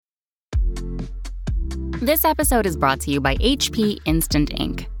This episode is brought to you by HP Instant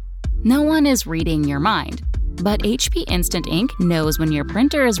Ink. No one is reading your mind, but HP Instant Ink knows when your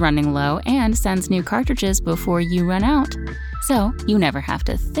printer is running low and sends new cartridges before you run out. So you never have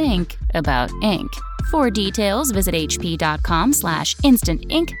to think about ink. For details, visit hp.com/instant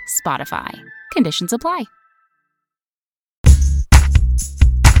ink Spotify. Conditions apply.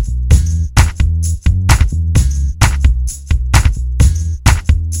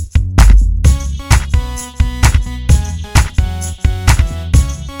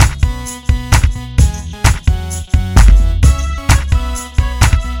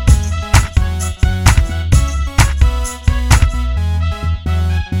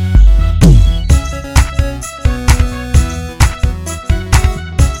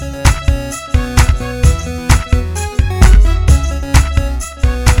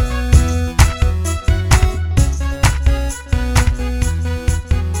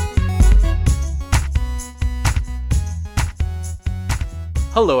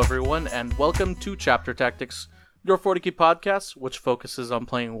 Hello everyone, and welcome to Chapter Tactics, your 40k podcast, which focuses on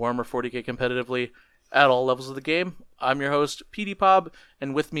playing Warhammer 40k competitively at all levels of the game. I'm your host, PD Pob,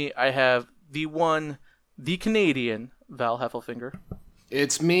 and with me I have the one, the Canadian, Val Heffelfinger.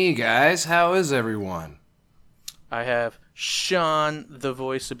 It's me, guys. How is everyone? I have Sean, the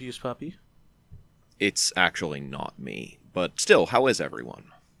voice abuse puppy. It's actually not me, but still, how is everyone?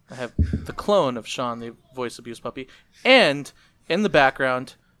 I have the clone of Sean, the voice abuse puppy, and in the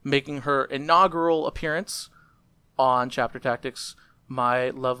background, making her inaugural appearance on Chapter Tactics,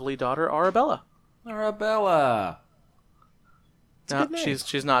 my lovely daughter, Arabella. Arabella. No,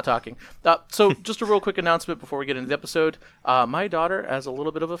 she's not talking. So just a real quick announcement before we get into the episode. My daughter has a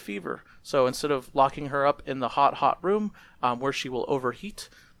little bit of a fever. So instead of locking her up in the hot room where she will overheat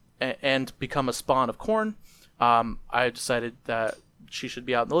and become a spawn of corn, I decided that she should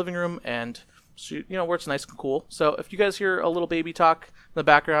be out in the living room and where it's nice and cool. So if you guys hear a little baby talk in the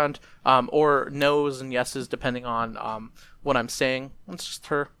background, or no's and yeses depending on what I'm saying, it's just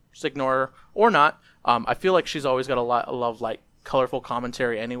her. Just ignore her or not. I feel like she's always got a lot of like colorful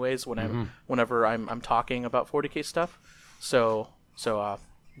commentary, anyways. Whenever I'm talking about 40k stuff. So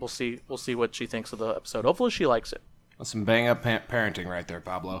we'll see what she thinks of the episode. Hopefully she likes it. That's some bang up parenting right there,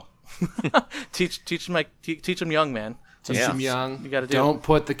 Pablo. teach him young, man. Teach him young. You gotta Don't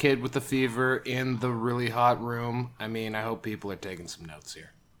put the kid with the fever in the really hot room. I mean, I hope people are taking some notes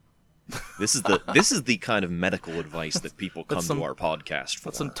here. This is the kind of medical advice that people come to our podcast for.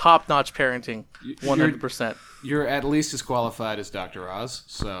 That's some top-notch parenting, 100%. You're at least as qualified as Dr. Oz,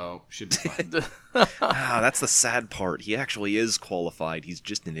 so should be fine. That's the sad part. He actually is qualified. He's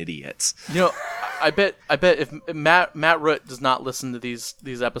just an idiot. I bet if Matt Root does not listen to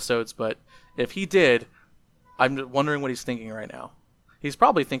these episodes, but if he did, I'm wondering what he's thinking right now. He's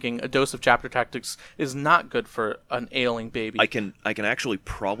probably thinking a dose of Chapter Tactics is not good for an ailing baby. I can actually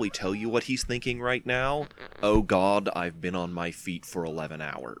probably tell you what he's thinking right now. Oh God, I've been on my feet for 11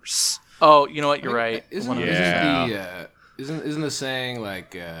 hours. Oh, you know what? You're right. Isn't the saying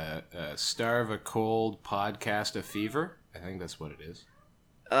like starve a cold, podcast a fever? I think that's what it is.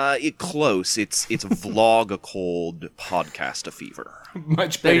 Close. It's vlog a cold, podcast a fever.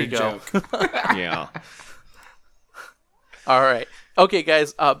 Much better joke. Yeah. All right. Okay,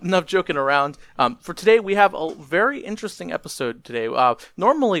 guys, enough joking around. For today, we have a very interesting episode today.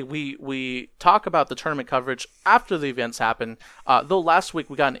 Normally, we talk about the tournament coverage after the events happen, though last week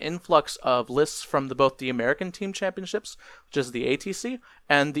we got an influx of lists from both the American Team Championships, which is the ATC,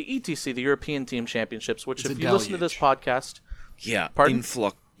 and the ETC, the European Team Championships, which if you listen to this podcast... Yeah,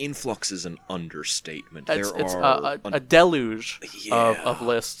 influx is an understatement. It's a deluge of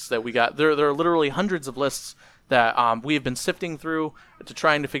lists that we got. There are literally hundreds of lists that we have been sifting through to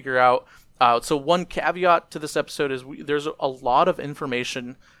trying to figure out. So one caveat to this episode is there's a lot of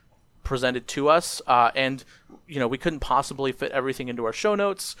information presented to us, and we couldn't possibly fit everything into our show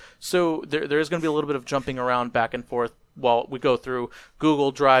notes. So there is going to be a little bit of jumping around back and forth while we go through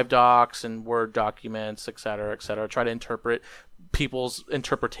Google Drive docs and Word documents, et cetera, try to interpret people's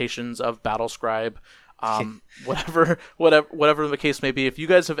interpretations of Battlescribe. Whatever the case may be. If you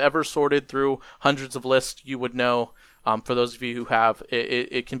guys have ever sorted through hundreds of lists, you would know. For those of you who have,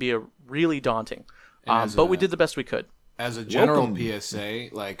 it can be really daunting. But we did the best we could. As a general PSA,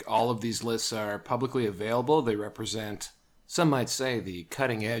 like all of these lists are publicly available. They represent, some might say, the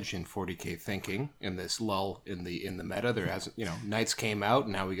cutting edge in 40k thinking in this lull in the meta. There hasn't, Knights came out,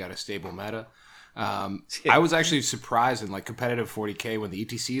 and now we got a stable meta. I was actually surprised in like competitive 40k when the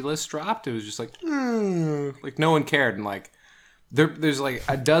ETC list dropped. It was just like no one cared, and like there's like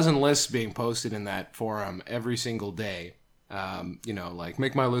a dozen lists being posted in that forum every single day. like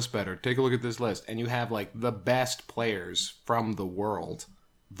make my list better. Take a look at this list, and you have like the best players from the world,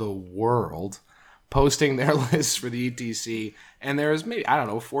 posting their lists for the ETC, and there's maybe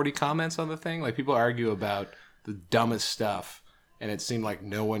 40 comments on the thing. Like people argue about the dumbest stuff, and it seemed like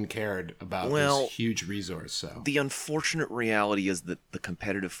no one cared about this huge resource. So the unfortunate reality is that the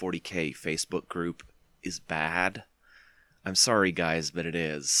competitive 40K Facebook group is bad. I'm sorry, guys, but it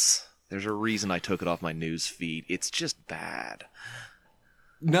is. There's a reason I took it off my news feed. It's just bad.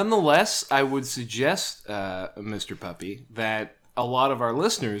 Nonetheless, I would suggest, Mr. Puppy, that a lot of our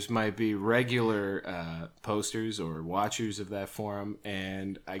listeners might be regular posters or watchers of that forum.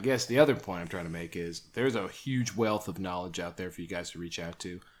 And I guess the other point I'm trying to make is there's a huge wealth of knowledge out there for you guys to reach out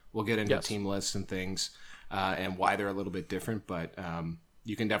to. We'll get into team lists and things and why they're a little bit different. But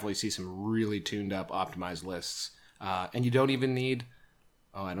you can definitely see some really tuned up, optimized lists. And you don't even need...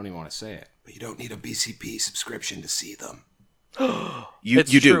 I don't even want to say it, but you don't need a BCP subscription to see them. You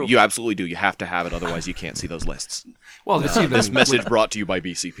do. You absolutely do. You have to have it, otherwise you can't see those lists. Well, this message brought to you by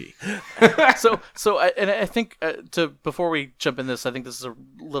BCP. I think before we jump in this, I think this is a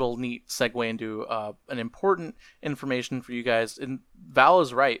little neat segue into an important information for you guys. And Val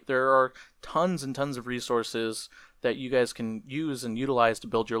is right. There are tons and tons of resources that you guys can use and utilize to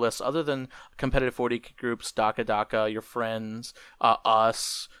build your lists, other than competitive 40K groups, DACA, your friends,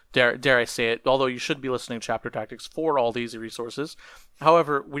 us, dare I say it, although you should be listening to Chapter Tactics for all these resources.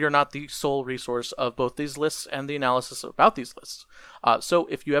 However, we are not the sole resource of both these lists and the analysis about these lists. So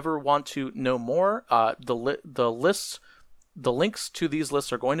if you ever want to know more, the links to these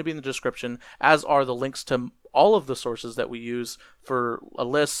lists are going to be in the description, as are the links to all of the sources that we use for a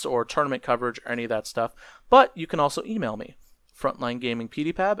list or tournament coverage or any of that stuff. But you can also email me,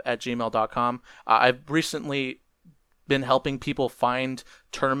 frontlinegamingpdpab@gmail.com. I've recently been helping people find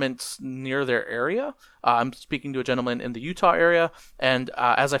tournaments near their area. I'm speaking to a gentleman in the Utah area, and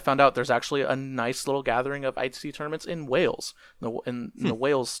as I found out, there's actually a nice little gathering of ITC tournaments in Wales, in the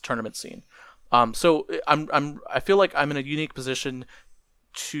Wales tournament scene. So I feel like I'm in a unique position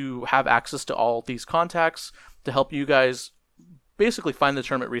to have access to all these contacts to help you guys basically find the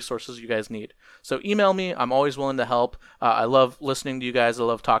tournament resources you guys need. So email me. I'm always willing to help. I love listening to you guys. I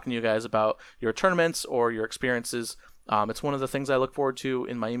love talking to you guys about your tournaments or your experiences. It's one of the things I look forward to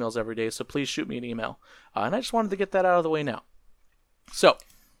in my emails every day. So please shoot me an email. And I just wanted to get that out of the way now. So,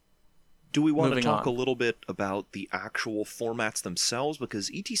 do we want to talk a little bit about the actual formats themselves? Because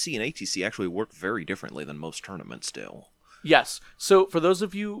ETC and ATC actually work very differently than most tournaments do. Yes. So for those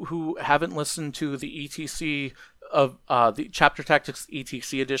of you who haven't listened to the ETC of the Chapter Tactics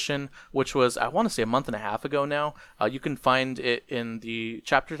ETC edition, which was, I want to say, a month and a half ago now, you can find it in the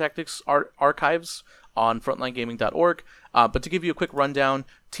Chapter Tactics archives on frontlinegaming.org. But to give you a quick rundown,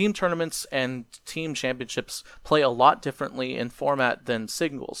 team tournaments and team championships play a lot differently in format than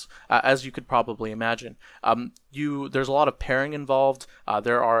singles, as you could probably imagine. There's a lot of pairing involved.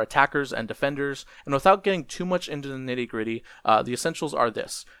 There are attackers and defenders. And without getting too much into the nitty-gritty, the essentials are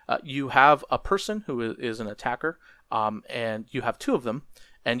this. You have a person who is an attacker, and you have two of them,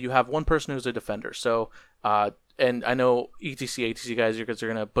 and you have one person who's a defender. So, and I know ATC guys, you guys are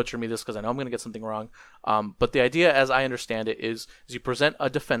going to butcher me this because I know I'm going to get something wrong. But the idea, as I understand it, is you present a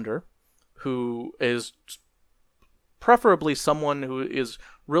defender who is preferably someone who is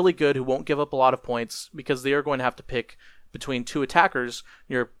really good, who won't give up a lot of points, because they are going to have to pick between two attackers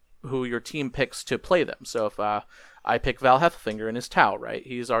who your team picks to play them. So if I pick Val Heffelfinger in his Tau, right?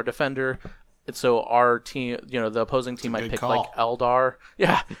 He's our defender. And so our team, the opposing team might pick call. Like Eldar.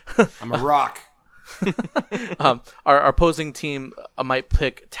 Yeah. I'm a rock. Our opposing team might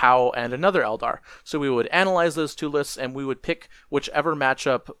pick Tau and another Eldar. So we would analyze those two lists and we would pick whichever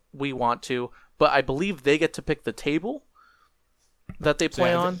matchup we want to. But I believe they get to pick the table that they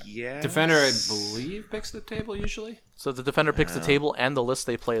play on. Yes. Defender, I believe, picks the table usually. So the defender picks the table and the list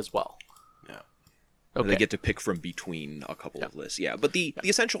they play as well. Yeah. Okay. They get to pick from between a couple of lists. Yeah, but the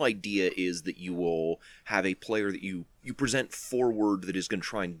essential idea is that you will have a player that you present forward that is going to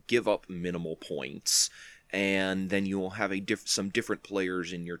try and give up minimal points, and then you will have some different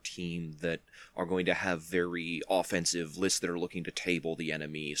players in your team that are going to have very offensive lists that are looking to table the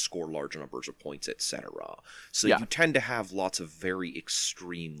enemy, score large numbers of points, etc. So you tend to have lots of very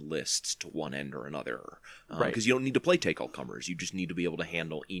extreme lists to one end or another, because you don't need to play take all comers. You just need to be able to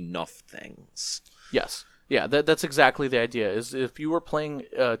handle enough things. Yes. Yeah, that's exactly the idea. Is if you were playing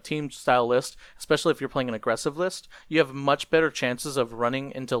a team-style list, especially if you're playing an aggressive list, you have much better chances of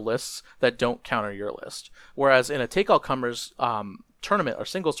running into lists that don't counter your list. Whereas in a take-all-comers tournament or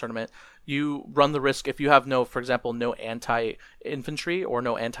singles tournament, you run the risk, if you have for example, no anti-infantry or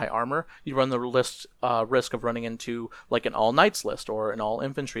no anti-armor, you run the risk of running into like an all-knights list or an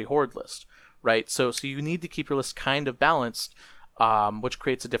all-infantry horde list, right? So you need to keep your list kind of balanced, which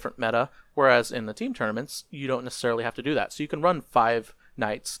creates a different meta, whereas in the team tournaments, you don't necessarily have to do that. So you can run 5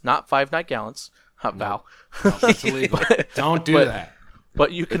 knights, not 5 knight gallants, Val. No, that's illegal. Don't do that.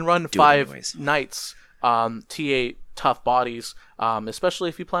 But you can run 5 knights, T8 tough bodies, especially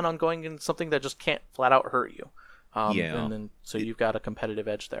if you plan on going in something that just can't flat out hurt you. And then so you've got a competitive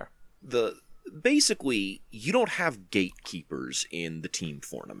edge there. Basically, you don't have gatekeepers in the team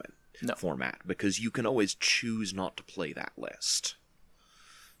format because you can always choose not to play that list.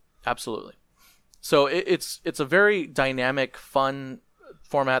 Absolutely. So it's a very dynamic, fun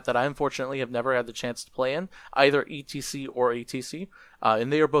format that I unfortunately have never had the chance to play in, either ETC or ATC,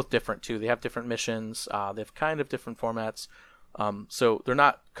 and they are both different too. They have different missions, they have kind of different formats, so they're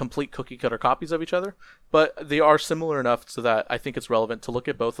not complete cookie cutter copies of each other, but they are similar enough so that I think it's relevant to look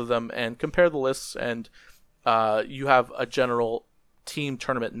at both of them and compare the lists, and you have a general team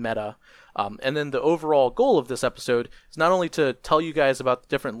tournament meta. And then the overall goal of this episode is not only to tell you guys about the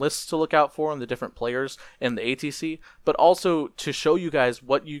different lists to look out for and the different players in the ATC, but also to show you guys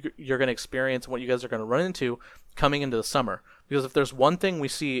what you're going to experience and what you guys are going to run into coming into the summer. Because if there's one thing we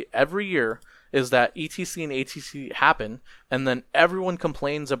see every year is that ETC and ATC happen, and then everyone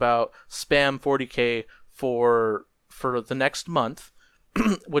complains about spam 40k for the next month,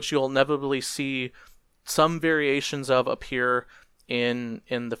 which you'll inevitably see some variations of appear in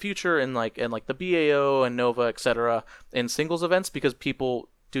the future in like the BAO and Nova, etc., in singles events, because people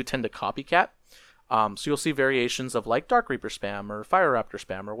do tend to copycat. So you'll see variations of like Dark Reaper spam or Fire Raptor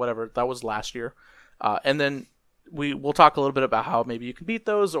spam or whatever. That was last year. And then we'll talk a little bit about how maybe you can beat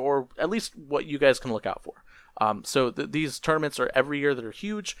those, or at least what you guys can look out for. So these tournaments are every year. They're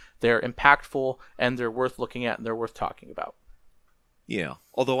huge, they're impactful, and they're worth looking at, and they're worth talking about. Yeah,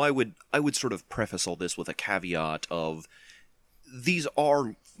 although I would sort of preface all this with a caveat of these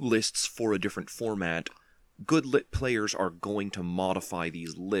are lists for a different format. Good lit players are going to modify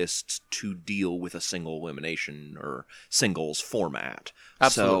these lists to deal with a single elimination or singles format.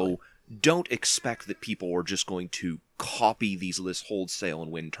 Absolutely. So don't expect that people are just going to copy these lists wholesale and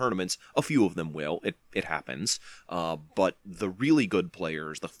win tournaments. A few of them will. It happens. But the really good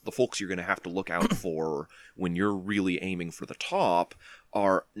players, the folks you're going to have to look out for when you're really aiming for the top,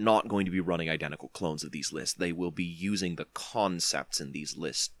 are not going to be running identical clones of these lists. They will be using the concepts in these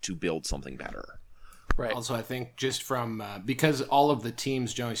lists to build something better. Right. Also, I think just from because all of the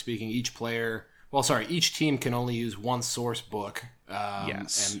teams, generally speaking, each team can only use one source book.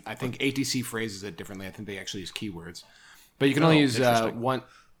 Yes. And I think ATC phrases it differently. I think they actually use keywords. But you can only use one.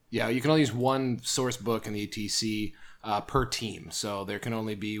 Yeah, you can only use one source book in the ATC per team. So there can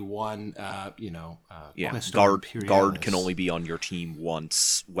only be one. Guard can only be on your team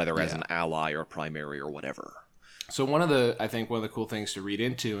once, whether as an ally or primary or whatever. So one of the cool things to read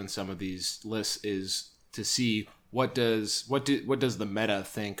into in some of these lists is to see what does the meta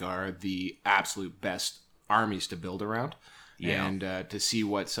think are the absolute best armies to build around, and to see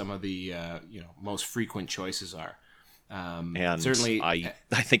what some of the most frequent choices are. And certainly, I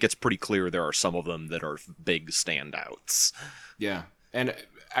think it's pretty clear there are some of them that are big standouts. Yeah, and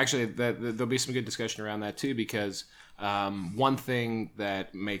actually, there'll be some good discussion around that too, because one thing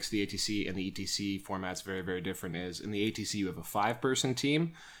that makes the ATC and the ETC formats very, very different is in the ATC you have a 5-person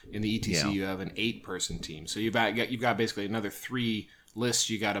team, in the ETC you have an 8-person team. So you've got basically another 3 lists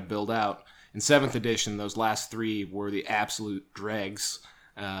you got to build out. In 7th edition, those last 3 were the absolute dregs.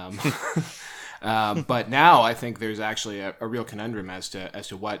 But now I think there's actually a real conundrum as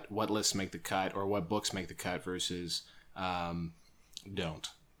to what lists make the cut or what books make the cut versus don't.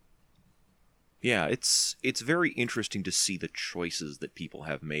 Yeah, it's very interesting to see the choices that people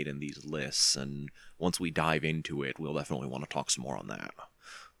have made in these lists, and once we dive into it, we'll definitely want to talk some more on that.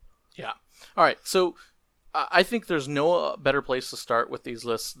 Yeah. All right, so I think there's no better place to start with these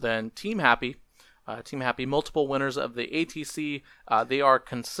lists than Team Happy. Team Happy, multiple winners of the ATC. They are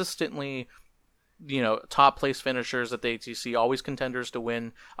consistently, top place finishers at the ATC, always contenders to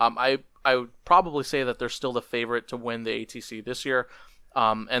win. I would probably say that they're still the favorite to win the ATC this year.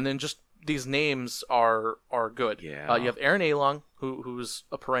 And then just these names are good. Yeah. You have Aaron Along, who's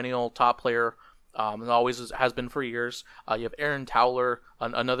a perennial top player, and always has been for years. You have Aaron Towler,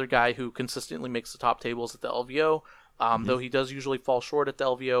 another guy who consistently makes the top tables at the LVO, though he does usually fall short at the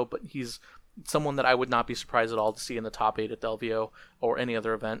LVO, but he's someone that I would not be surprised at all to see in the top 8 at the LVO or any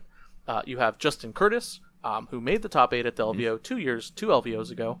other event. You have Justin Curtis, who made the top 8 at the LVO 2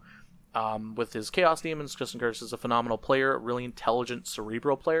 LVOs ago. with his Chaos Demons. Justin Curtis is a phenomenal player, really intelligent,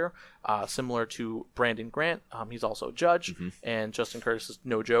 cerebral player, similar to Brandon Grant. He's also a judge, and Justin Curtis is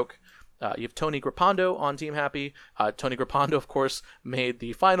no joke. You have Tony Grappando on Team Happy. Tony Grappando, of course, made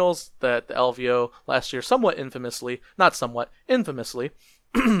the finals at the LVO last year, infamously.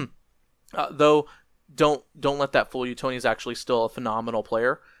 Though, don't let that fool you. Tony's actually still a phenomenal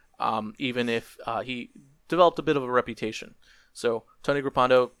player, even if he developed a bit of a reputation. So Tony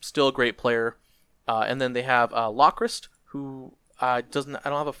Grappando, still a great player. And then they have Lockrist, who I don't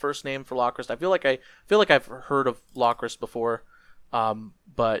have a first name for Lockrist. I feel like I've heard of Lockrist before.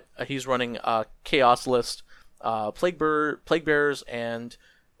 But he's running a Chaos list, Plague Bearers, and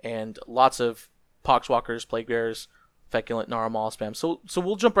lots of Poxwalkers, Plague Bearers, Feculent, Narwhal, Spam. So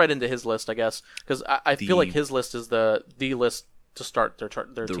we'll jump right into his list, I guess, because I feel like his list is the list to start their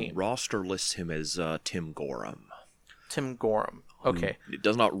team. The roster lists him as Tim Gorham. Tim Gorham. Okay. It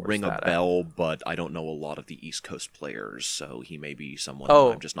does not ring a bell, but I don't know a lot of the East Coast players, so he may be someone that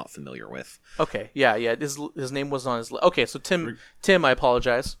I'm just not familiar with. Okay. Yeah. His name was on his list. Okay, so Tim, I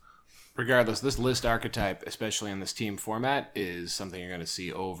apologize. Regardless, this list archetype, especially in this team format, is something you're going to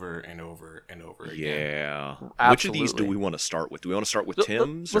see over and over and over again. Yeah. Absolutely. Which of these do we want to start with? Do we want to start with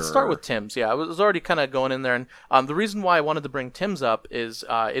Tim's? Let's start with Tim's. Yeah, I was already kind of going in there, and the reason why I wanted to bring Tim's up is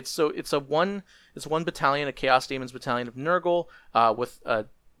it's one battalion, a Chaos Demons battalion of Nurgle, with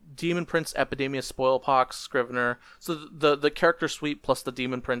Demon Prince, Epidemia, Spoilpox, Scrivener. So the character suite plus the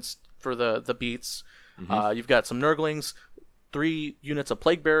Demon Prince for the beats. You've got some Nurglings, 3 units of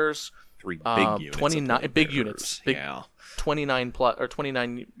Plague Bearers. 3 big units. 29 big units. Yeah.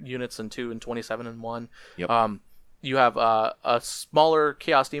 29 units and 2 and 27 and 1. Yep. You have a smaller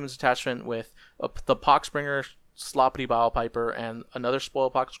Chaos Demons attachment with the Poxbringer, Sloppity Bilepiper, and another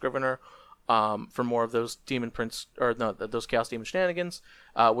Spoilpox Scrivener. For more of those those Chaos Demon shenanigans,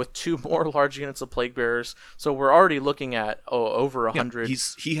 with 2 more large units of Plague Bearers. So we're already looking at over 100.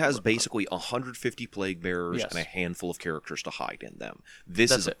 He has basically 150 Plague Bearers and a handful of characters to hide in them.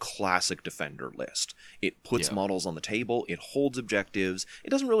 That's is a classic Defender list. It puts models on the table. It holds objectives. It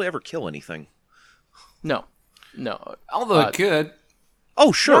doesn't really ever kill anything. No. Although it could.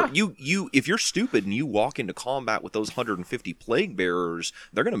 Oh, sure. Yeah. You if you're stupid and you walk into combat with those 150 Plague Bearers,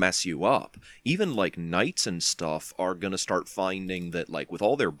 they're going to mess you up. Even, like, Knights and stuff are going to start finding that, like, with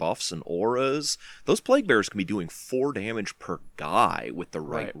all their buffs and auras, those Plague Bearers can be doing 4 damage per guy with the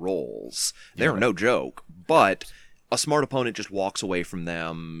right rolls. They're no joke. But a smart opponent just walks away from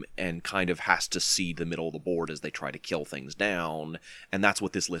them and kind of has to see the middle of the board as they try to kill things down. And that's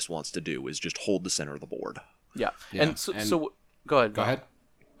what this list wants to do, is just hold the center of the board. Yeah. And so go ahead. Go ahead.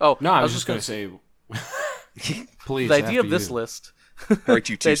 Oh, no, I was just going to say, please. The idea of this list, all right,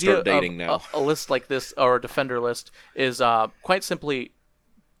 you two start dating now. A list like this, or a Defender list, is quite simply,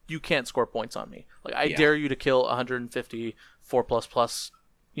 you can't score points on me. Like, I dare you to kill 150 4++,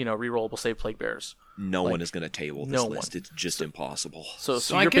 rerollable save Plague Bearers. No one is going to table this list. It's just impossible. So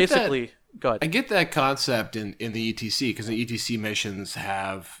you're basically... Go ahead. I get that concept in the ETC, because the ETC missions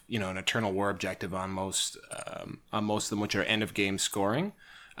have an Eternal War objective on most of them, which are end of game scoring.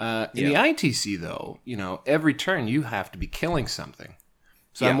 In the ITC, though, every turn you have to be killing something.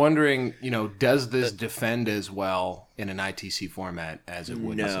 So I'm wondering, does this defend as well in an ITC format as it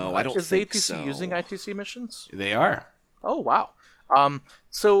would? No, I don't think so. Is the ATC using ITC missions? They are. Oh, wow.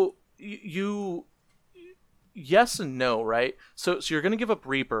 So you... Yes and no, right? So you're going to give up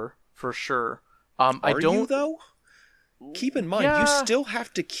Reaper, for sure. You, though? Keep in mind, you still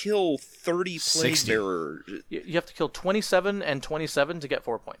have to kill 30 Plague Bearers. You have to kill 27 and 27 to get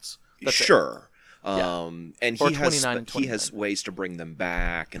 4 points. That's sure. And he has ways to bring them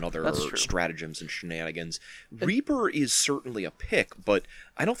back and other stratagems and shenanigans. Reaper is certainly a pick, but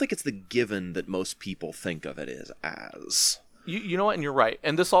I don't think it's the given that most people think of it as. You know what, and you're right.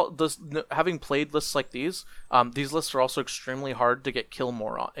 And having played lists like these lists are also extremely hard to get kill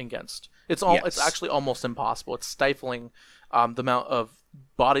more against. It's actually almost impossible. It's stifling the amount of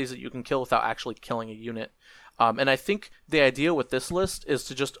bodies that you can kill without actually killing a unit. And I think the idea with this list is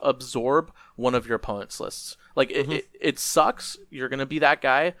to just absorb one of your opponent's lists. Like it sucks. You're gonna be that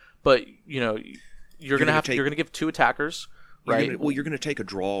guy, but you're gonna give 2 attackers. Right. You're going to take a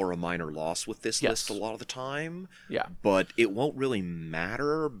draw or a minor loss with this list a lot of the time. Yeah. But it won't really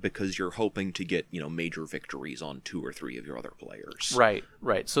matter because you're hoping to get, major victories on 2 or 3 of your other players. Right.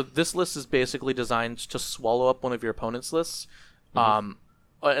 So this list is basically designed to swallow up one of your opponent's lists.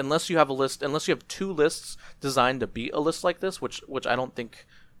 Unless you have 2 lists designed to beat a list like this, which I don't think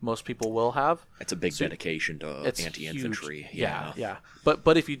most people will have. It's a big dedication to It's anti-infantry. huge. Yeah.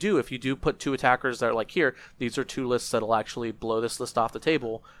 But if you do put 2 attackers that are like, here, these are 2 lists that'll actually blow this list off the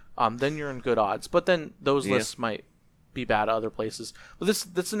table, then you're in good odds. But then those lists might be bad other places. But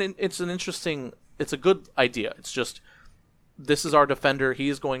it's an interesting, it's a good idea. It's just, this is our defender. He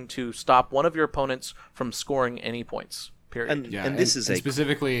is going to stop one of your opponents from scoring any points. Period. And this is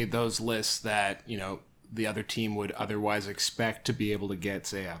specifically those lists that the other team would otherwise expect to be able to get,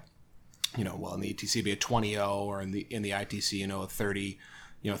 say, in the ETC be a 20-0, or in the ITC, a 30,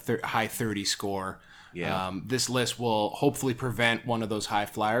 high 30 score. Yeah. This list will hopefully prevent one of those high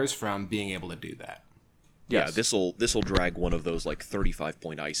flyers from being able to do that. Yeah, this'll drag one of those like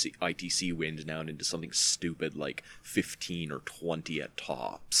 35-point ITC wins down into something stupid like 15 or 20 at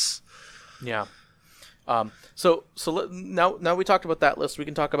tops. Yeah. So now we talked about that list. We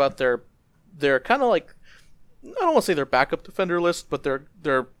can talk about their kind of like, I don't want to say their backup defender list, but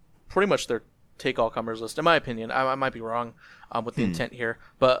they're pretty much their take all comers list, in my opinion. I might be wrong with the intent here,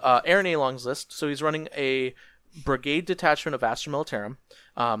 but Aaron Along's list. So he's running a brigade detachment of Astra Militarum.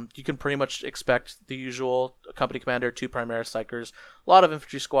 You can pretty much expect the usual company commander, 2 Primaris Psykers, a lot of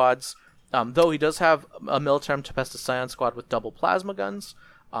infantry squads. Though he does have a Militarum Tempestus Scion squad with double plasma guns.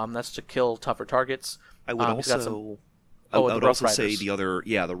 That's to kill tougher targets. I would also say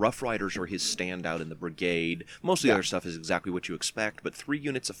the Rough Riders are his standout in the brigade. Most of the other stuff is exactly what you expect, but 3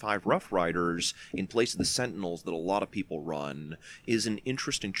 units of 5 Rough Riders in place of the Sentinels that a lot of people run is an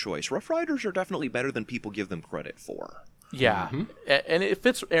interesting choice. Rough Riders are definitely better than people give them credit for. Yeah, and it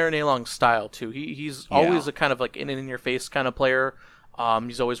fits Aaron Along's style too. He's always a kind of like in your face kind of player.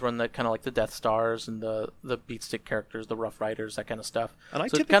 He's always run that kind of like the Death Stars and the beatstick characters, the Rough Riders, that kind of stuff. And I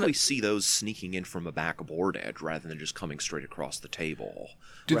typically see those sneaking in from a back board edge rather than just coming straight across the table.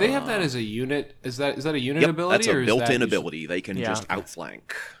 Do they have that as a unit? Is that a unit ability? That's a built-in ability. They can just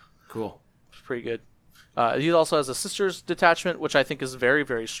outflank. Cool. It's pretty good. He also has a Sisters detachment, which I think is very,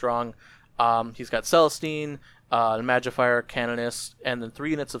 very strong. He's got Celestine, Magifier, Canonist, and then 3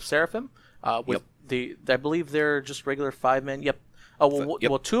 units of Seraphim. I believe they're just regular 5-man. Yep.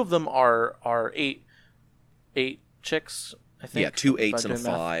 Well, 2 of them are 8 chicks, I think. Yeah, 2 8s and a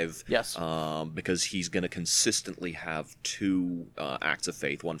 5. Yes. Because he's going to consistently have 2 Acts of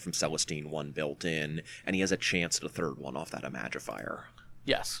Faith, one from Celestine, one built in, and he has a chance at a 3rd one off that Magifier.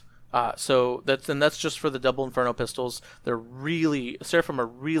 Yes. So that's just for the double Inferno pistols. Seraphim are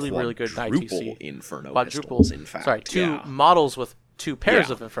really good in ITC. Quadruple Inferno pistols, in fact. Sorry, 2 models with 2 pairs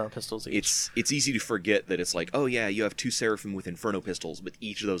of Inferno pistols each. It's easy to forget that it's like, oh yeah, you have 2 Seraphim with Inferno pistols, but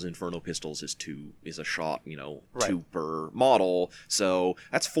each of those Inferno pistols is a shot, 2 per model. So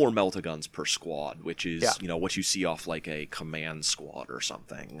that's 4 Meltaguns per squad, which is what you see off like a command squad or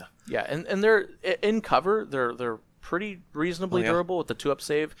something. Yeah, and they're in cover. They're pretty reasonably durable with the 2-up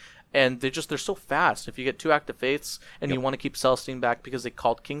save. And they're so fast. If you get 2 Active Faiths and you want to keep Celestine back because they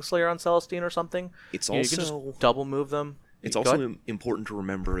called Kingslayer on Celestine or something, you can just double move them. It's also important to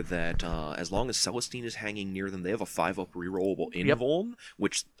remember that as long as Celestine is hanging near them, they have a 5-up rerollable invuln,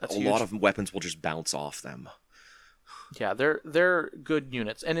 which That's a huge. Lot of weapons will just bounce off them. Yeah, they're good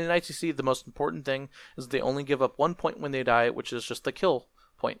units. And in ITC, the most important thing is they only give up 1 point when they die, which is just the kill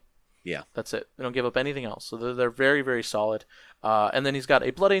point. Yeah. That's it. They don't give up anything else. So they're very, very solid. And then he's got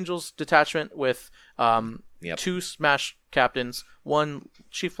a Blood Angels detachment with 2 Smash captains, 1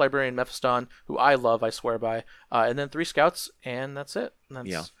 Chief Librarian Mephiston, who I love, I swear by, and then 3 scouts, and that's it.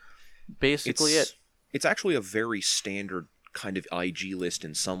 That's basically it. It's actually a very standard kind of IG list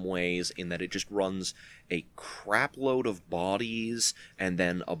in some ways, in that it just runs a crap load of bodies and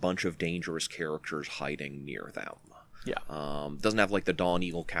then a bunch of dangerous characters hiding near them. Yeah. Doesn't have like the Dawn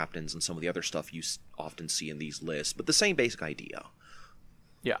Eagle captains and some of the other stuff you often see in these lists, but the same basic idea.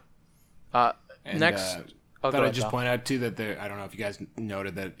 Yeah. Next. I'd just point out too that I don't know if you guys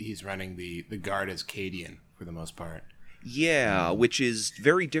noted that he's running the guard as Cadian for the most part. Yeah, which is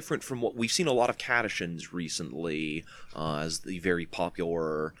very different from what we've seen a lot of Catechins recently as the very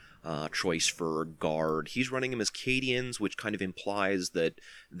popular choice for guard. He's running them as Cadians, which kind of implies that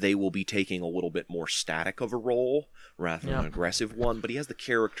they will be taking a little bit more static of a role rather than an aggressive one, but he has the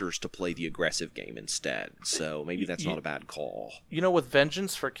characters to play the aggressive game instead, so maybe that's not a bad call. With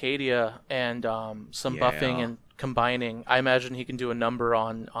Vengeance for Cadia and some buffing and combining, I imagine he can do a number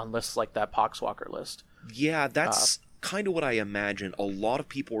on lists like that Poxwalker list. Yeah, that's kind of what I imagine. A lot of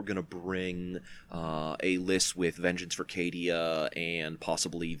people are going to bring a list with Vengeance for Cadia and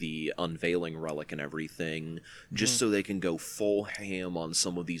possibly the Unveiling Relic and everything, just so they can go full ham on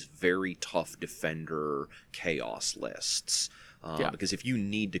some of these very tough defender chaos lists. Because if you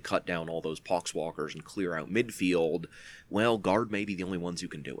need to cut down all those Poxwalkers and clear out midfield, well, Guard may be the only ones who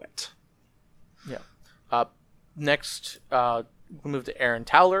can do it. Yeah. Next, we'll move to Aaron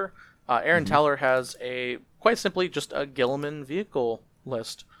Towler. Aaron Towler has quite simply just a Guilliman vehicle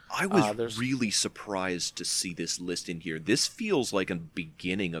list. I was really surprised to see this list in here. This feels like a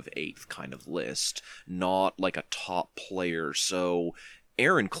beginning of 8th kind of list, not like a top player. So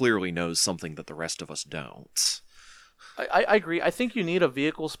Aaron clearly knows something that the rest of us don't. I agree. I think you need a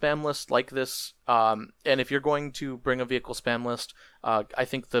vehicle spam list like this. And if you're going to bring a vehicle spam list, I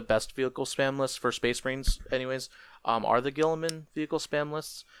think the best vehicle spam lists for Space Marines, anyways, are the Guilliman vehicle spam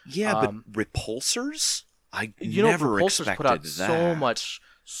lists. Yeah, but repulsors? I never repulsors put out that.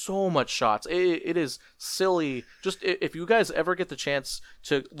 so much shots. It is silly. Just if you guys ever get the chance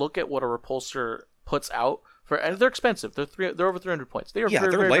to look at what a repulsor puts out and they're expensive. They're over 300 points. They are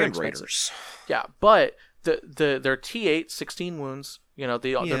they're very, land very expensive. raiders. Yeah, but their T8 16 wounds.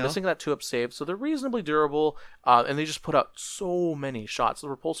 They're missing that 2-up save, so they're reasonably durable. And they just put out so many shots. The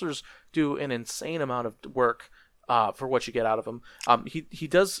repulsors do an insane amount of work. For what you get out of him. He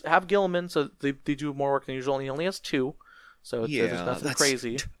does have Guilliman, so they do more work than usual, and he only has 2. So there's nothing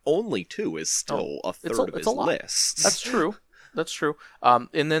crazy. Only 2 is still a third of his list. That's true. That's true.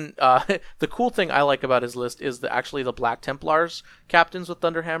 And then the cool thing I like about his list is actually the Black Templars captains with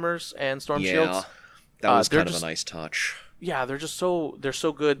Thunderhammers and Storm Shields. That was kind of a nice touch. Yeah, they're so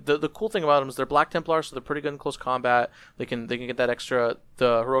good. The cool thing about them is they're Black Templars, so they're pretty good in close combat. They can get that extra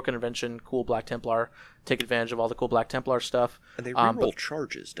Heroic Intervention, cool Black Templar, take advantage of all the cool Black Templar stuff. And they reroll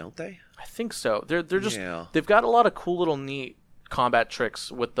charges, don't they? I think so. They're just they've got a lot of cool little neat combat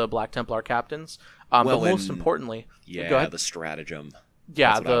tricks with the Black Templar captains. But most importantly, the stratagem.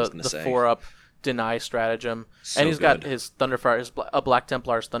 Yeah, the 4-up deny stratagem, and he's got his Thunderfire, a Black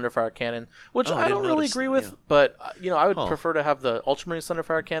Templar's Thunderfire cannon, which I don't really agree with, but I would prefer to have the Ultramarines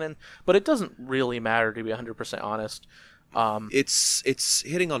Thunderfire cannon, but it doesn't really matter, to be 100% honest. It's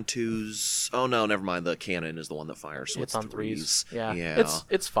hitting on 2s. Oh no, never mind. The cannon is the one that fires, so it's on 3s. Yeah.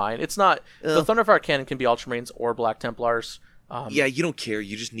 It's fine. It's not the Thunderfire cannon can be Ultramarines or Black Templars. You don't care.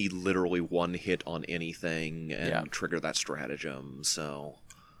 You just need literally one hit on anything and trigger that stratagem. So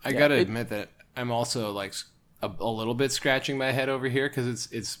I gotta admit that I'm also like a little bit scratching my head over here because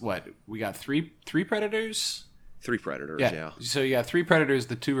it's what we got three predators. 3 predators. Yeah. So you got 3 predators,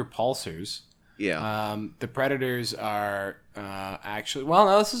 the 2 repulsors. Yeah. The predators are actually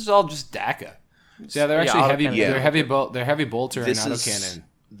no, this is all just DACA. So yeah, they're actually heavy. Yeah. They're heavy bolter and autocannon.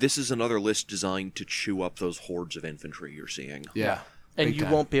 This is another list designed to chew up those hordes of infantry you're seeing. Yeah. And you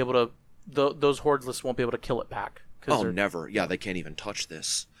won't be able to those horde lists won't be able to kill it back. Oh, never. Yeah, they can't even touch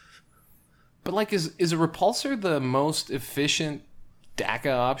this. But like, is a repulsor the most efficient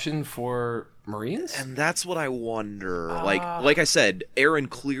DACA option for Marines? And that's what I wonder. Like I said, Aaron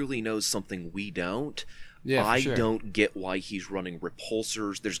clearly knows something we don't. Yeah, I don't get why he's running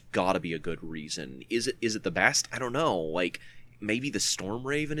repulsors. There's got to be a good reason. Is it the best? I don't know. Like, maybe the Storm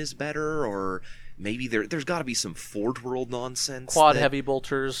Raven is better, or maybe there's got to be some Forge World nonsense. Quad heavy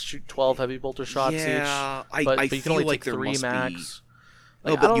bolters, shoot 12 heavy bolter shots each. But you can only take 3 max.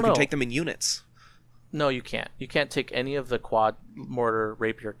 Like, but you can take them in units. No, you can't. You can't take any of the quad mortar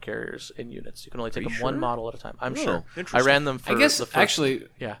rapier carriers in units. You can only take them one model at a time. I'm sure. I ran them for I guess the first... actually,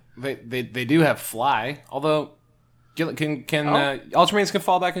 they do have fly, although Ultramarines can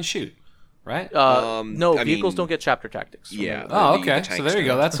fall back and shoot, right? No, vehicles don't get chapter tactics. Yeah. Oh, okay. So there you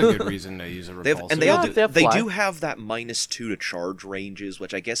go. That's a good reason to use a repulsor. They do have that -2 to charge ranges,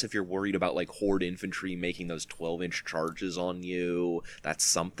 which I guess if you're worried about like horde infantry making those 12-inch charges on you, that's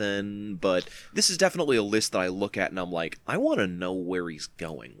something. But this is definitely a list that I look at and I'm like, I want to know where he's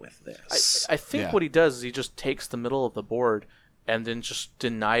going with this. I think what he does is he just takes the middle of the board and then just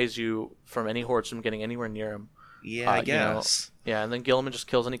denies you from any hordes from getting anywhere near him. Yeah, I guess. And then Guilliman just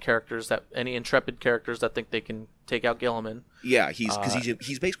kills any intrepid characters that think they can take out Guilliman. Yeah, he's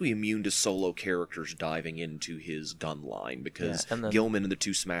basically immune to solo characters diving into his gun line because Guilliman and the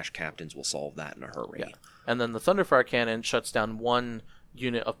 2 Smash captains will solve that in a hurry. Yeah. And then the Thunderfire cannon shuts down one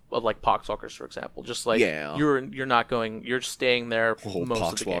unit of like Poxwalkers, for example. Just like you're not going, you're staying there.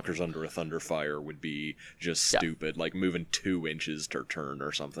 Most Poxwalkers under a Thunderfire would be just stupid, like moving 2 inches per turn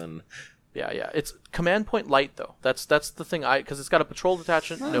or something. Yeah. It's command point light though. That's the thing. Because it's got a patrol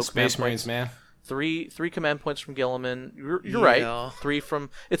detachment. No Space Marines, man. Three command points from Guilliman. You're right. 3 from.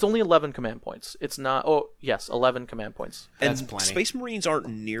 It's only 11 command points. It's not. Oh yes, 11 command points. That's plenty. Space Marines aren't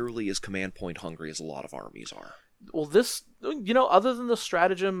nearly as command point hungry as a lot of armies are. Well, this, other than the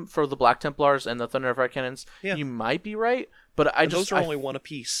stratagem for the Black Templars and the Thunderfire cannons, you might be right. But those are only 1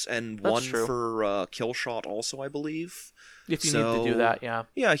 apiece, and 1 for kill shot also, I believe. If you need to do that, yeah.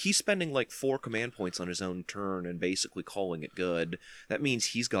 Yeah, he's spending like 4 command points on his own turn and basically calling it good. That means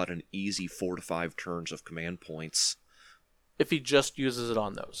he's got an easy 4 to 5 turns of command points. If he just uses it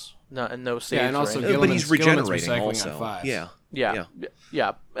on those, no saves. Yeah, and also But he's regenerating recycling also. on 5. Yeah.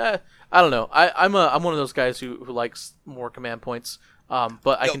 I don't know. I'm one of those guys who likes more command points.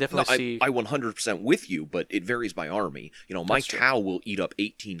 But I can definitely see. I 100% with you, but it varies by army. My That's true. Tau will eat up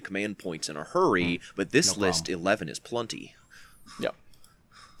 18 command points in a hurry, but this No list, problem. 11 is plenty. Yeah.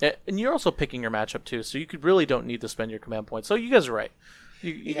 And you're also picking your matchup too, so you really don't need to spend your command points. So you guys are right.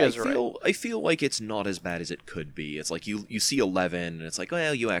 You guys are right. I feel like it's not as bad as it could be. It's like you see 11, and it's like,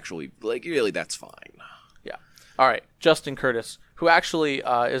 well, you actually, like, really, that's fine. Yeah. All right. Justin Curtis, who actually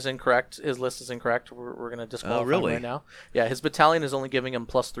is incorrect. His list is incorrect. We're going to disqualify him right now. Yeah, his battalion is only giving him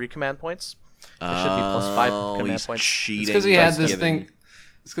 +3 command points. It should be +5 command he's points. cheating. It's because he had this giving- thing.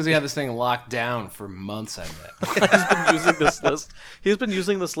 It's because he had this thing locked down for months. I bet. He's been using this list. He's been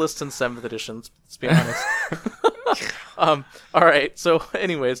using this list since 7th edition. Let's be honest. All right. So,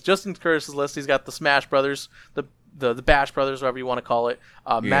 anyways, Justin Curtis's list. He's got the Smash Brothers, the Bash Brothers, whatever you want to call it.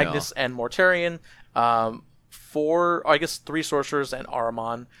 Magnus and Mortarion. 3 sorcerers and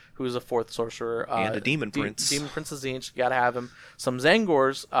Aramon, who's a 4th sorcerer. And a Demon Prince. Demon Prince of Zinch. You gotta have him. Some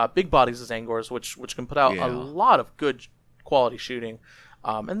Zangors, big bodies of Zangors, which can put out a lot of good quality shooting.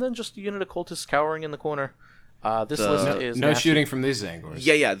 And then just a unit of cultists cowering in the corner. This list is No nasty. shooting from these Zangors.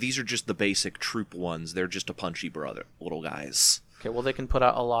 Yeah, these are just the basic troop ones. They're just a punchy little guys. Okay, well they can put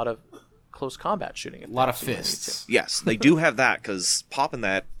out a lot of close combat shooting. A lot of fists. Yes, they do have that, because popping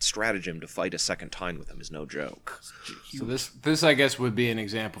that stratagem to fight a second time with them is no joke. So this I guess would be an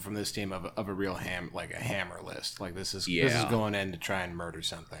example from this team of a real a hammer list. Like this is going in to try and murder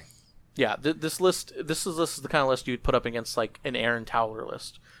something. Yeah, this list is the kind of list you'd put up against like an Aaron Towler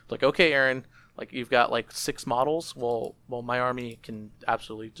list. Like, okay, Aaron, like you've got like 6 models. Well, my army can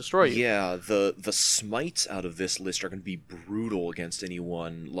absolutely destroy you. Yeah, the smites out of this list are going to be brutal against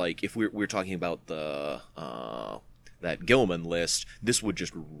anyone. Like if we're talking about the that Gilman list, this would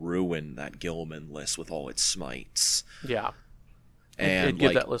just ruin that Gilman list with all its smites. Yeah, And it'd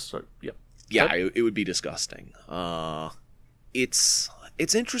give that list. Yep. Yeah, it would be disgusting.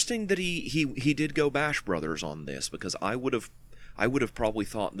 It's interesting that he did go Bash Brothers on this, because I would have probably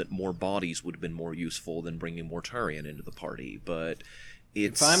thought that more bodies would have been more useful than bringing Mortarion into the party, but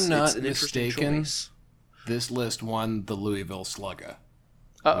it's If I'm not it's an interesting mistaken, choice. this list won the Louisville Slugga,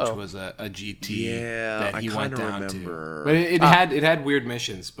 which was a GT that he went kinda down remember. to. But it had weird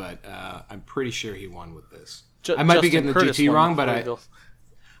missions, but I'm pretty sure he won with this. I might be Justin getting the Curtis GT won wrong, with but Louisville.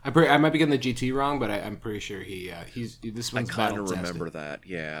 I might be getting the GT wrong, but I'm pretty sure this I one's kind battle of tested. remember that.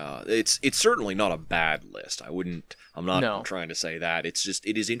 Yeah, it's certainly not a bad list. I'm not trying to say that. It's just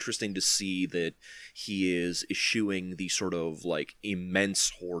it is interesting to see that he is eschewing the sort of like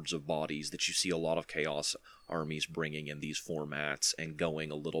immense hordes of bodies that you see a lot of Chaos armies bringing in these formats, and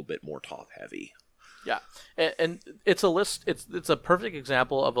going a little bit more top heavy. Yeah, and it's a list. It's a perfect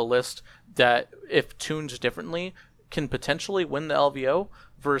example of a list that, if tuned differently, can potentially win the LVO,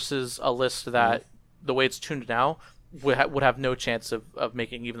 versus a list that, the way it's tuned now, would have no chance of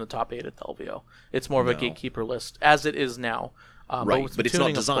making even the top 8 at the LVO. It's more of a gatekeeper list, as it is now. Right, but it's not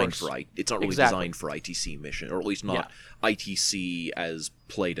tuning, of designed course. for it's not really designed for ITC mission, or at least not ITC as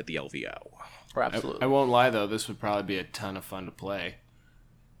played at the LVO. Absolutely. I won't lie though, this would probably be a ton of fun to play.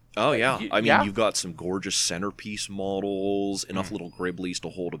 Oh yeah, I mean yeah. you've got some gorgeous centerpiece models, enough little Griblies to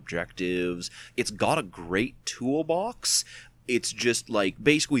hold objectives. It's got a great toolbox. It's just like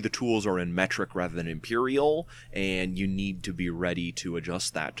basically the tools are in metric rather than imperial, and you need to be ready to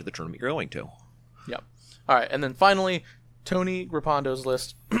adjust that to the tournament you're going to. Yep. All right, and then finally, Tony Rapondo's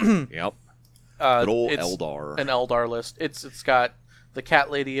list. Yep. Good old it's Eldar. An Eldar list. It's got the Cat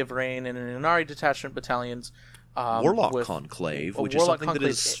Lady of Rain and an Inari detachment battalions. Warlock with Conclave, a which is Warlock something that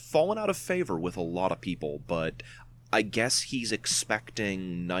Conclave. has fallen out of favor with a lot of people, but I guess he's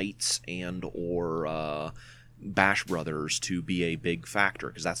expecting Knights and or Bash Brothers to be a big factor,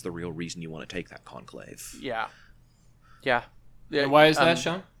 because that's the real reason you want to take that Conclave. Yeah. And why is that,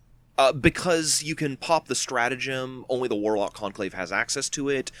 Sean? Because you can pop the stratagem, only the Warlock Conclave has access to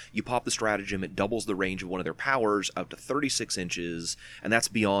it. You pop the stratagem, it doubles the range of one of their powers out to 36 inches, and that's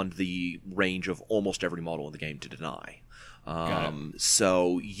beyond the range of almost every model in the game to deny.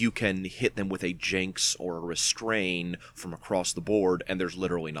 So you can hit them with a Jinx or a Restrain from across the board, and there's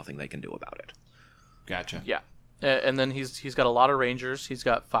literally nothing they can do about it. Gotcha. Yeah. And then he's got a lot of Rangers. He's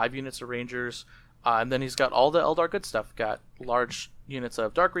got 5 units of Rangers. And then he's got all the Eldar good stuff. Got large units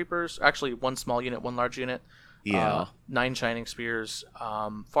of Dark Reapers. Actually, 1 small unit, 1 large unit. Yeah. 9 Shining Spears.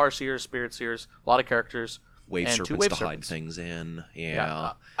 Farseers, Spirit Seers. A lot of characters. Wave and 2 serpents wave to hide serpents. things in.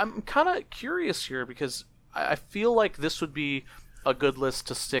 Yeah. I'm kind of curious here because I feel like this would be a good list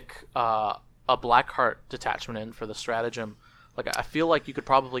to stick a Blackheart detachment in for the stratagem. Like I feel like you could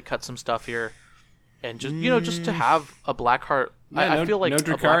probably cut some stuff here, and just just to have a Blackheart. I feel like no a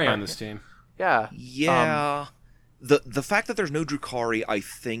Drukhari Blackheart- on this team. Yeah. Yeah. The fact that there's no Drukhari, I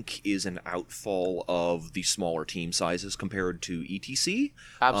think, is an outfall of the smaller team sizes compared to ETC.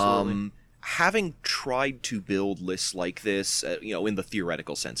 Absolutely. Having tried to build lists like this, in the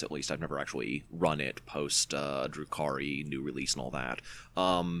theoretical sense at least, I've never actually run it post Drukhari, new release and all that.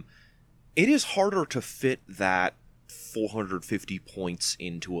 It is harder to fit that 450 points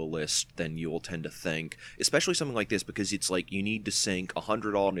into a list than you'll tend to think, especially something like this, because it's like you need to sink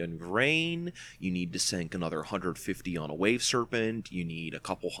 100 on Rain, you need to sink another 150 on a Wave Serpent, you need a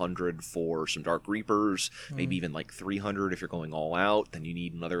couple hundred for some Dark Reapers, maybe even like 300 if you're going all out, then you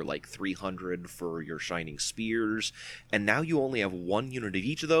need another like 300 for your Shining Spears, and now you only have one unit of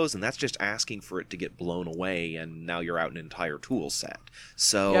each of those, and that's just asking for it to get blown away, and now you're out an entire tool set.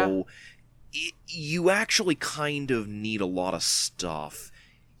 So... you actually kind of need a lot of stuff.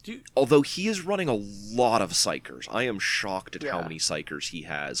 Although he is running a lot of Psychers. I am shocked at how many Psychers he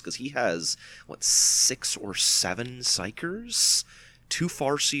has, because he has, 6 or 7 Psychers? 2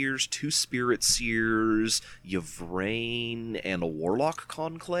 Farseers, 2 Spirit Seers, Yvrain, and a Warlock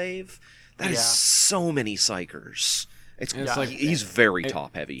Conclave? That is so many Psychers. It's like, he's very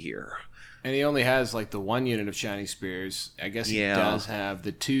top-heavy here. And he only has like the 1 unit of Shining Spears. I guess he does have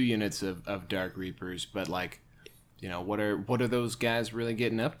the 2 units of Dark Reapers, but like, what are those guys really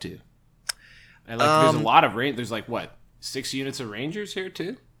getting up to? And like, there's a lot of range. There's like 6 units of Rangers here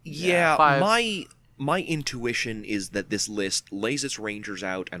too? Yeah, 5. my intuition is that this list lays its Rangers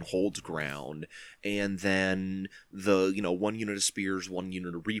out and holds ground, and then the 1 unit of Spears, 1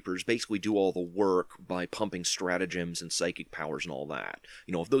 unit of Reapers basically do all the work by pumping stratagems and psychic powers and all that.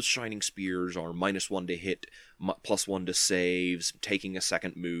 If those Shining Spears are -1 to hit, +1 to saves, taking a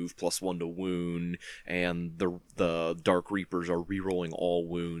second move, +1 to wound, and the Dark Reapers are rerolling all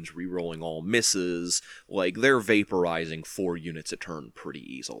wounds, rerolling all misses, like they're vaporizing 4 units a turn pretty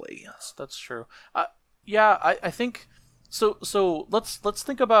easily. That's true. I think so. So let's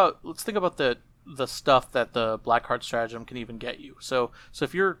think about the stuff that the Blackheart stratagem can even get you. So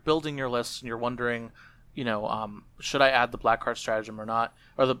if you're building your list and you're wondering, should I add the Blackheart stratagem or not,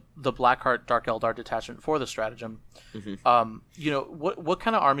 or the Blackheart Dark Eldar detachment for the stratagem? What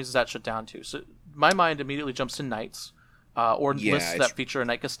kind of armies does that shut down to? So my mind immediately jumps to Knights. Or lists that feature a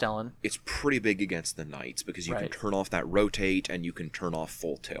Knight Castellan. It's pretty big against the Knights because you can turn off that rotate and you can turn off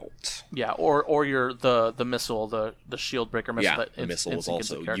full tilt. Yeah, or the missile, the shield breaker missile. Yeah, the missile is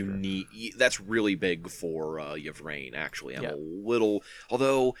also unique. That's really big for Yvrain. Actually, I'm a little.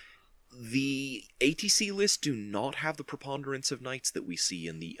 Although the ATC lists do not have the preponderance of Knights that we see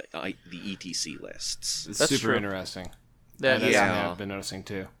in the ETC lists. It's That's super true. Interesting. That's something I've been noticing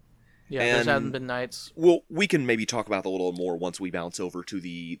too. Yeah, there hasn't been Knights. Well, we can maybe talk about that a little more once we bounce over to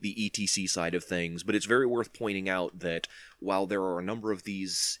the ETC side of things, but it's very worth pointing out that while there are a number of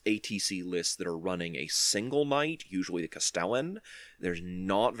these ATC lists that are running a single Knight, usually the Castellan, there's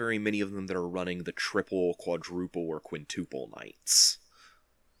not very many of them that are running the triple, quadruple, or quintuple Knights.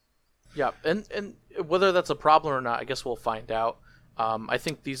 Yeah, and whether that's a problem or not, I guess we'll find out. I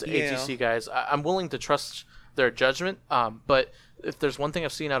think these ATC guys, I'm willing to trust their judgment, but if there's one thing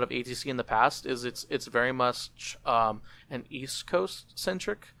I've seen out of ATC in the past is it's very much an East Coast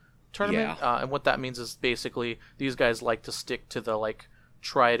centric tournament, and what that means is basically these guys like to stick to the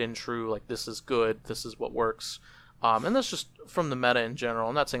tried and true, this is good, this is what works, and that's just from the meta in general.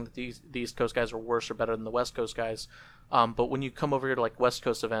 I'm not saying that the East Coast guys are worse or better than the West Coast guys, but when you come over here to West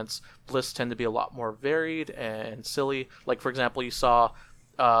Coast events, lists tend to be a lot more varied and silly. Like for example, you saw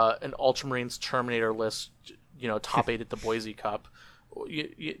an Ultramarines Terminator list, top 8 at the Boise Cup.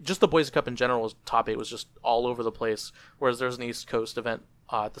 Just the Boise Cup in general was top 8 was just all over the place. Whereas there's an East Coast event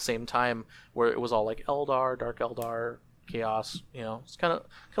at the same time where it was all Eldar, Dark Eldar, Chaos. It's kind of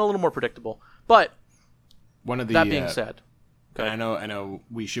a little more predictable. But that being said, I know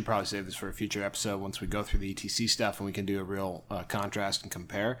we should probably save this for a future episode once we go through the ETC stuff and we can do a real contrast and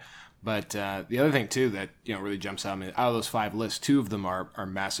compare. But the other thing too that really jumps out, out of those 5 lists, 2 of them are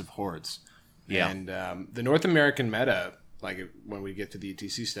massive hordes. Yeah. And the North American meta, when we get to the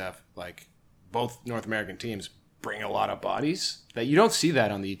ETC stuff, both North American teams bring a lot of bodies that you don't see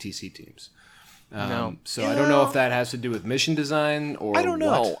that on the ETC teams. No. So I don't know if that has to do with mission design or I don't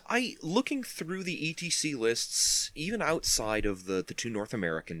know. what. Looking through the ETC lists, even outside of the 2 North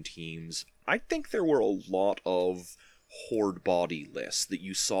American teams, I think there were a lot of horde body lists, that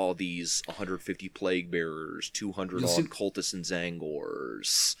you saw these 150 plague bearers, 200 odd cultists and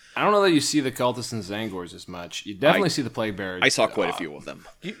Zangors. I don't know that you see the cultists and Zangors as much. You definitely see the plague bearers. I saw quite a few of them.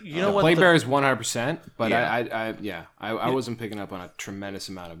 You know what? Plague bearers 100%, but Yeah. I wasn't picking up on a tremendous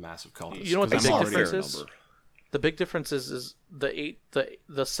amount of massive cultists. You know what the 'cause big I'm difference already- is? The big difference is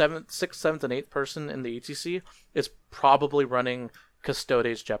the seventh, sixth, seventh, and eighth person in the ETC is probably running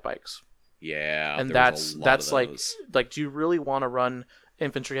Custodes jet bikes. Yeah, And there was a lot that's of like those. do you really want to run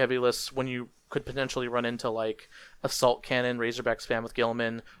infantry heavy lists when you could potentially run into like assault cannon Razorback spam with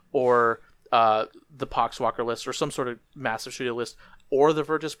Gilman, or the Poxwalker list, or some sort of massive shooter list, or the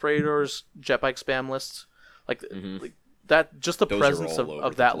Virtus Praetors jet bike spam lists, like that. Just the Those are presence all over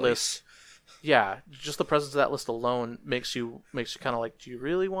of the that place. list. Yeah, just the presence of that list alone makes you kind of like, do you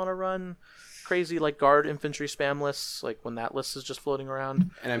really want to run crazy like guard infantry spam lists like when that list is just floating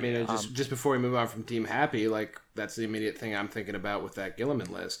around? And I mean, just before we move on from Team Happy, like that's the immediate thing I'm thinking about with that Gilliman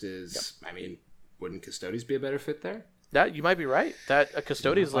list is, I mean, wouldn't Custodes be a better fit there? That you might be right. That a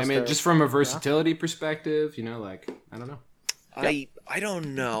Custodes list. I mean, just from a versatility perspective, you know, like I don't know. I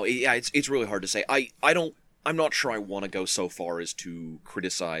don't know. Yeah, it's really hard to say. I'm not sure I want to go so far as to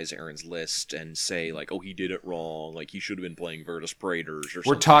criticize Aaron's list and say like, oh, he did it wrong. Like he should have been playing Virtus Praetors or something.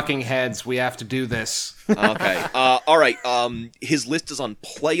 We're talking heads. We have to do this. Okay. All right. His list is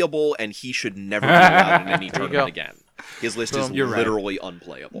unplayable, and he should never be allowed in any go. tournament again. His list is You're right. literally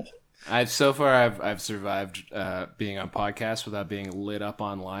unplayable. I've survived being on podcasts without being lit up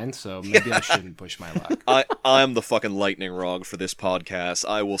online, so maybe I shouldn't push my luck. I'm the fucking lightning rod for this podcast.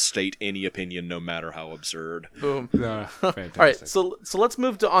 I will state any opinion, no matter how absurd. boom. Fantastic. All right, so let's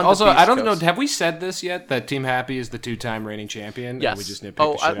move to Also, to Beast I don't Coast. know. Have we said this yet? That Team Happy is the 2-time reigning champion. Yes. And we just nitpicked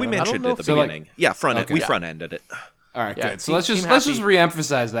Oh, the shit We out of it? mentioned know it if at the so, like- beginning. Yeah, Okay. we front-ended it. All right, Yeah, good. So Team let's just Happy-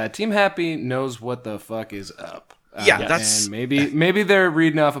 reemphasize that Team Happy knows what the fuck is up. Yeah, that's- and maybe they're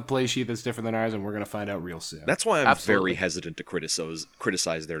reading off a play sheet that's different than ours, and we're gonna find out real soon. That's why I'm Absolutely. very hesitant to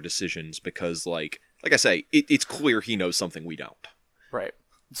criticize their decisions, because, like I say, it's clear he knows something we don't. Right.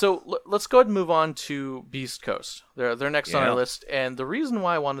 So let's go ahead and move on to Beast Coast. They're next on Yeah. our list, and the reason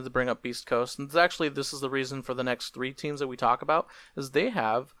why I wanted to bring up Beast Coast, and this is the reason for the next 3 teams that we talk about, is they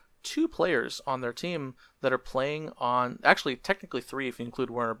have 2 players on their team that are playing on, actually technically 3 if you include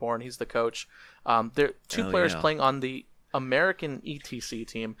Werner Bourne, he's the coach. They're 2 players yeah. playing on the American ETC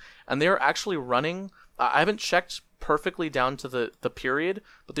team, and they're actually running, I haven't checked perfectly down to the period,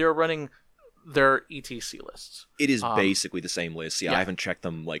 but they're running their ETC lists. It is basically the same list. Yeah, yeah. I haven't checked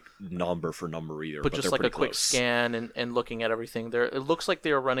them like number for number either, But but just they're like a pretty quick close. scan and looking at everything there, it looks like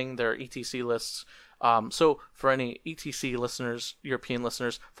they are running their ETC lists. So for any ETC listeners, European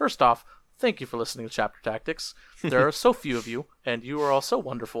listeners, first off, thank you for listening to Chapter Tactics. There are so few of you, and you are all so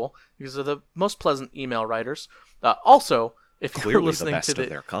wonderful. These are the most pleasant email writers. Also, if you're Clearly the listening best to of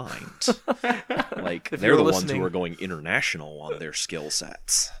their kind. Like If they're you're the ones listening- who are going international on their skill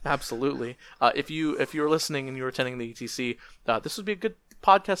sets. Absolutely. If you're listening and you're attending the ETC, this would be a good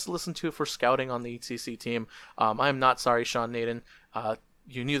podcast to listen to for scouting on the ETC team. I am not sorry, Sean Naden.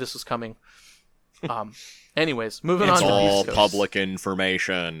 You knew this was coming. Anyways, moving on It's to all Beast Coast. public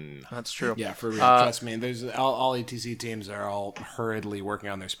information. That's true. Yeah, for real. Trust me. There's all ETC teams are all hurriedly working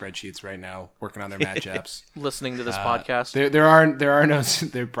on their spreadsheets right now, working on their matchups. Listening to this podcast. There are no.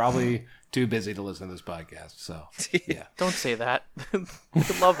 They're probably too busy to listen to this podcast. So yeah, Don't say that.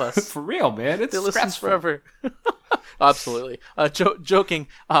 They love us. for real, man. It's They listen stressful. forever. Absolutely. Joking.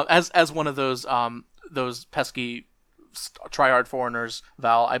 As one of those pesky try-hard foreigners,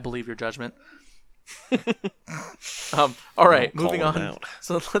 Val, I believe your judgment. All right, Call moving him on. out.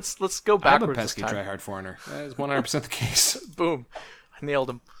 So let's go I'm a backwards this pesky time. tryhard foreigner. That is 100% the case. Boom. I nailed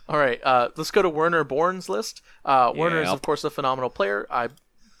him. All right, let's go to Werner Bourne's list. Werner is, Yep. of course, a phenomenal player. I've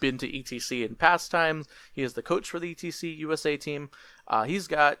been to ETC in past times. He is the coach for the ETC USA team. He's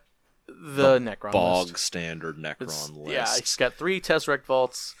got the Necron Bog list. standard Necron It's- list. Yeah, he's got 3 Tesseract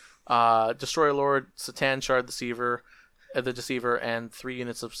Vaults, Destroyer Lord, Satan Shard the Deceiver, and 3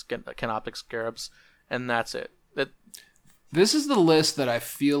 units of Canoptic Scarabs, and that's it. This is the list that I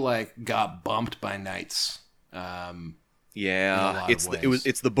feel like got bumped by Knights. Yeah, in a lot it's of the, ways.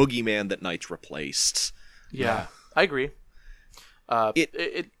 it's the boogeyman that Knights replaced. Yeah, I agree.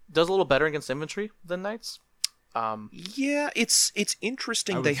 It does a little better against infantry than Knights. Yeah, it's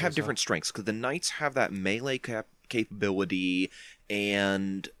interesting. would They say have so. different strengths because the Knights have that melee capability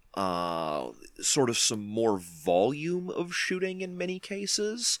and sort of some more volume of shooting in many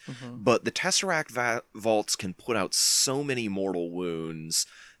cases. But the Tesseract Vaults can put out so many mortal wounds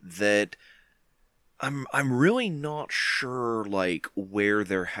that I'm really not sure like where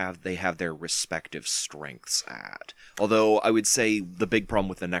they have their respective strengths at. Although I would say the big problem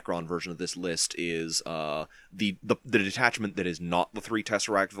with the Necron version of this list is the detachment that is not the 3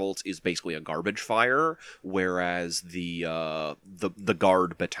 Tesseract Vaults is basically a garbage fire, whereas the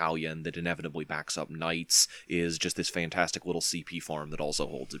guard battalion that inevitably backs up knights is just this fantastic little CP farm that also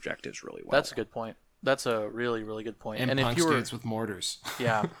holds objectives really well. That's a good point. That's a really, really good point. And if punks you were, dudes with mortars.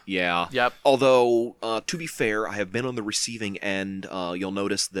 yeah, Yeah. Yep. Although, to be fair, I have been on the receiving end. You'll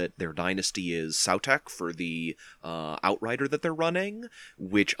notice that their dynasty is Sautek for the Outrider that they're running,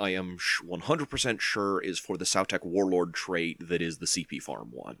 which I am 100% sure is for the Sautek Warlord trait that is the CP farm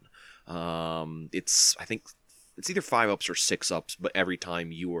one. I think it's either 5-ups or 6-ups, but every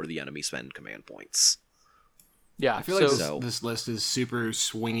time you or the enemy spend command points. yeah. I feel like this list is super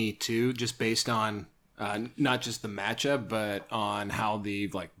swingy too, just based on not just the matchup, but on how the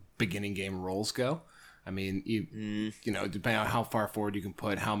like beginning game rolls go. I mean, you know, depending on how far forward you can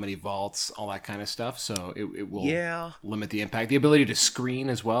put, how many vaults, all that kind of stuff. So it will limit the impact. The ability to screen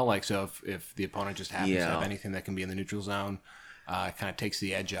as well, like so if the opponent just happens to have anything that can be in the neutral zone, kind of takes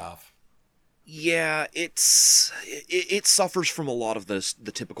the edge off. Yeah, it suffers from a lot of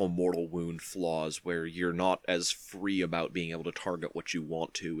the typical Mortal Wound flaws where you're not as free about being able to target what you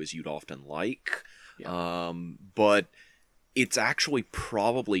want to as you'd often like. Yeah. But it's actually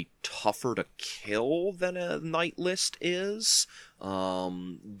probably tougher to kill than a Knight list is,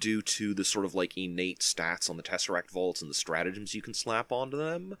 due to the sort of like innate stats on the Tesseract Vaults and the stratagems you can slap onto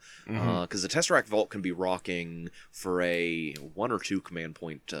them. Because the Tesseract Vault can be rocking for a 1 or 2 command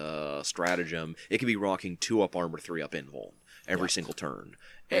point stratagem. It can be rocking 2-up armor, 3-up invuln every single turn,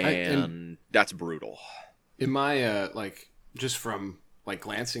 and that's brutal. In my like just from like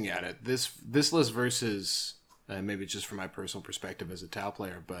glancing at it, this list versus. Maybe it's just from my personal perspective as a Tau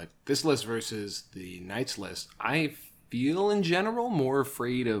player, but this list versus the Knights list, I feel in general more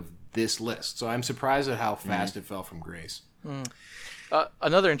afraid of this list. So I'm surprised at how fast it fell from grace.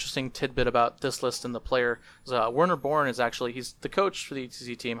 Another interesting tidbit about this list and the player is Werner Born is actually, he's the coach for the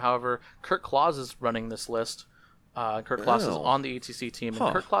ETC team. However, Kurt Claus is running this list. Kurt Claus is on the ETC team,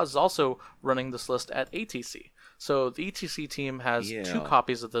 and Kurt Claus is also running this list at ATC. So the ETC team has 2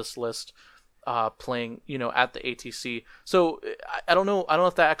 copies of this list. Playing, you know, at the ATC. So I don't know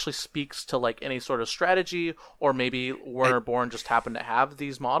if that actually speaks to like any sort of strategy, or maybe Werner Born just happened to have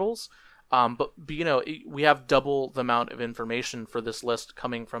these models. But you know, we have double the amount of information for this list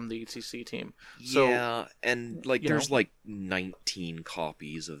coming from the ETC team. So, yeah, and like there's like 19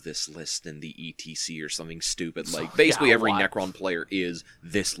 copies of this list in the ETC or something stupid. Like basically every Necron player is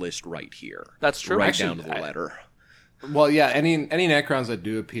this list right here. That's true. Right Actually, down to the letter. Well, yeah, any Necrons that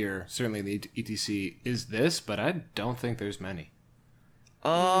do appear, certainly in the ETC, is this, but I don't think there's many.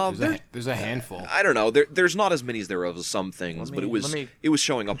 There's a handful. I don't know. There's not as many as there are of some things, but it was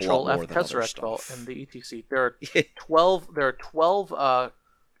showing up a lot more than other stuff. In the ETC, there are 12. There are 12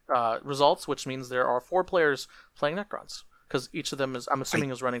 results, which means there are 4 players playing Necrons. Because each of them is, I'm assuming,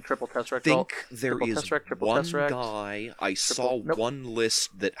 is running triple Tesseract. I think there is one guy. I saw one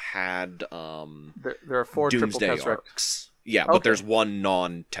list that had there are 4 Doomsday triple Tesseract arcs. Yeah, but there's one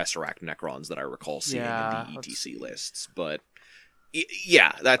non-Tesseract Necrons that I recall seeing in the ETC lists. But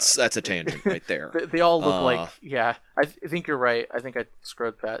yeah, that's a tangent right there. They all look like, I think you're right. I think I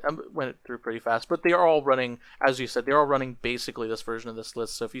scrolled that. I went through pretty fast. But they are all running, as you said, they're all running basically this version of this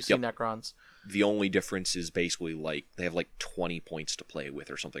list. So if you see Necrons... The only difference is basically like they have like 20 points to play with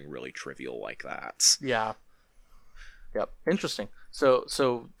or something really trivial like that. Yeah. Yep. Interesting.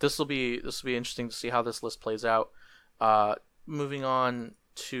 So this will be interesting to see how this list plays out. Moving on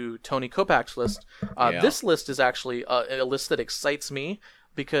to Tony Kopac's list. This list is actually a list that excites me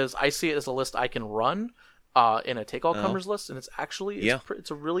because I see it as a list I can run in a take all comers list, and it's actually it's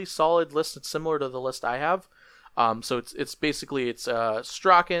a really solid list. It's similar to the list I have. So it's basically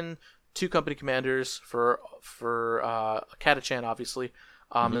Strachan, 2 company commanders for Catachan, obviously.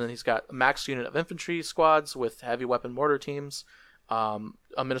 And then he's got a max unit of infantry squads with heavy weapon mortar teams, a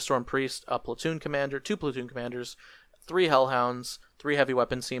Ministorum Priest, a platoon commander, 2 platoon commanders, 3 Hellhounds, 3 heavy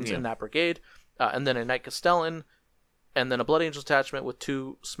weapon teams in that brigade, and then a Knight Castellan, and then a Blood Angel detachment with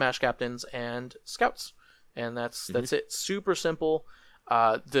 2 Smash Captains and Scouts. And that's it. Super simple.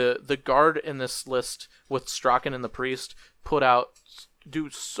 The guard in this list with Strachan and the Priest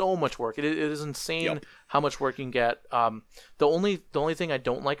do so much work. It is insane how much work you can get. The only thing I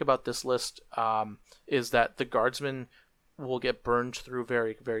don't like about this list is that the guardsmen will get burned through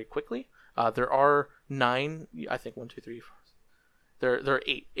very, very quickly. There are 9, I think 1, 2, 3, 4. They're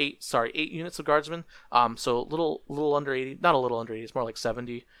eight units of guardsmen. So little under 80, not a little under 80. It's more like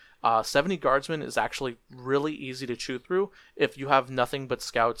 70. 70 guardsmen is actually really easy to chew through if you have nothing but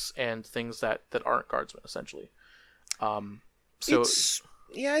scouts and things that aren't guardsmen, essentially. So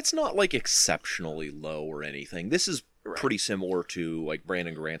it's not like exceptionally low or anything. This is pretty similar to like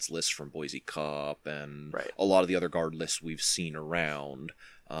Brandon Grant's list from Boise Cup and a lot of the other guard lists we've seen around.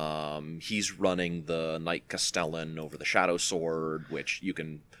 He's running the Knight Castellan over the Shadow Sword, which you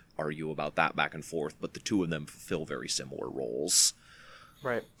can argue about that back and forth, but the two of them fulfill very similar roles.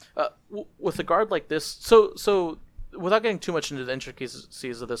 Right. With a guard like this, so without getting too much into the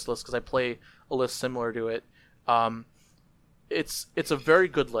intricacies of this list, because I play a list similar to it, it's a very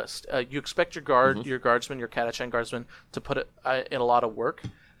good list. You expect your guard, your guardsmen, your Catachan guardsmen to put it in a lot of work,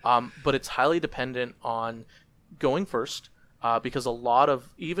 but it's highly dependent on going first, because a lot of,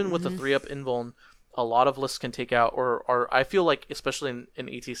 even with the 3-up invuln, a lot of lists can take out, or I feel like, especially in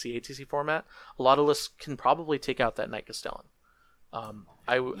ATC format, a lot of lists can probably take out that Knight Castellan.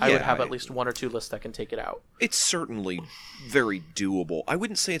 I would have at least one or two lists that can take it out. It's certainly very doable. I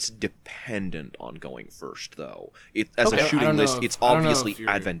wouldn't say it's dependent on going first, though. As a shooting list, it's obviously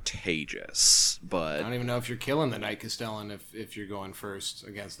advantageous. But I don't even know if you're killing the Knight Castellan if you're going first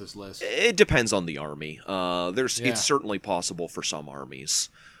against this list. It depends on the army. It's certainly possible for some armies.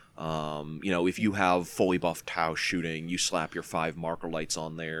 If you have fully buffed Tau shooting, you slap your 5 marker lights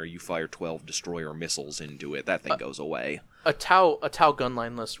on there, you fire 12 destroyer missiles into it, that thing goes away. A Tau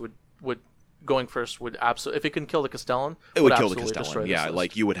gunline list would going first would absolutely, if it can kill the Castellan, it would kill the Castellan. Yeah,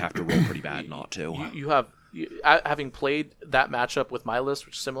 like you would have to roll pretty bad not to. Having played that matchup with my list,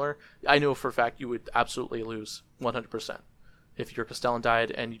 which is similar, I know for a fact you would absolutely lose 100% if your Castellan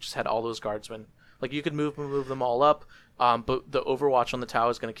died and you just had all those guardsmen. Like, you could move them all up, but the Overwatch on the Tau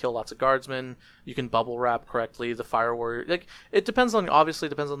is going to kill lots of guardsmen. You can bubble wrap correctly. The Fire Warrior, like, it depends on the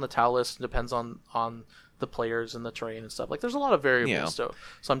Tau list. It depends on the players and the terrain and stuff. Like, there's a lot of variables. So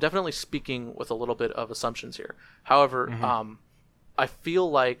I'm definitely speaking with a little bit of assumptions here. However, I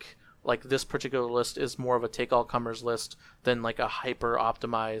feel like this particular list is more of a take all comers list than like a hyper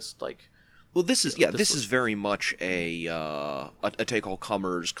optimized like. Well, this is very much a take all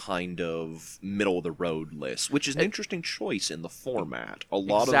comers kind of middle of the road list, which is an interesting choice in the format. A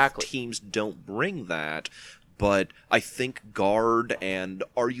lot of teams don't bring that, but I think Guard and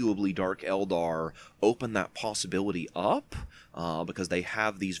arguably Dark Eldar open that possibility up because they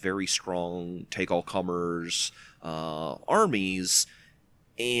have these very strong take all comers armies,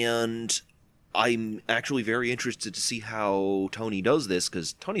 and I'm actually very interested to see how Tony does this,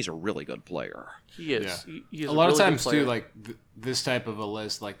 because Tony's a really good player. He is. Yeah. He is a lot of times too, like this type of a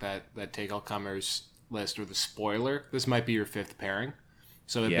list, like that take all comers list or the spoiler. This might be your 5th pairing,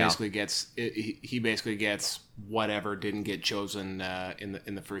 so it basically gets he basically gets whatever didn't get chosen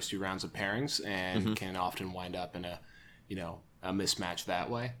in the first 2 rounds of pairings, and can often wind up in a mismatch that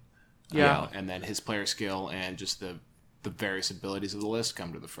way. Yeah, and then his player skill and just the various abilities of the list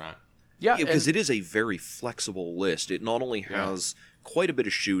come to the front. Yeah, because it is a very flexible list. It not only has quite a bit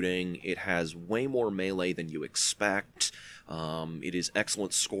of shooting, it has way more melee than you expect. It is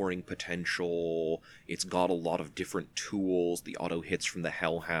excellent scoring potential. It's got a lot of different tools, the auto hits from the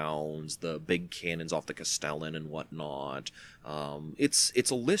Hellhounds, the big cannons off the Castellan and whatnot.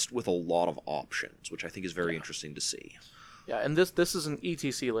 It's a list with a lot of options, which I think is very interesting to see. Yeah, and this is an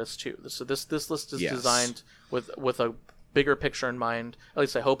ETC list too. So this list is designed with a bigger picture in mind. At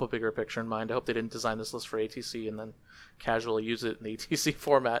least I hope a bigger picture in mind. I hope they didn't design this list for ATC and then casually use it in the ATC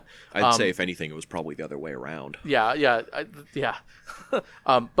format. I'd say if anything, it was probably the other way around. Yeah.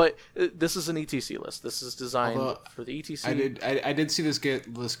 But this is an ETC list. This is designed for the ETC. I did see this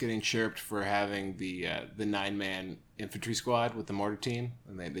list getting chirped for having the 9-man infantry squad with the mortar team,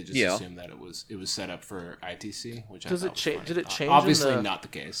 and they just assumed that it was set up for ITC, which did it change? Obviously, not the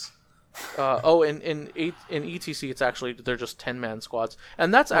case. In ETC, it's actually they're just 10-man squads,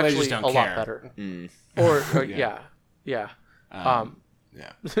 and that's actually a lot better. Or yeah.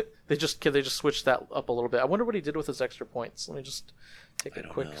 They just switched that up a little bit. I wonder what he did with his extra points. Let me just take a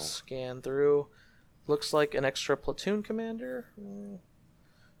quick scan through. Looks like an extra platoon commander.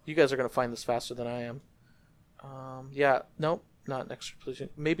 You guys are gonna find this faster than I am. Nope. Not an extra platoon.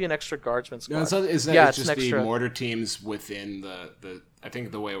 Maybe an extra guardsman squad. No, it's just the mortar teams within the. I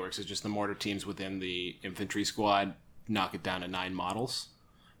think the way it works is just the mortar teams within the infantry squad knock it down to 9 models.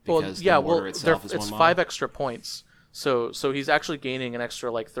 Because it's 5 extra points. So he's actually gaining an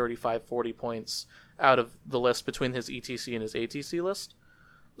extra like 35, 40 points out of the list between his ETC and his ATC list.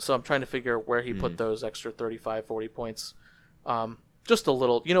 So I'm trying to figure where he put those extra 35, 40 points. Just a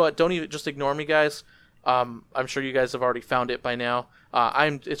little. You know what? Don't even just ignore me, guys. I'm sure you guys have already found it by now.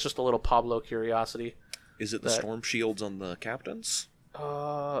 It's just a little Pablo curiosity. Is it the storm shields on the captains?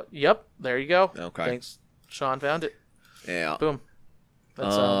 Yep. There you go. Okay. Thanks, Sean found it. Yeah. Boom.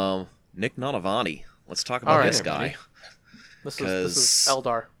 That's, Nick Nanavati. Let's talk about this guy. This is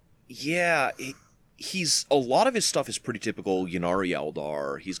Eldar. Yeah, he's a lot of his stuff is pretty typical Ynnari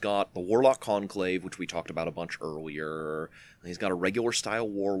Eldar. He's got the Warlock Conclave, which we talked about a bunch earlier. He's got a regular style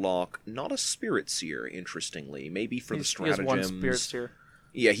Warlock, not a Spirit Seer, interestingly. Maybe for the stratagems. He has one Spirit Seer.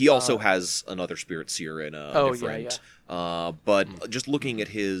 Yeah, he also has another Spirit Seer in a different. Yeah. But just looking at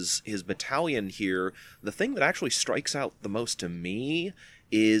his battalion here, the thing that actually strikes out the most to me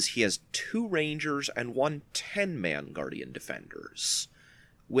is he has 2 Rangers and 1 10-man Guardian Defenders.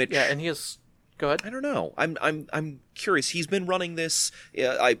 Which, yeah, and he has. Go ahead. I don't know. I'm curious. He's been running this.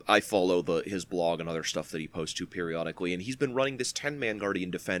 I follow his blog and other stuff that he posts to periodically, and he's been running this 10-man Guardian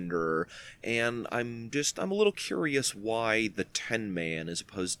Defender. And I'm a little curious why the 10-man as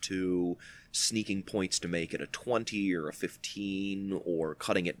opposed to sneaking points to make it a 20 or a 15 or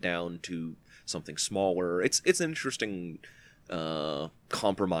cutting it down to something smaller. It's an interesting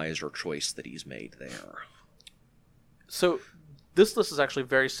compromise or choice that he's made there. So. This list is actually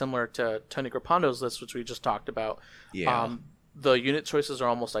very similar to Tony Grapando's list, which we just talked about. Yeah. The unit choices are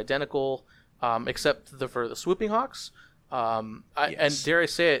almost identical, except for the Swooping Hawks. Yes. And dare I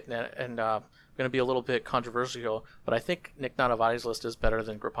say it, and I'm going to be a little bit controversial, but I think Nick Nanavati's list is better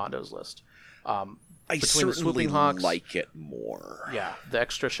than Grapando's list. I certainly like it more. Yeah, the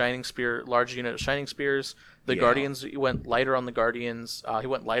extra Shining Spear, large unit of Shining Spears. The Yeah. Guardians, he went lighter on the Guardians. He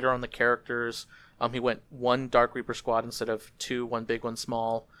went lighter on the characters. He went 1 Dark Reaper squad instead of 2, 1 big, 1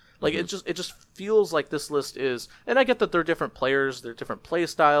 small. Like it just feels like this list is, and I get that they're different players, they're different play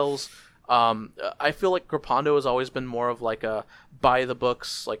styles. I feel like Grapando has always been more of like a buy the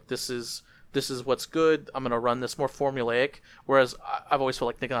books, like this is what's good. I'm gonna run this more formulaic. Whereas I've always felt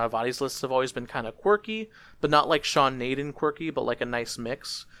like Nick Nanavati's lists have always been kind of quirky, but not like Sean Naden quirky, but like a nice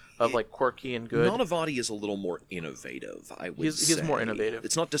mix of like quirky and good. Nanavati is a little more innovative, I would say. He's more innovative.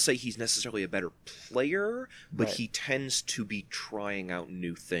 It's not to say he's necessarily a better player, but Right. he tends to be trying out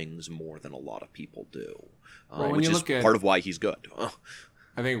new things more than a lot of people do, When which you is look at- part of why he's good.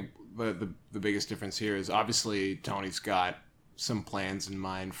 I think the biggest difference here is obviously Tony's got some plans in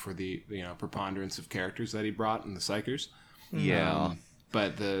mind for the preponderance of characters that he brought in the Psychers. Yeah.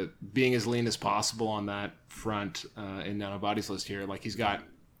 But the being as lean as possible on that front in Nanavati's list here, like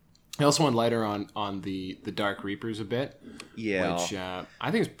he also went lighter on the Dark Reapers a bit. Yeah. Which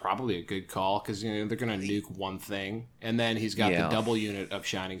I think is probably a good call because they're going to nuke one thing, and then he's got Yeah. the double unit of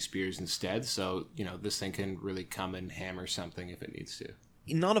Shining Spears instead. So this thing can really come and hammer something if it needs to.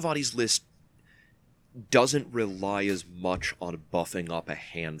 Nanavati's list doesn't rely as much on buffing up a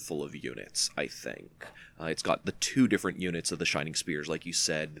handful of units, I think. It's got the 2 different units of the Shining Spears, like you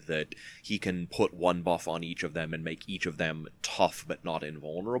said, that he can put 1 buff on each of them and make each of them tough but not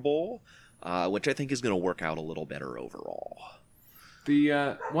invulnerable, which I think is going to work out a little better overall.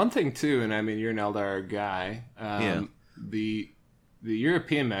 The one thing too, and I mean you're an Eldar guy. Yeah. The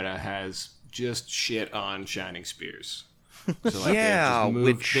European meta has just shit on Shining Spears. So like Yeah,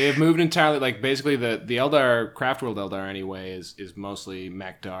 they have moved entirely. Like basically the Eldar Craftworld Eldar anyway is mostly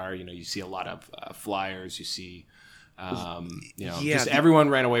Mekdar. You see a lot of flyers. You see, just everyone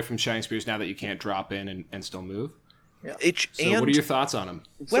ran away from Shining Spears now that you can't drop in and still move. Yeah. So what are your thoughts on them?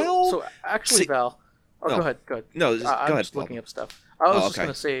 Well, so actually, Val. Go ahead. No, I'm go ahead. just looking up stuff. I was just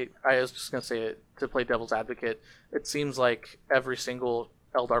okay. gonna say to play devil's advocate. It seems like every single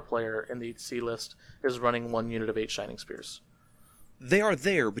Eldar player in the C list is running 1 unit of 8 Shining Spears. They are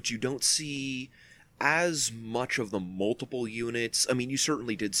there, but you don't see as much of the multiple units. I mean, you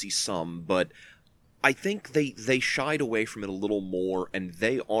certainly did see some, but I think they shied away from it a little more, and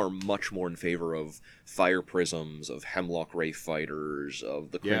they are much more in favor of Fire Prisms, of Hemlock Ray Fighters,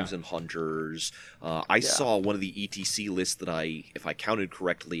 of the Crimson Hunters. I saw one of the ETC lists that if I counted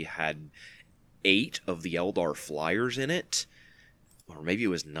correctly, had 8 of the Eldar Flyers in it. Or maybe it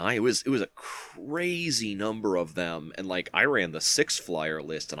was 9. It was a crazy number of them, and like I ran the 6 flyer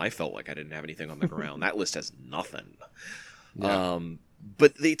list, and I felt like I didn't have anything on the ground. That list has nothing. Yeah.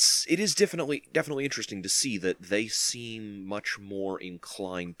 But it is definitely interesting to see that they seem much more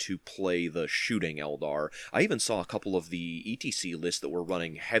inclined to play the shooting Eldar. I even saw a couple of the ETC lists that were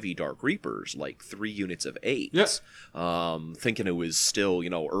running heavy Dark Reapers, like 3 units of 8. Yes. Thinking it was still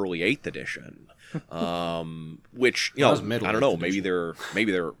early 8th edition. Which I don't know, maybe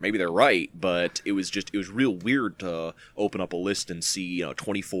they're right, but it was real weird to open up a list and see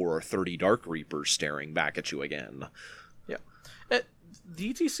 24 or 30 Dark Reapers staring back at you again. Yeah,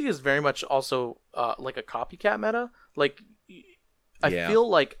 the ETC is very much also like a copycat meta. Like, I Yeah. feel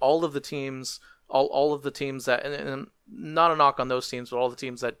like all of the teams, all of the teams that, and not a knock on those teams, but all the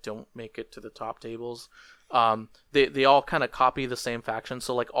teams that don't make it to the top tables, they all kind of copy the same faction.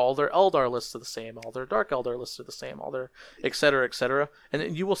 So like all their Eldar lists are the same, all their Dark Eldar lists are the same, all their et cetera,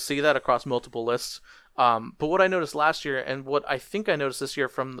 and you will see that across multiple lists. But what I noticed last year, and what I think I noticed this year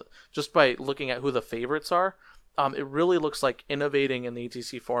from just by looking at who the favorites are, it really looks like innovating in the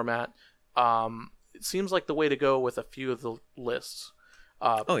ETC format. It seems like the way to go with a few of the lists.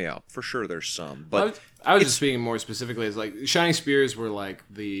 Oh yeah, for sure. There's some, but I was just speaking more specifically as like Shining Spears were like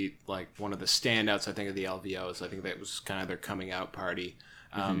one of the standouts. I think of the LVOs. I think that was kind of their coming out party.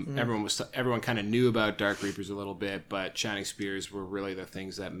 Everyone kind of knew about Dark Reapers a little bit, but Shining Spears were really the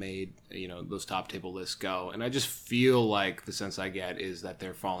things that made those top table lists go. And I just feel like the sense I get is that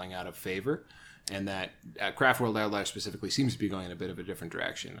they're falling out of favor, and that Craft World Eldar specifically seems to be going in a bit of a different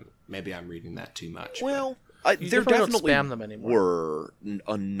direction. Maybe I'm reading that too much. well. You There definitely definitely don't spam them anymore. were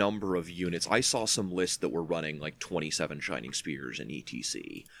a number of units. I saw some lists that were running like 27 Shining Spears in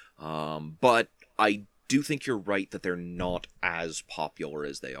ETC. But I do think you're right that they're not as popular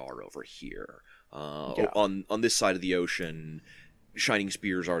as they are over here. On this side of the ocean, Shining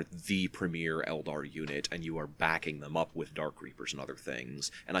Spears are the premier Eldar unit, and you are backing them up with Dark Reapers and other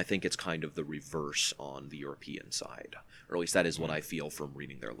things. And I think it's kind of the reverse on the European side. Or at least that is what I feel from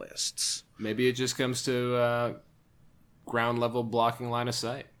reading their lists. Maybe it just comes to ground level blocking line of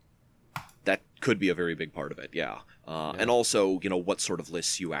sight. That could be a very big part of it, yeah. And also, what sort of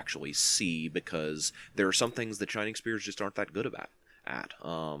lists you actually see, because there are some things that Shining Spears just aren't that good at.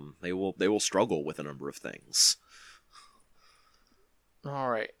 They will struggle with a number of things. All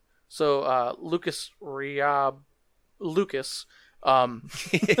right. So Lucas. You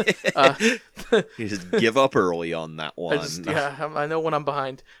just give up early on that one. I know when I'm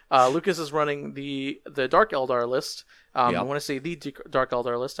behind. Lucas is running the Dark Eldar list. I want to say the Dark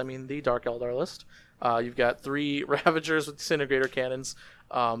Eldar list. I mean the Dark Eldar list. You've got 3 Ravagers with disintegrator cannons,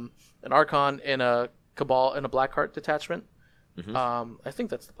 an Archon, and a Cabal and a Blackheart detachment. I think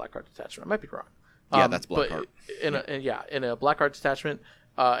that's the Blackheart detachment. I might be wrong. Yeah, that's Blackheart. In a Blackheart detachment,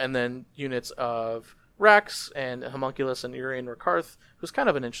 and then units of Rax and Homunculus and Urian Rakarth, who's kind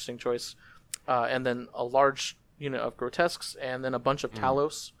of an interesting choice, and then a large unit of Grotesques, and then a bunch of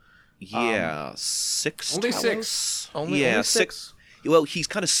Talos. Yeah, 6 Only Talos? 6. Only 6. Well, he's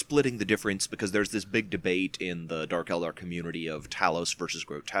kind of splitting the difference because there's this big debate in the Dark Eldar community of Talos versus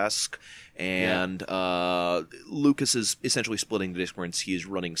Grotesque, and Lucas is essentially splitting the difference. He is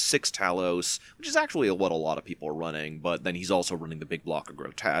running 6 Talos, which is actually what a lot of people are running, but then he's also running the big block of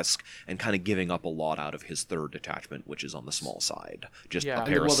Grotesque and kind of giving up a lot out of his 3rd detachment, which is on the small side. Just a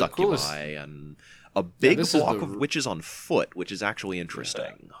pair of Succubi and a big block of Witches on foot, which is actually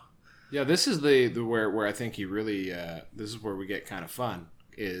interesting. Yeah, this is the where I think he really this is where we get kind of fun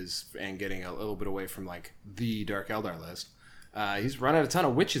and getting a little bit away from like the Dark Eldar list. He's running a ton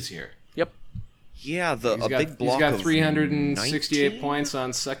of witches here. Yep. Yeah, big block. He's got of 368 19? points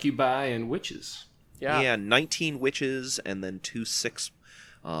on Succubi and witches. Yeah. 19 witches and then 2 6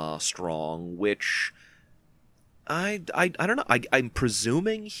 strong, which I don't know. I'm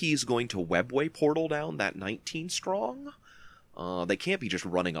presuming he's going to Webway portal down that 19 strong. They can't be just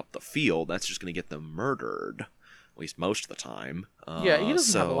running up the field. That's just going to get them murdered, at least most of the time. He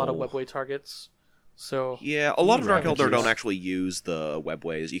doesn't have a lot of Webway targets. So yeah, a lot of Dark Eldar Ravagers. don't actually use the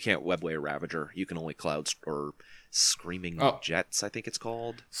Webways. You can't Webway a Ravager. You can only or Screaming Jets, I think it's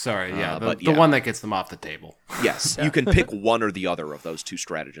called. Sorry, the one that gets them off the table. Yes, you can pick one or the other of those 2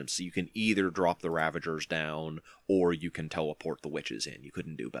 stratagems. So you can either drop the Ravagers down, or you can teleport the Witches in. You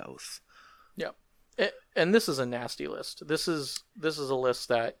couldn't do both. Yep. And this is a nasty list. This is a list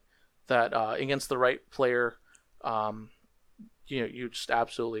that against the right player, you just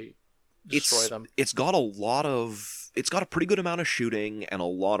absolutely destroy them. It's got a pretty good amount of shooting and a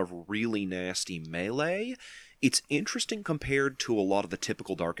lot of really nasty melee. It's interesting compared to a lot of the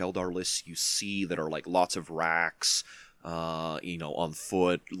typical Dark Eldar lists you see that are like lots of racks, on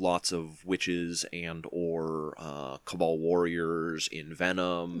foot, lots of witches and or Cabal warriors in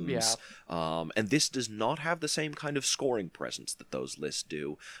Venoms. Yeah. And this does not have the same kind of scoring presence that those lists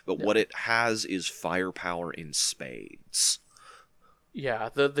do, but what it has is firepower in spades. Yeah,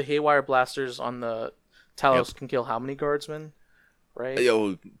 the Haywire Blasters on the Talos can kill how many guardsmen, right?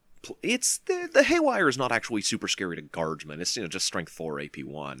 It's the Haywire is not actually super scary to guardsmen. It's just strength 4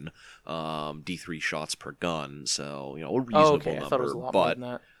 AP1, D3 shots per gun, so a reasonable okay. number. I thought it was a lot more than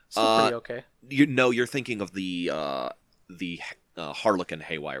that. Still pretty okay. You're thinking of the Harlequin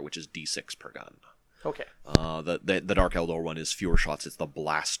Haywire, which is D6 per gun. Okay. The Dark Eldar one is fewer shots. It's the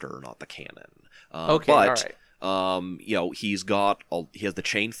blaster, not the cannon. Okay, but, all right. he has the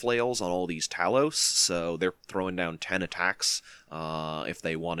chain flails on all these Talos, so they're throwing down 10 attacks if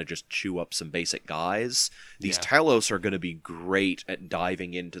they want to just chew up some basic guys. These Talos are going to be great at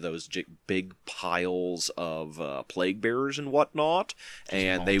diving into those big piles of plague bearers and whatnot,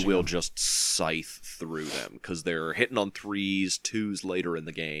 and they will just scythe through them, because they're hitting on 3s, 2s later in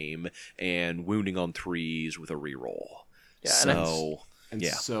the game, and wounding on 3s with a reroll.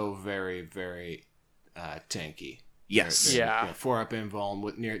 Yeah, so very, very tanky. Yes. They're 4-up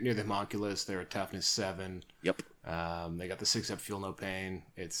invuln near the homunculus. They're a toughness 7. Yep. They got the 6-up feel no pain.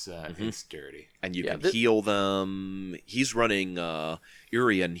 It's dirty. And you can heal them. He's running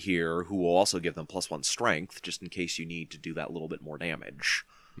Urian here, who will also give them +1 strength, just in case you need to do that little bit more damage.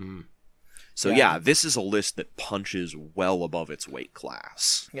 So this is a list that punches well above its weight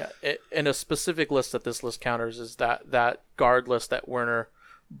class. Yeah, and a specific list that this list counters is that guard list that Werner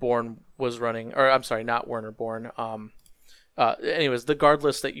Born was running, or I'm sorry, not Werner Born. Anyways, the guard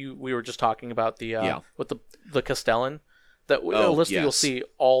list that we were just talking about, with the Castellan, a list that you'll see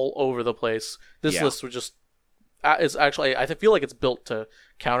all over the place. This list was just is actually, I feel like it's built to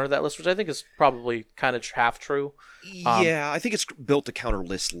counter that list, which I think is probably kind of half true. I think it's built to counter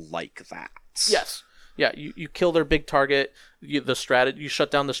lists like that. Yes. Yeah, you kill their big target. You shut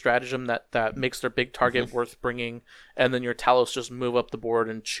down the stratagem that makes their big target worth bringing, and then your Talos just move up the board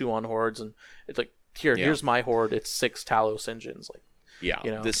and chew on hordes. And it's like, here's my horde. It's 6 Talos engines. Like,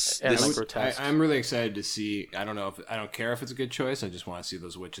 I'm really excited to see. I don't care if it's a good choice. I just want to see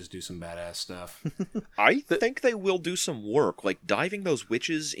those witches do some badass stuff. I think they will do some work. Like, diving those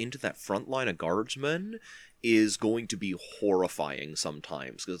witches into that front line of guardsmen is going to be horrifying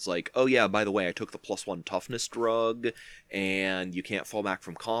sometimes, because it's like, oh yeah, by the way, I took the +1 toughness drug, and you can't fall back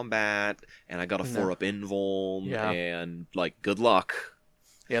from combat, and I got a 4-up invuln, and like, good luck.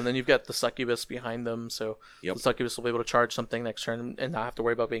 Yeah, and then you've got the succubus behind them, so the succubus will be able to charge something next turn and not have to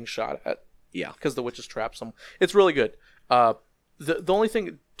worry about being shot at. Yeah, because the witches trap some. It's really good. The only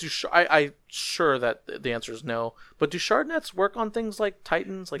thing, I'm sure that the answer is no, but do shard nets work on things like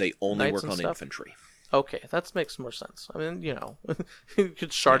Titans? Like, they only work on infantry. Okay, that makes more sense. I mean, you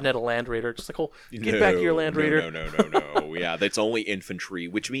could shardnet a Land Raider, just like, get back here, Land Raider. No. Yeah, that's only infantry,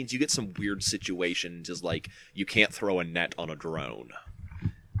 which means you get some weird situations, is like, you can't throw a net on a drone.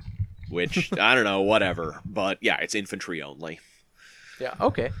 Which, I don't know, whatever. But yeah, it's infantry only. Yeah,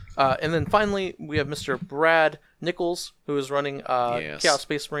 okay. And then finally, we have Mr. Brad Nichols, who is running Chaos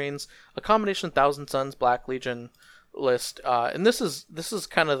Space Marines, a combination of Thousand Suns, Black Legion list, and this is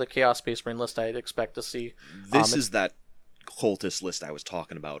kind of the Chaos Space Marine list I'd expect to see. This is that cultist list I was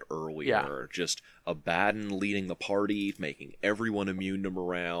talking about earlier. Just Abaddon leading the party, making everyone immune to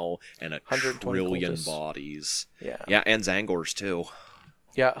morale, and a trillion cultists. Bodies. Yeah, and Zangors too.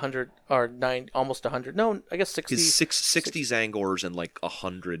 Yeah, 100 or 9, almost 100. No, I guess 60. 60 Zangors and like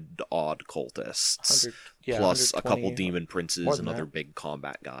 100 odd cultists, plus a couple demon princes and other big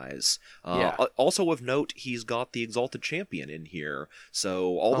combat guys. Also of note, he's got the Exalted Champion in here,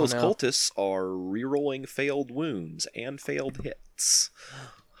 so all those cultists are rerolling failed wounds and failed hits.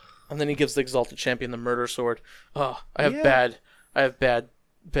 And then he gives the Exalted Champion the Murder Sword. Oh, I have bad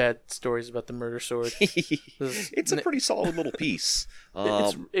stories about the Murder Sword. It's a pretty solid little piece.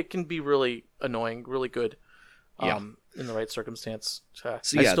 It can be really annoying, really good, in the right circumstance.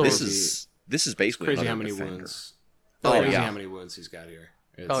 This is basically crazy how many wounds. Crazy how many wounds he's got here.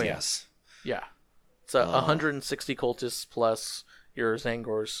 Yes. Yeah. It's 160 cultists plus your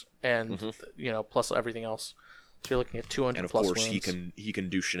Zangors, and plus everything else. So you're looking at 200 and of plus course wounds. he can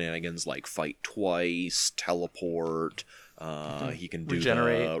do shenanigans like fight twice, teleport. He can do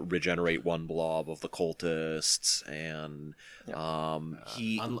regenerate one blob of the cultists, and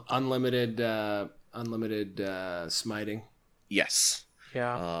unlimited smiting. Yes.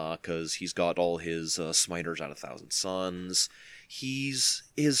 Yeah. Because he's got all his smiters out of Thousand Suns. His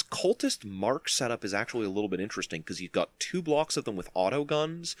cultist mark setup is actually a little bit interesting, because he's got 2 blocks of them with auto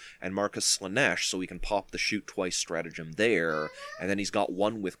guns and Marcus Slanesh, so he can pop the shoot twice stratagem there, and then he's got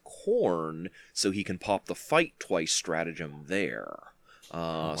 1 with Khorne, so he can pop the fight twice stratagem there.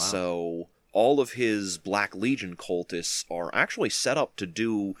 So all of his Black Legion cultists are actually set up to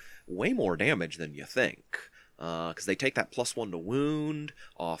do way more damage than you think. Because they take that +1 to wound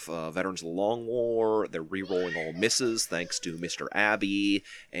off Veterans of the Long War. They're re-rolling all misses thanks to Mr. Abbey,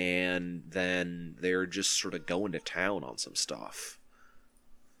 and then they're just sort of going to town on some stuff.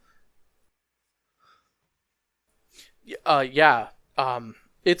 It's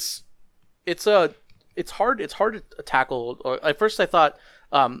hard to tackle. At first I thought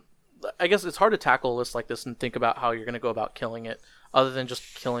I guess it's hard to tackle a list like this and think about how you're going to go about killing it, other than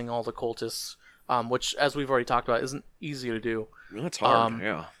just killing all the cultists, which, as we've already talked about, isn't easy to do. That's hard.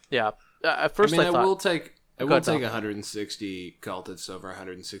 Yeah. Yeah. At first, I thought I will take Go ahead, Tom. 160 cultists over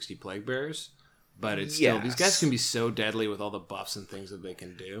 160 plague bearers, but it's still these guys can be so deadly with all the buffs and things that they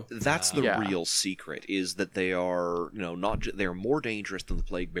can do. That's the real secret, is that they are, they're more dangerous than the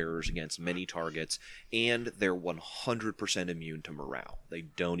plague bearers against many targets, and they're 100% immune to morale. They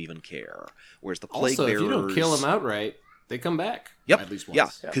don't even care. Whereas the plague Also, bearers, if you don't kill them outright, they come back. Yep. At least once.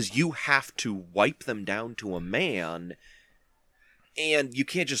 Yeah, because you have to wipe them down to a man. And you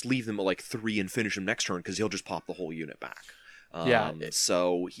can't just leave them at like 3 and finish him next turn, because he'll just pop the whole unit back.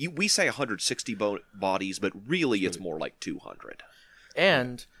 So we say 160 bodies, but really it's more like 200.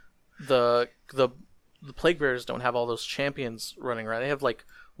 And the plague bearers don't have all those champions running around. They have like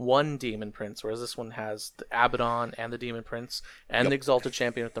one demon prince, whereas this one has the Abaddon and the demon prince and the exalted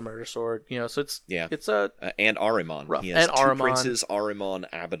champion with the murder sword. So it's and Ahriman. Rough. He has and two Ahriman. princes, Ahriman,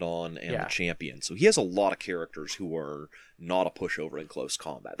 Abaddon, and the champion. So he has a lot of characters who are not a pushover in close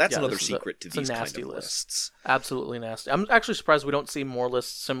combat. That's another secret to these kind of lists. Absolutely nasty. I'm actually surprised we don't see more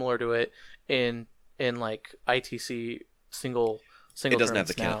lists similar to it in like ITC single. It doesn't have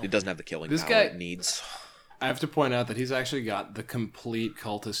the killing power it needs. I have to point out that he's actually got the complete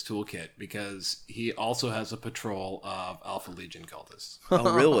cultist toolkit, because he also has a patrol of Alpha Legion cultists.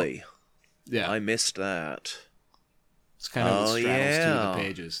 Oh, really? Yeah. I missed that. It's kind of straddles two of the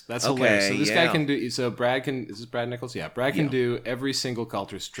pages. That's hilarious. So this guy can do... So Brad can... Is this Brad Nichols? Yeah. Brad can do every single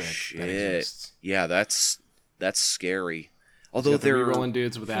cultist trick that exists. Yeah, that's scary. Although they're rolling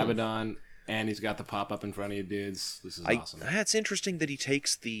dudes with Abaddon... And he's got the pop-up in front of you dudes. This is awesome. That's interesting that he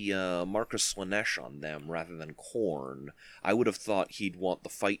takes the Marcus Slanesh on them rather than Khorne. I would have thought he'd want the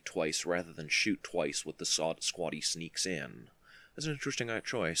fight twice rather than shoot twice with the squad he sneaks in. That's an interesting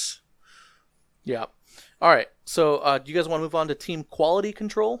choice. Yeah. All right. So do you guys want to move on to team quality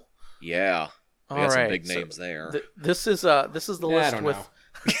control? Yeah. We got some big names there. This is the list with...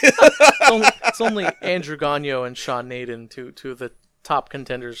 it's only Andrew Gagnon and Sean Naden, two of the top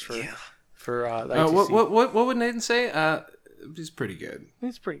contenders for... Yeah. For the ITC. What would Nathan say? He's pretty good.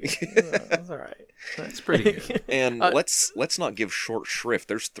 He's pretty good. That's all right. It's pretty good. And let's not give short shrift.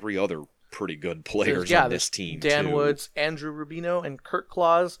 There's 3 other pretty good players on this team. Dan Woods, Andrew Rubino, and Kurt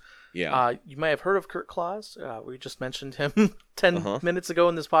Claus. Yeah. You might have heard of Kurt Claus. We just mentioned him 10 minutes ago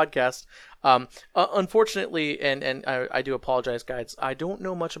in this podcast. Unfortunately, and I do apologize, guys, I don't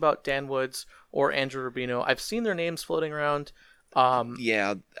know much about Dan Woods or Andrew Rubino. I've seen their names floating around. I'm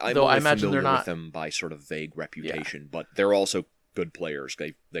though I imagine familiar they're not with them by sort of vague reputation, but they're also good players.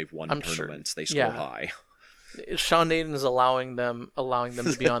 They've won tournaments. They score high. Sean Naden is allowing them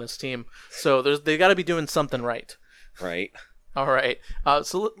to be on his team, so they got to be doing something right. Right. All right.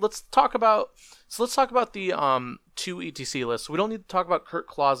 So let's talk about the 2 ETC lists. We don't need to talk about Kurt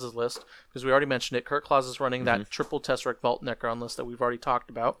Claus's list because we already mentioned it. Kurt Claus is running that triple Tesseract Vault Necron list that we've already talked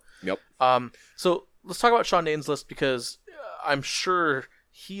about. Yep. So let's talk about Sean Naden's list, because I'm sure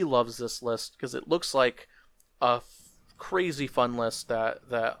he loves this list because it looks like a crazy fun list that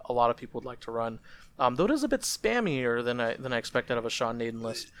a lot of people would like to run. Though it is a bit spammier than I expected of a Sean Naden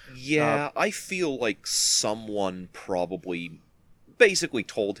list. Yeah, I feel like someone probably basically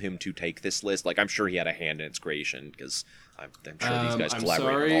told him to take this list. Like, I'm sure he had a hand in its creation, because I'm sure these guys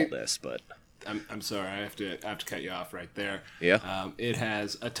collaborate on all this. But I'm sorry, I have to cut you off right there. Yeah. It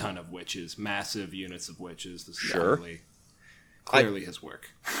has a ton of witches, massive units of witches. This is clearly his work.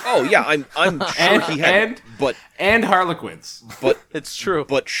 Oh yeah, I'm sure he had, and Harlequins. But it's true.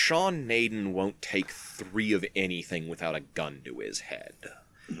 But Sean Naden won't take 3 of anything without a gun to his head.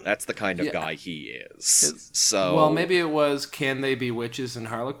 That's the kind of guy he is. Well, maybe it was, can they be witches and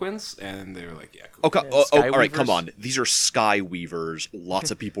Harlequins? And they were like, yeah, cool. Okay, all right, come on. These are Sky Weavers. Lots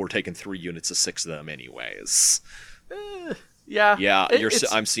of people are taking 3 units of 6 of them anyways. Yeah.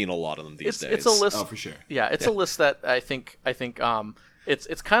 I'm seeing a lot of them these days. It's a list. Oh, for sure. Yeah, it's a list that I think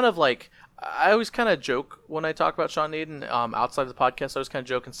it's kind of like, I always kind of joke when I talk about Sean Naden outside of the podcast. I always kind of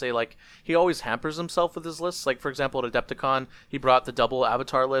joke and say, like, he always hampers himself with his lists. Like, for example, at Adepticon, he brought the double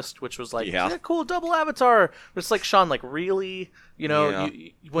avatar list, which was like, yeah cool, double avatar. But it's like, Sean, like, really?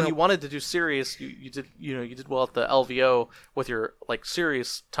 When you wanted to do serious, you did well at the LVO with your like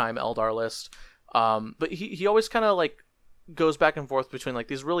serious time Eldar list. But he always kind of like goes back and forth between like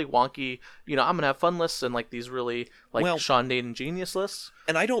these really wonky, I'm gonna have fun lists, and like these really like Sean Naden genius lists.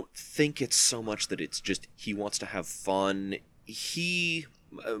 And I don't think it's so much that it's just he wants to have fun. He,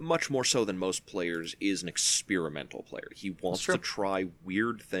 much more so than most players, is an experimental player. He wants to try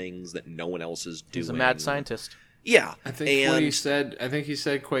weird things that no one else is doing. He's a mad scientist. Yeah, I think he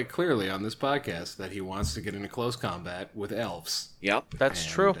said quite clearly on this podcast that he wants to get into close combat with elves. Yep, That's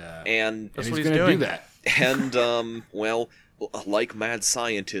true. And That's he's what going to doing. do that. And well, like mad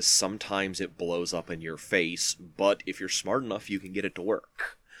scientists, sometimes it blows up in your face, but if you're smart enough, you can get it to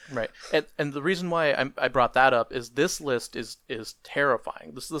work. Right, and the reason why I brought that up is this list is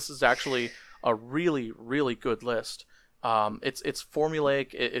terrifying. This is actually a really, really good list. It's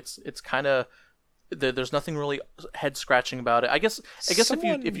formulaic. It's kind of there's nothing really head scratching about it. I guess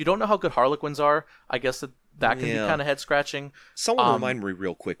if you don't know how good Harlequins are, I guess that can be kind of head scratching. Someone remind me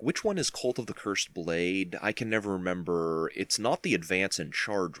real quick, which one is Cult of the Cursed Blade? I can never remember. It's not the advance and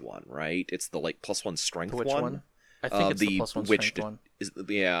charge one, right? It's the like +1 strength Which one. one? I think it's the +1 strength one.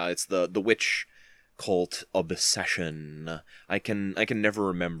 It's the witch cult obsession. I can never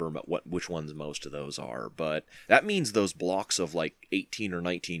remember which ones most of those are, but that means those blocks of like 18 or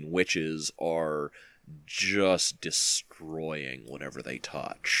 19 witches are just destroying whatever they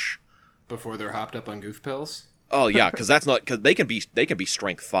touch Before they're hopped up on goof pills? Oh yeah, because they can be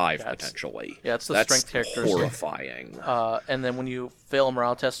strength 5 potentially. Yeah, it's the That's strength characters. Horrifying. And then when you fail a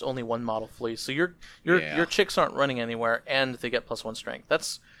morale test, only one model flees. So your chicks aren't running anywhere, and they get +1 strength.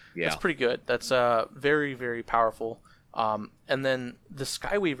 That's pretty good. That's very, very powerful. And then the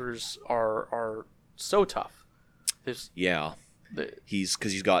Skyweavers are so tough. He's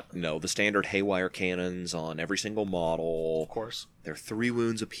got the standard haywire cannons on every single model. Of course. They're 3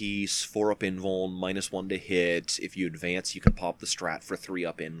 wounds apiece, 4 up invuln, -1 to hit. If you advance, you can pop the strat for 3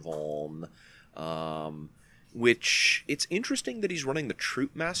 up invuln. Which it's interesting that he's running the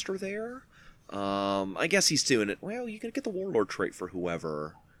Troop Master there. I guess he's doing it. Well, you can get the Warlord trait for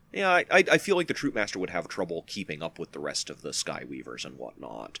whoever. Yeah, I feel like the Troop Master would have trouble keeping up with the rest of the Skyweavers and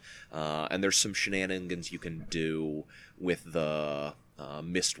whatnot. And there's some shenanigans you can do with the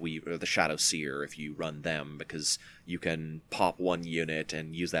Mistweaver, the Shadow Seer, if you run them, because you can pop 1 unit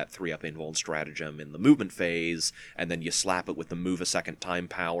and use that 3-up invuln stratagem in the movement phase, and then you slap it with the move a second time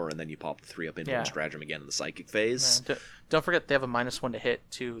power, and then you pop the 3-up invuln stratagem again in the psychic phase. Don't forget they have a -1 to hit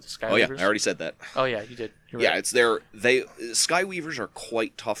to the Skyweavers. Oh yeah, I already said that. Oh yeah, you did. You're yeah, right. it's Skyweavers are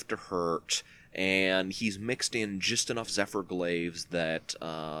quite tough to hurt, and he's mixed in just enough Zephyr Glaives that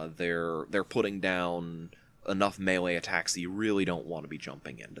they're putting down enough melee attacks that you really don't want to be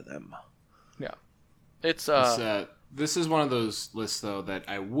jumping into them. Yeah. It's this is one of those lists though that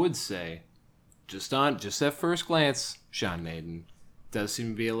I would say just at first glance, Sean Naden does seem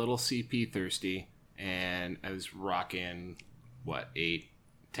to be a little CP thirsty, and I was rocking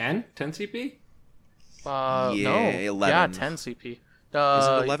 10 CP? No. 11. Yeah, 10 CP. Is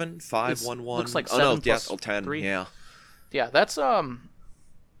it 11? 5, 1, 1? Looks like 7 7 plus plus 10. 3. Yeah. Yeah, that's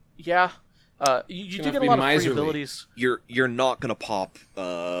you do get a lot of free abilities. You're not gonna pop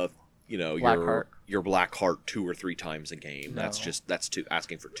Blackheart. your Blackheart 2 or 3 times a game. No. That's too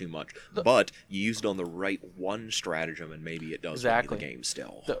asking for too much. But you used it on the right one stratagem, and maybe it does win you the game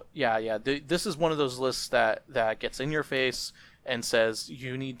still. This is one of those lists that gets in your face and says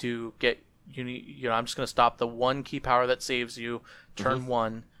I'm just gonna stop the 1 key power that saves you turn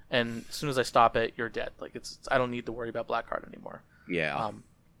 1, and as soon as I stop it, you're dead. Like I don't need to worry about Blackheart anymore. Yeah.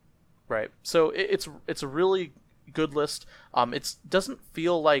 Right. So it's a really good list. It doesn't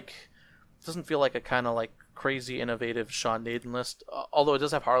feel like a kind of like crazy innovative Sean Naden list. Although it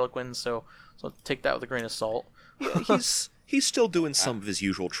does have Harlequins, so take that with a grain of salt. Yeah, he's still doing some of his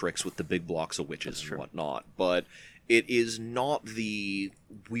usual tricks with the big blocks of witches and whatnot, but it is not the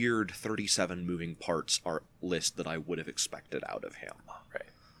weird 37 moving parts art list that I would have expected out of him.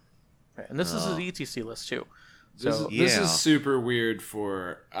 Right. And this is his ETC list too. This is super weird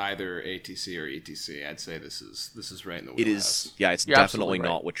for either ATC or ETC. I'd say this is right in the wheelhouse. It is. Yeah, it's You're definitely absolutely right.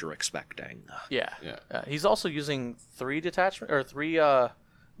 not what you're expecting. Yeah. He's also using 3 detachment or 3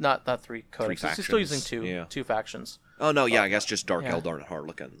 not 3 codex. He's still using 2 factions. Oh no, yeah, I guess just Dark Eldar and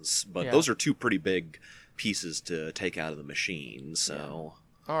Harlequins, but those are 2 pretty big pieces to take out of the machine. So.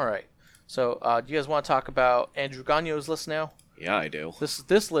 All right. So, do you guys want to talk about Andrew Gagno's list now? Yeah, I do.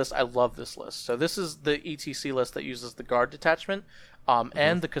 This list, I love this list. So this is the ETC list that uses the guard detachment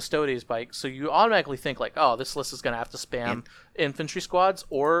and the Custodes bike. So you automatically think like, oh, this list is going to have to spam infantry squads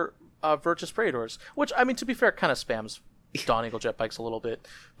or Virtus Praetors, which, I mean, to be fair, kind of spams Dawn Eagle jet bikes a little bit.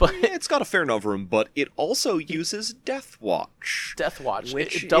 But it's got a fair number of them, but it also uses Death Watch. Death Watch.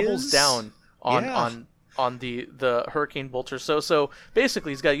 It doubles down on the Hurricane Bolter. So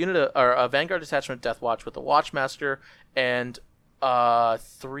basically, he's got a Vanguard detachment Death Watch with a Watchmaster and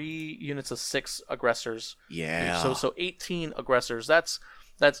 3 units of 6 aggressors. Yeah. So 18 aggressors. That's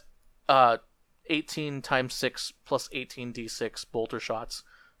 18 times 6 plus 18 d6 bolter shots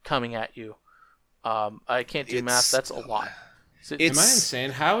coming at you. I can't do math. That's a lot. Am I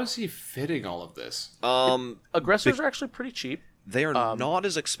insane? How is he fitting all of this? Aggressors are actually pretty cheap. They are not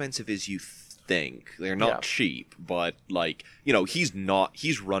as expensive as you think. They're not cheap, but like, you know,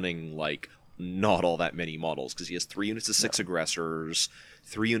 he's running like not all that many models because he has 3 units of 6 aggressors,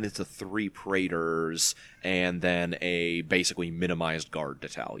 3 units of 3 praetors, and then a basically minimized guard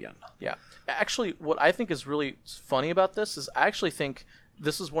battalion. Yeah. Actually, what I think is really funny about this is I actually think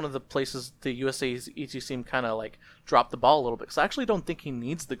this is one of the places the USA's ET team kind of like dropped the ball a little bit because I actually don't think he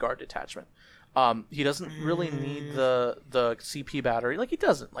needs the guard detachment. He doesn't really need the CP battery. Like, he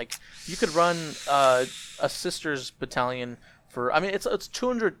doesn't. Like, you could run a Sisters battalion for... I mean, it's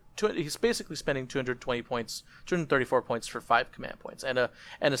 200... He's basically spending 220 points, 234 points for 5 command points and a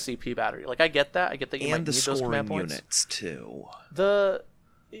CP battery. Like, I get that. I get that you might need those command points. And the scoring units, too. The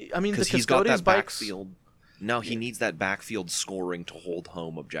he's got that bikes... backfield... No, he needs that backfield scoring to hold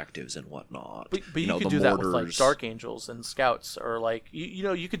home objectives and whatnot. But you could do that with like Dark Angels and Scouts, or like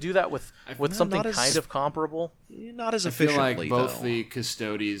you could do that with something kind of comparable. Not as efficiently. I feel like both the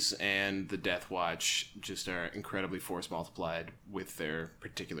Custodes and the Death Watch just are incredibly force multiplied with their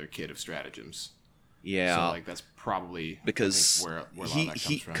particular kit of stratagems. Yeah, so like that's probably because where a lot of that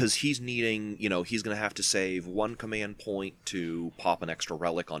comes from. Because he's needing, you know, he's going to have to save 1 command point to pop an extra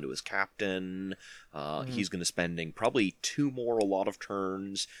relic onto his captain. He's going to spending probably 2 more a lot of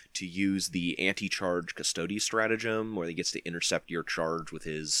turns to use the anti-charge Custodes stratagem, where he gets to intercept your charge with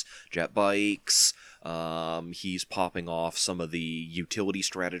his jet bikes. He's popping off some of the utility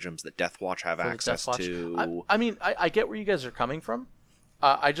stratagems that Deathwatch have access to. I mean, I get where you guys are coming from.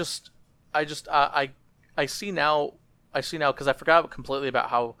 I see now because I forgot completely about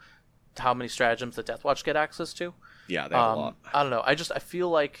how many stratagems the Deathwatch get access to. Yeah, they have a lot. I don't know. I feel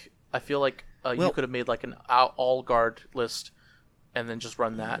like you could have made like an all guard list and then just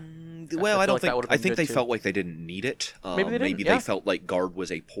run that. Well, I think they felt like they didn't need it. Maybe they felt like guard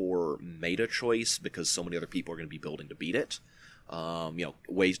was a poor meta choice because so many other people are going to be building to beat it.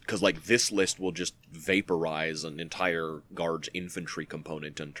 Ways because like this list will just vaporize an entire guard's infantry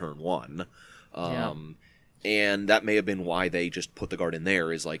component in turn 1. And that may have been why they just put the guard in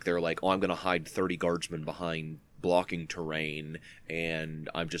there, is like they're like, oh, I'm going to hide 30 guardsmen behind blocking terrain, and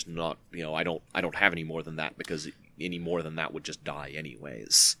I'm just not, I don't have any more than that, because any more than that would just die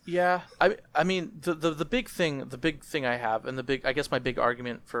anyways. Yeah, I mean the big thing I have, and I guess my big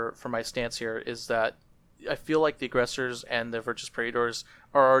argument for my stance here is that I feel like the aggressors and the Virtus Praetors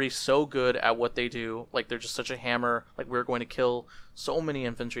are already so good at what they do. Like, they're just such a hammer. Like, we're going to kill so many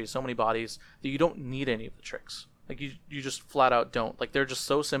infantry, so many bodies, that you don't need any of the tricks. Like, you just flat out don't. Like, they're just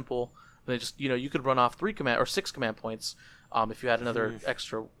so simple. They just, you could run off 3 command or 6 command points if you had another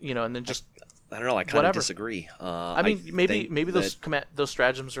extra, and then just... I don't know. I kind of disagree. I mean, maybe those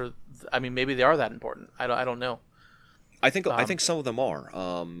stratagems are... I mean, maybe they are that important. I don't know. I think some of them are.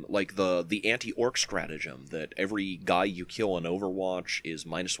 Like the anti-orc stratagem, that every guy you kill in Overwatch is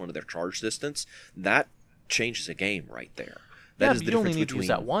 -1 of their charge distance. That changes a game right there. That is the you only need to use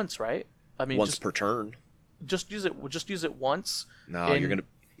that once, right? I mean, once per turn. Just use it once. No,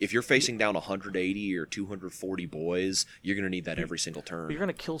 if you're facing down 180 or 240 boys, you're gonna need that every single turn. But you're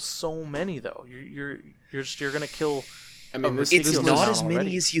gonna kill so many though. You're gonna kill. I mean, it's not as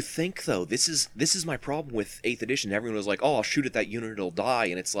many as you think, though. This is my problem with 8th edition. Everyone was like, "Oh, I'll shoot at that unit, it'll die,"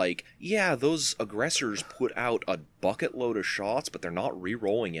 and it's like, yeah, those aggressors put out a bucket load of shots, but they're not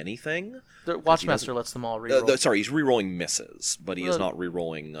re-rolling anything. The Watchmaster lets them all re-roll. Sorry, he's re-rolling misses, but he is not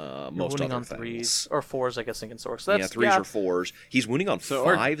re-rolling most other on things. 3s or 4s, I guess, against orcs. So 3s or 4s. He's winning on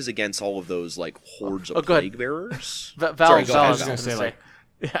 5s against all of those like hordes of plague bearers. Sorry, go ahead. I was going to say.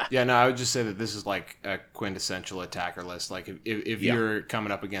 Yeah, no, I would just say that this is like a quintessential attacker list. Like, if you're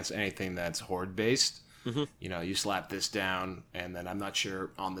coming up against anything that's horde based, you slap this down, and then I'm not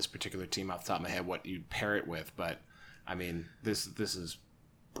sure on this particular team off the top of my head what you'd pair it with, but I mean, this is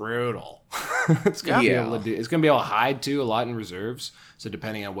brutal. It's gonna be able to do. It's gonna be able to hide too a lot in reserves. So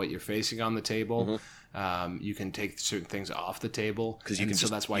depending on what you're facing on the table. You can take certain things off the table, so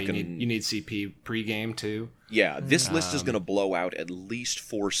that's why you need CP pregame too. Yeah, this list is going to blow out at least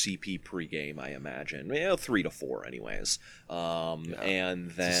 4 CP pregame, I imagine. 3 to 4, anyways.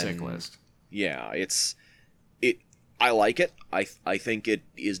 And then it's a sick list. Yeah, I like it. I think it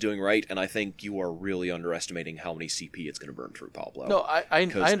is doing right, and I think you are really underestimating how many CP it's going to burn through, Pablo. No, I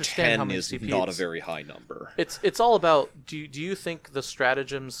understand how many CP. 10 is not a very high number. It's all about, do you think the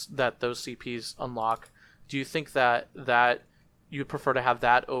stratagems that those CPs unlock, do you think that you prefer to have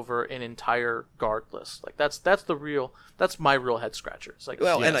that over an entire guard list? Like, that's my real head scratcher. It's like,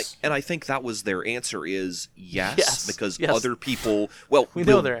 well, yes. and I think that was their answer is yes. Because other people, we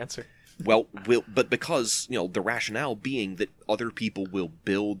know their answer. But because, the rationale being that other people will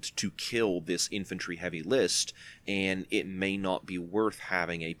build to kill this infantry-heavy list, and it may not be worth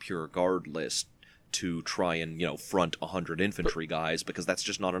having a pure guard list to try and, front 100 infantry guys, because that's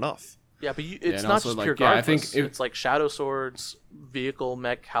just not enough. Yeah, but it's not just pure guard lists. It's like Shadow Swords, Vehicle,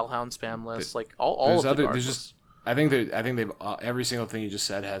 Mech, Hellhound spam lists, like all of the guard lists. I think they've every single thing you just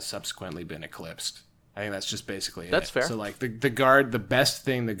said has subsequently been eclipsed. I think that's just basically that's it. fair. So like the guard, the best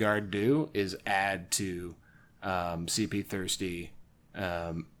thing the guard do is add to CP thirsty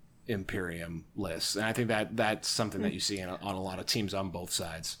Imperium lists, and I think that's something that you see on a lot of teams on both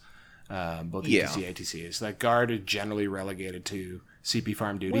sides, both ETC ATC. Is that guard is generally relegated to CP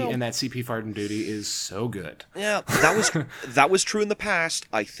farm duty, and that CP farm duty is so good. Yeah, that was true in the past.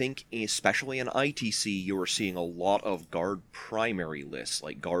 I think, especially in ITC, you are seeing a lot of guard primary lists,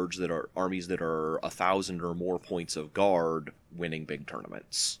 like armies that are 1,000 or more points of guard winning big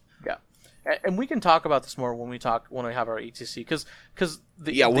tournaments. Yeah, and we can talk about this more when we have our ETC, because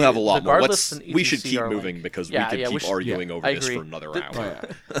we'll have a lot more. We should keep are moving because we could keep arguing over this for another hour.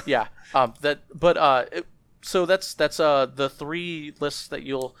 So that's the three lists that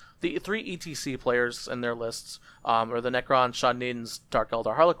the three ETC players and their lists are the Necron, Shodneden's Dark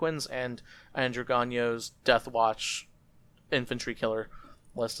Eldar Harlequins, and Andrew Gagno's Death Watch Infantry Killer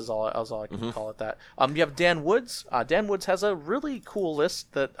list is all I can call it that. You have Dan Woods. Dan Woods has a really cool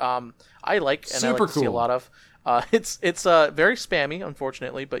list that I like and I like to see a lot of. It's very spammy,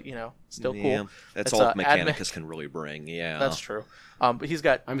 unfortunately, but still cool. Yeah, that's all Mechanicus can really bring. Yeah, that's true. But he's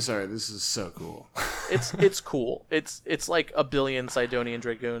got. I'm sorry, this is so cool. It's cool. It's like a billion Sidonian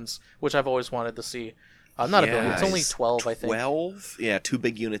Dragoons, which I've always wanted to see. Not a billion. It's only 12, I think. 12? Yeah, 2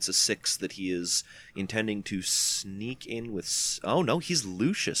 big units of 6 that he is intending to sneak in with. Oh no, he's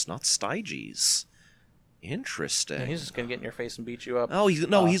Lucius, not Styges. Interesting. Yeah, he's just gonna get in your face and beat you up. Oh,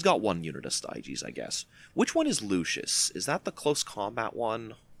 he's got 1 unit of Styges, I guess. Which one is Lucius? Is that the close combat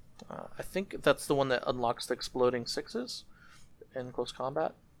one? I think that's the one that unlocks the exploding 6s in close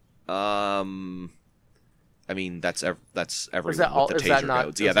combat. I mean, that's everyone with the taser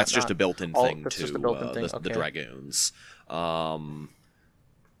codes. Yeah, that's just a built-in thing to the Okay. Dragoons.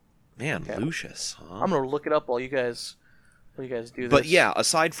 Lucius. Huh? I'm gonna look it up while you guys do this. But yeah,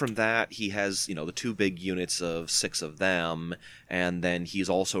 aside from that, he has the 2 big units of 6 of them, and then he's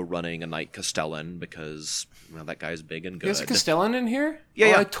also running a Knight Castellan because that guy's big and good. There's a Castellan in here?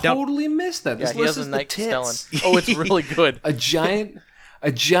 Yeah, I totally missed that. This he has a Knight Castellan. Oh, it's really good. a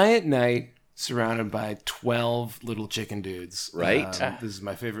giant knight surrounded by 12 little chicken dudes. Right. This is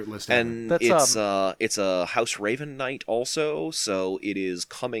my favorite list and ever. It's a House Raven Knight also, so it is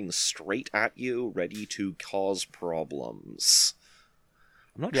coming straight at you, ready to cause problems.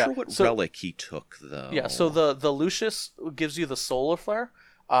 I'm not sure what relic he took, though. Yeah, so the Lucius gives you the Solar Flare,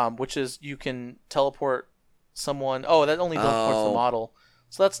 which is you can teleport someone. Oh, that only teleports the model.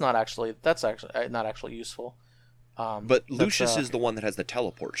 So that's not actually not useful. But Lucius is the one that has the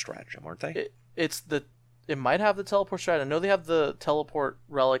teleport stratagem, aren't they? It might have the teleport stratagem. I know they have the teleport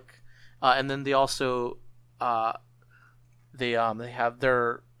relic, and then they also they have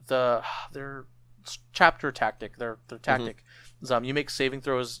their chapter tactic. Their tactic. Mm-hmm. You make saving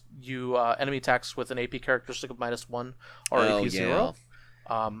throws. You enemy attacks with an AP characteristic of -1 or AP 0.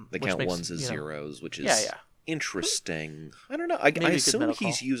 They count ones as zeros, which is interesting. I don't know. I assume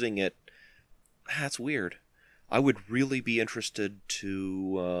he's using it. That's weird. I would really be interested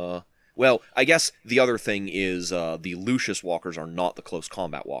to... I guess the other thing is the Lucius walkers are not the close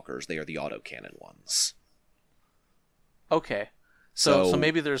combat walkers. They are the autocannon ones. Okay. So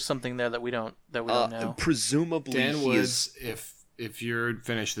maybe there's something there that we don't know. Presumably Dan Woods, if you're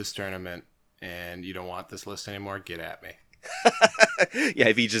finished this tournament and you don't want this list anymore, get at me. Yeah,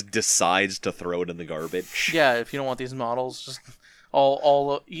 if he just decides to throw it in the garbage. Yeah, if you don't want these models, just...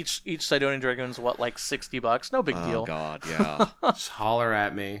 each Sidonian Dragoon's like $60? No big deal. Oh god, yeah. Just holler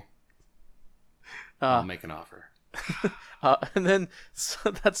at me. I'll make an offer. And then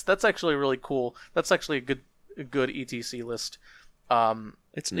that's actually really cool. That's actually a good ETC list.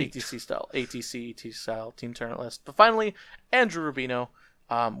 It's neat. ATC style team tournament list. But finally, Andrew Rubino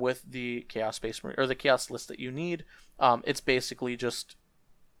with the Chaos Space Marine, or the Chaos list that you need. It's basically just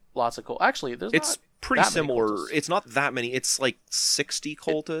lots of cool. Actually, it's pretty similar. It's not that many. It's like 60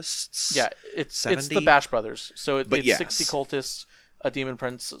 cultists. It's the Bash Brothers. So it's 60 cultists, a Demon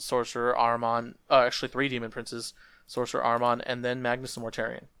Prince, Sorcerer, Armon. Actually, 3 Demon Princes, Sorcerer, Armon, and then Magnus and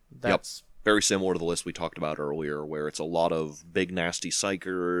Mortarion. That's very similar to the list we talked about earlier, where it's a lot of big nasty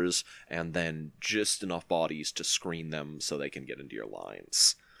psychers, and then just enough bodies to screen them so they can get into your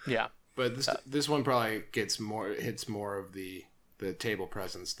lines. Yeah, but this one probably hits more of the the table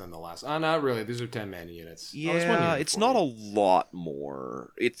presence than the last. Oh, not really. These are 10-man units. Yeah, it's not a lot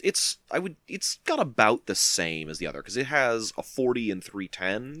more. It's got about the same as the other because it has a 40 and 3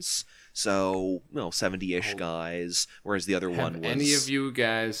 10s, so 70-ish guys. Whereas the other one was. Any of you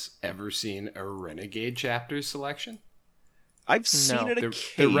guys ever seen a Renegade chapter selection? I've seen it They're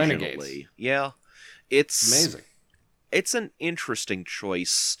occasionally. renegades. Yeah, it's Amazing. It's an interesting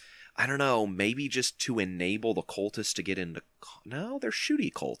choice. I don't know, maybe just to enable the cultists to get into... No, they're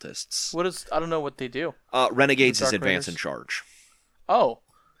shooty cultists. What is? I don't know what they do. Renegades The is Dark advance Raiders? and charge. Oh,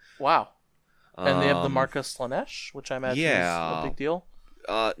 wow. And they have the Um, Marcus Slanesh, which I imagine is yeah. a big deal.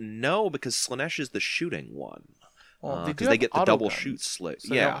 No, because Slanesh is the shooting one. Well, Because do they have get the auto double guns, shoot slit. so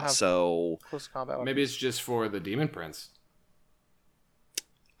they don't Yeah, have so close combat weapons. Maybe it's just for the Demon Prince.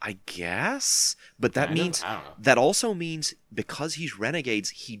 I guess, but that means I don't know. that also means because he's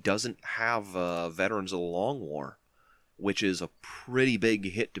renegades, he doesn't have veterans of the Long War, which is a pretty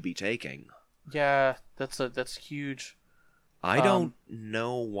big hit to be taking. Yeah, that's huge. I don't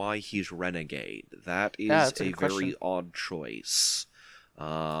know why he's renegade. That is that's a a good very question. odd choice.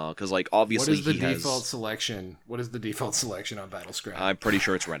 Because obviously What is the he has. default selection? What is the default selection on Battlescrap? I'm pretty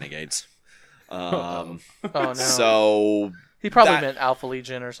sure it's renegades. Oh no. So He probably that- meant Alpha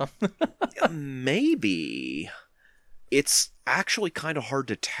Legion or something. maybe it's actually kind of hard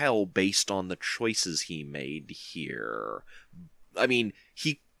to tell based on the choices he made here. I mean,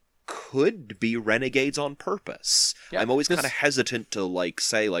 he could be renegades on purpose. Yeah, I'm always this- kind of hesitant to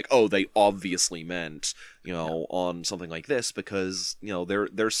say oh, they obviously meant on something like this because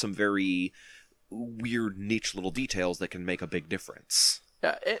there's some very weird niche little details that can make a big difference.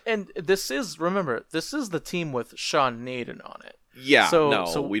 Yeah, and this is the team with Sean Naden on it. Yeah,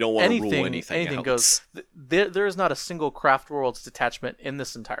 So we don't want to rule anything anything out. goes. There is not a single Craft Worlds detachment in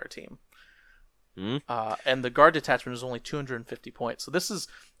this entire team. And the guard detachment is only 250 points. So this is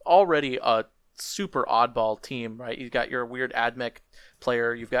already a super oddball team, right? You've got your weird AdMech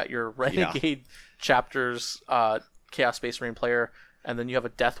player, you've got your Renegade chapters, Chaos Space Marine player, and then you have a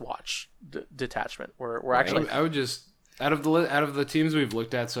Death Watch detachment. We're actually I would just out of the teams we've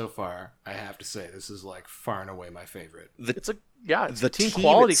looked at so far, I have to say this is far and away my favorite. it's a The team team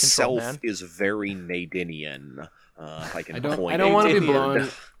quality itself control, man. is very Nadinian. If I can I point. don't want to be Indian. blown.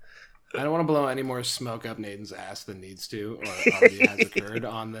 I don't want to blow any more smoke up Naden's ass than needs to, or already has occurred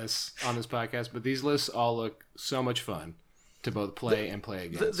on this podcast. But these lists all look so much fun to both play and play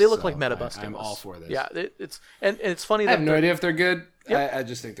against. They look so like meta busting. I'm lists. all for this. Yeah, it's funny I that have no idea if they're good. Yep. I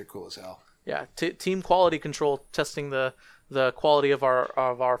just think they're cool as hell. Yeah, team quality control testing the quality of our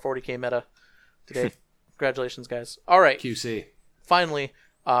 40k meta today. Congratulations, guys. All right, QC. finally,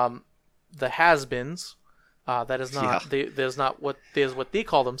 the has-beens. That is not that is not what they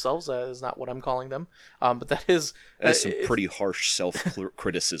call themselves. That is not what I'm calling them. But that is That's some pretty harsh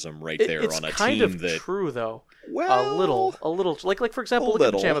self-criticism right there it's on a kind team of that. true though. Well, a little like for example, a look at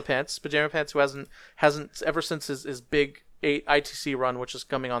little. Pajama Pants, who hasn't ever since his big ITC run, which is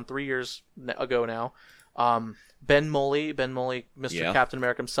coming on 3 years ago now. Ben Moley, Mr. Yeah. Captain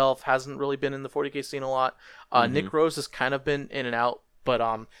America himself, hasn't really been in the 40k scene a lot. Nick Rose has kind of been in and out, but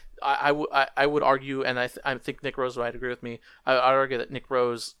I would argue, and I think Nick Rose might agree with me. I argue that Nick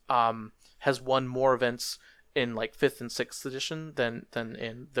Rose has won more events in 5th and 6th edition than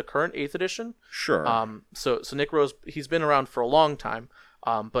in the current 8th edition. Sure. So Nick Rose, he's been around for a long time,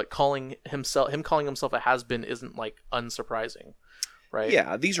 but calling himself a has-been isn't unsurprising, right?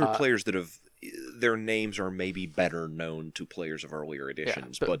 Yeah, these are players that have their names are maybe better known to players of earlier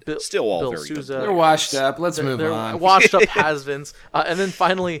editions, but still all Bill very Sousa, good. They're washed up. Let's move they're on. washed up has-beens, and then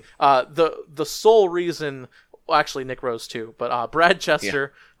finally, the sole reason. Well, actually, Nick Rose too, but Brad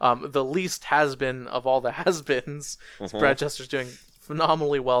Chester, the least has-been of all the has-beens. Brad Chester's doing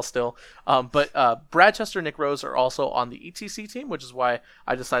phenomenally well still. But Brad Chester and Nick Rose are also on the ETC team, which is why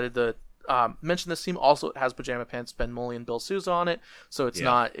I decided to mention this team. Also, it has Pajama Pants, Ben Moley, and Bill Sousa on it, so it's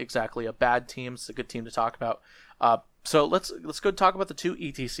not exactly a bad team. It's a good team to talk about. So let's go talk about the two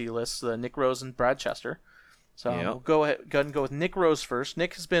ETC lists, the Nick Rose and Brad Chester. So we'll go ahead and go with Nick Rose first.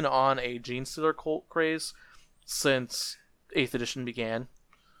 Nick has been on a Gene Stealer cult craze since 8th edition began.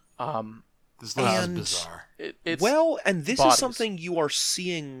 This list is bizarre. It's And this bodies. is something you are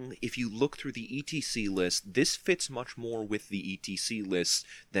seeing if you look through the ETC list. This fits much more with the ETC list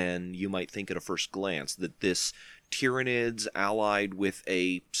than you might think at a first glance. That this Tyranids allied with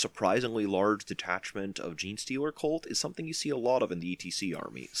a surprisingly large detachment of Gene Stealer cult is something you see a lot of in the ETC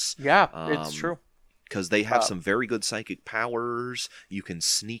armies. Yeah, it's true. Because they have some very good psychic powers. You can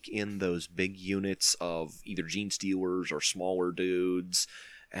sneak in those big units of either Gene Stealers or smaller dudes.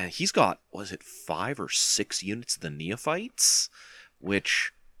 And he's got, was it 5 or 6 units of the Neophytes?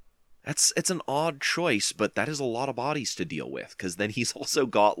 which it's an odd choice, but that is a lot of bodies to deal with, because then he's also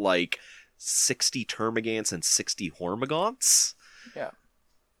got like 60 Termagants and 60 Hormagaunts. Yeah.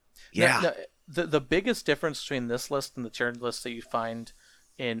 Yeah. Now, the biggest difference between this list and the Tyranid list that you find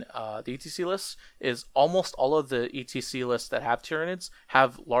in the ETC lists is almost all of the ETC lists that have Tyranids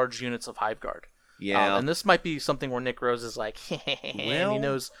have large units of Hive Guard. Yeah. And this might be something where Nick Rose is like, and he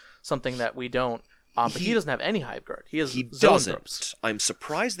knows something that we don't. But he doesn't have any Hive Guard. He has Zoanthropes. I'm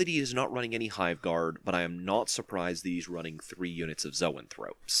surprised that he is not running any Hive Guard, but I am not surprised that he's running 3 units of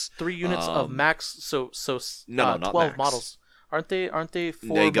Zoanthropes. 3 units of max, so no, not 12 max. models. Aren't they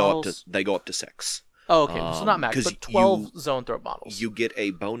 4 they go models? They go up to 6. Oh, okay. So not max, but 12 Zoanthrope models. You get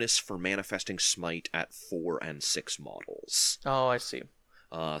a bonus for manifesting Smite at 4 and 6 models. Oh, I see.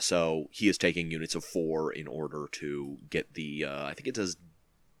 So he is taking units of 4 in order to get the I think it does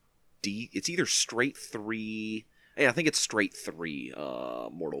it's either straight 3. Yeah, I think it's straight 3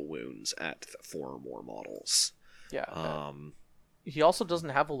 mortal wounds at 4 or more models. Yeah. He also doesn't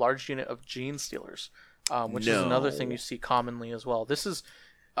have a large unit of Gene Stealers, which is another thing you see commonly as well. This is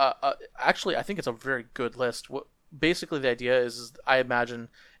actually, I think it's a very good list. Basically, the idea is, I imagine,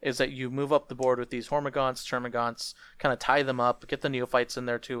 is that you move up the board with these Hormagaunts, Termagants, kind of tie them up, get the Neophytes in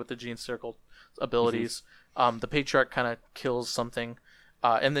there too with the Gene Circle abilities. Mm-hmm. The Patriarch kind of kills something.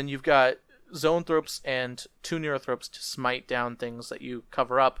 And then you've got Zoanthropes and 2 Neurothropes to smite down things that you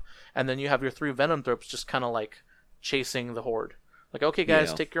cover up. And then you have your 3 Venomthropes just kind of like chasing the horde. Like, okay,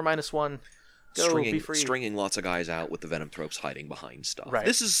 guys, take your -1. Go, be free. Stringing lots of guys out with the Venomthropes hiding behind stuff. Right.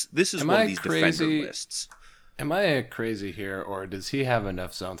 This is one of these defender lists. Am I crazy here, or does he have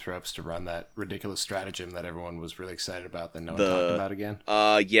enough Zoanthropes to run that ridiculous stratagem that everyone was really excited about that no one talked about again?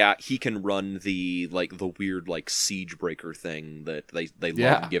 Yeah, he can run the weird siege breaker thing that they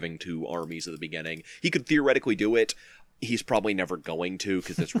love giving to armies at the beginning. He could theoretically do it. He's probably never going to,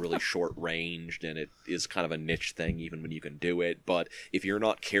 because it's really short ranged and it is kind of a niche thing even when you can do it. But if you're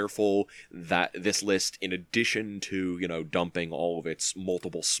not careful, that this list, in addition to dumping all of its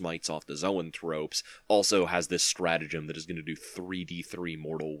multiple smites off the Zoanthropes, also has this stratagem that is going to do 3d3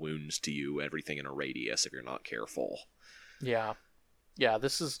 mortal wounds to you, everything in a radius, if you're not careful. Yeah,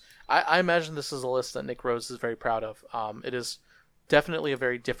 this is I imagine this is a list that Nick Rose is very proud of. It is definitely a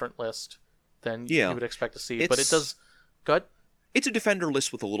very different list than you would expect to see, but it does. Go ahead. It's a defender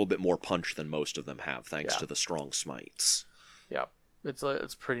list with a little bit more punch than most of them have, thanks to the strong smites. Yeah,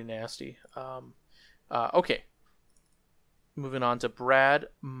 it's pretty nasty. Okay. Moving on to Brad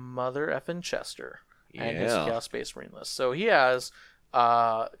Mother Effin Chester and his Chaos Space Marine list. So he has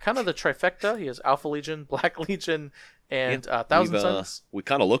kind of the trifecta. He has Alpha Legion, Black Legion, and Thousand Suns. We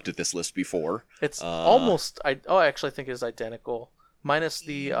kind of looked at this list before. It's almost. I actually think it is identical, minus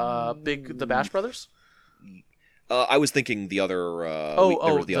the the Bash Brothers. I was thinking the other.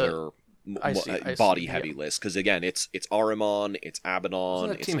 Other body heavy list, because again, it's Ahriman, it's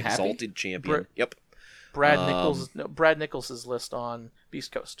Abaddon, it's Exalted Champion. Yep. Brad Nichols' list on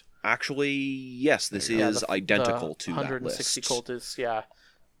Beast Coast. Actually, yes, this is identical to that list. 160 cultists,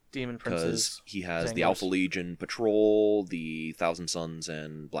 Demon Princes. He has the Alpha Legion Patrol, the Thousand Suns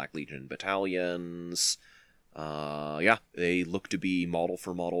and Black Legion Battalions. They look to be model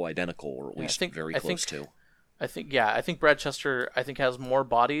for model identical, or at least very close to. I think Brad Chester has more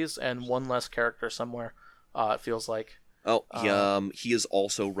bodies and one less character somewhere. It feels like. Oh, he is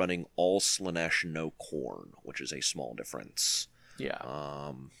also running all Slaanesh, no Khorne, which is a small difference.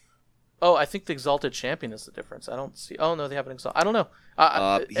 Yeah. I think the Exalted Champion is the difference. I don't see. Oh no, they have an Exalted. I don't know.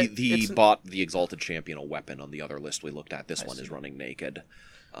 He bought the Exalted Champion a weapon on the other list we looked at. This one is running naked.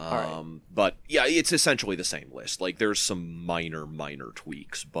 But yeah, it's essentially the same list. Like, there's some minor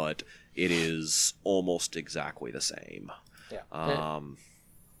tweaks, but it is almost exactly the same. Yeah.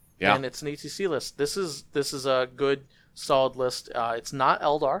 And it's an ETC list. This is a good, solid list. It's not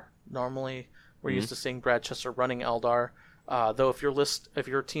Eldar. Normally, we're used to seeing Brad Chester running Eldar. Though if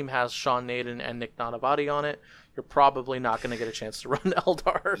your team has Sean Naden and Nick Nanavati on it, you're probably not going to get a chance to run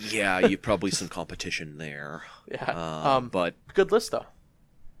Eldar. Yeah, you probably some competition there. Yeah. But good list though.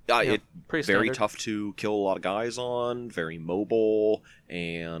 Pretty very standard. Tough to kill a lot of guys on, very mobile,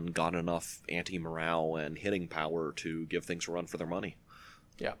 and got enough anti-morale and hitting power to give things a run for their money.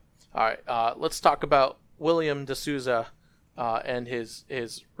 Yeah. All right. Let's talk about William D'Souza and his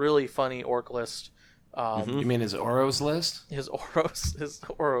really funny orc list. You mean his Oros list? His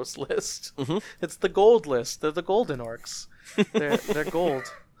Oros list. Mm-hmm. It's the gold list. They're the golden orcs. They're gold.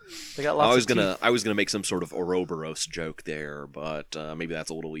 They got lots of teeth. I was gonna make some sort of Ouroboros joke there, but maybe that's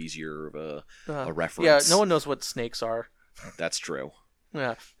a little easier of a reference. Yeah, no one knows what snakes are. That's true.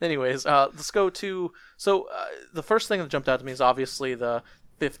 Yeah. Anyways, let's go to. So the first thing that jumped out to me is obviously the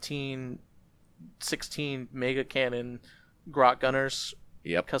 15, 16 mega cannon Grot Gunners.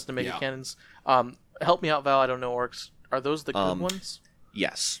 Yep. Custom mega Yeah. cannons. Help me out, Val. I don't know orcs. Are those the good ones?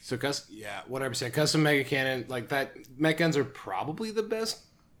 Yes. So, 100%. Custom Mega Cannon, like that, mech guns are probably the best,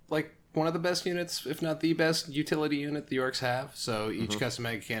 like one of the best units, if not the best utility unit the orcs have. So each Custom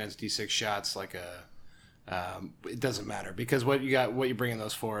Mega Cannon is D6 shots, like it doesn't matter because what you're bringing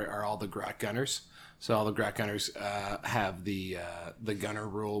those for are all the Grot Gunners. So all the Grot Gunners have the Gunner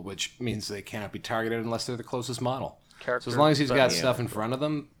rule, which means they cannot be targeted unless they're the closest model. Character, So as long as he's but- got stuff in front of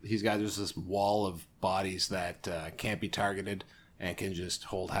them, he's got just this wall of bodies that can't be targeted and can just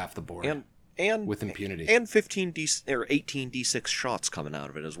hold half the board And with impunity. and 18 D6 shots coming out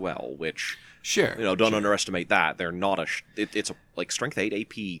of it as well, which Sure. don't underestimate that. They're not it's a like strength 8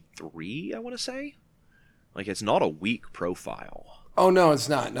 AP 3, I want to say. Like it's not a weak profile. Oh no, it's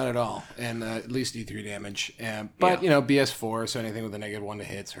not at all, and at least D3 damage. But BS4, so anything with a -1 to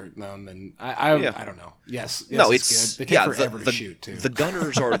hits hurt them, and I don't know. Yes, No, it's good. They take forever to shoot too. The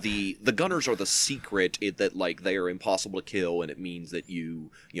gunners are the gunners are the secret that like they are impossible to kill, and it means that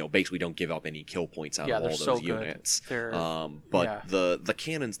you basically don't give up any kill points out of all they're those so good. units. They're- But yeah. the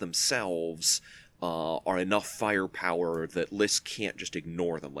cannons themselves are enough firepower that lists can't just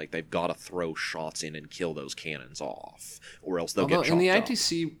ignore them. Like they've got to throw shots in and kill those cannons off, or else they'll Although get in the chopped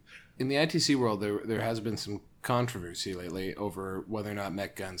up. ITC world, there has been some controversy lately over whether or not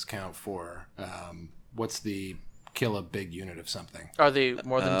mech guns count for what's the kill a big unit of something. Are they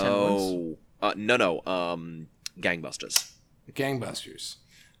more than 10 wounds? No. Gangbusters. Gangbusters.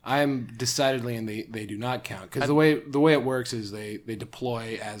 I'm decidedly in they do not count because the way it works is they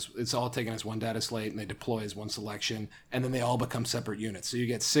deploy as it's all taken as one data slate and they deploy as one selection and then they all become separate units. So you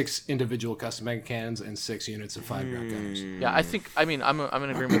get 6 individual custom mega cannons and 6 units of 5 Grot Gunners. Yeah, I'm in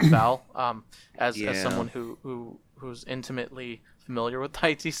agreement with Val. As someone who's intimately familiar with the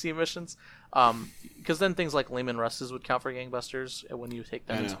ITC missions, because then things like Lehman Russes would count for gangbusters when you take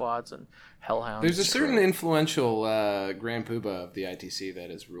them in squads and Hellhounds. There's a certain influential Grand Poobah of the ITC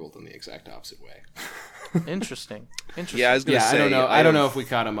that is ruled in the exact opposite way. Interesting. Yeah, I was gonna say. I don't know. I don't know if we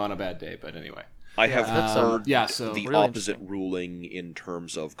caught him on a bad day, but anyway. I have heard so the really opposite ruling in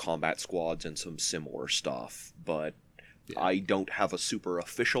terms of combat squads and some similar stuff, but I don't have a super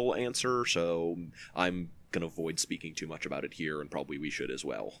official answer, so I'm going to avoid speaking too much about it here, and probably we should as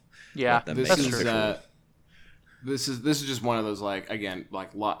well. Yeah, this that's is true. this is just one of those like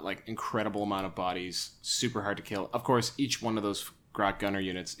incredible amount of bodies, super hard to kill. Of course, each one of those Grot Gunner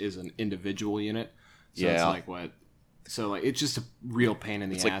units is an individual unit, so it's like what. So it's just a real pain in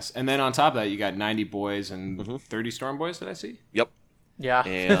the ass. And then on top of that, you got 90 boys and 30 storm boys. Did I see? Yep. Yeah,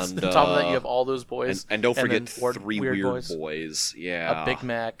 And on top of that, you have all those boys, and don't forget then 3 weird boys. Yeah. a Big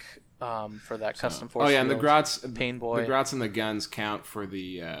Mac for that custom force. Oh yeah, and the field. Grots, Pain Boy. the Grots and the guns count for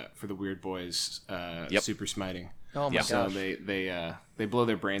the weird boys super smiting. Oh my So gosh. they blow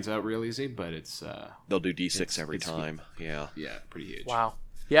their brains out real easy, but it's They'll do D6 every time. Yeah. pretty huge. Wow.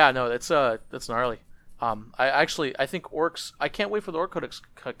 Yeah, no, that's gnarly. I think orcs. I can't wait for the Orc Codex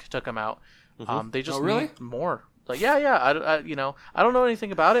to come out. They just really? need more. Like I don't know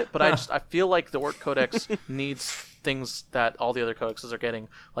anything about it, but I feel like the Orc Codex needs things that all the other codexes are getting,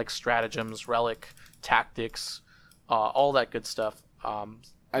 like stratagems, relic, tactics, all that good stuff.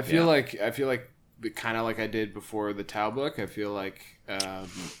 I feel like kind of like I did before the Tau book. I feel like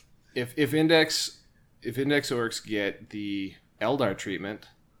if index orcs get the Eldar treatment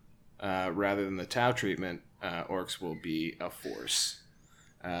rather than the Tau treatment, orcs will be a force.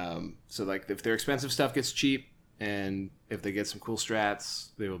 So like if their expensive stuff gets cheap, and if they get some cool strats,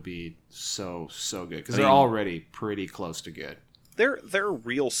 they will be so good because they're already pretty close to good. They're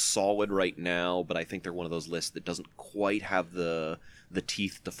real solid right now, but I think they're one of those lists that doesn't quite have the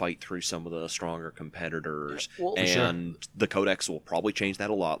teeth to fight through some of the stronger competitors. Well, and the Codex will probably change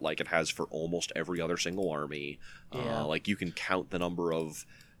that a lot, like it has for almost every other single army. Yeah. Like you can count the number of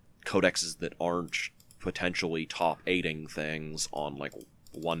codexes that aren't potentially top 8ing things on like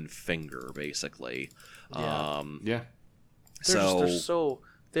one finger, basically. They're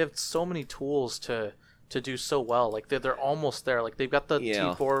they have so many tools to do so well. Like they're almost there. Like they've got the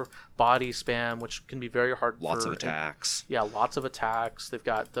T4 body spam, which can be very hard. Lots of attacks. Yeah, lots of attacks. They've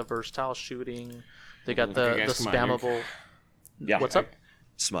got the versatile shooting. They got the spammable. What's up?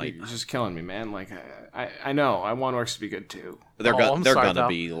 Smite. You're just killing me, man. Like I know I want orcs to be good too. They're I'm sorry, gonna Val.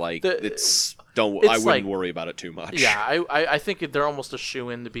 be like I It's wouldn't like- worry about it too much. Yeah, I think they're almost a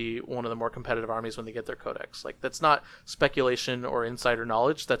shoo-in to be one of the more competitive armies when they get their codex. Like that's not speculation or insider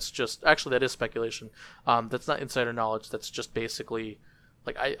knowledge. That's just that is speculation. That's not insider knowledge. That's just basically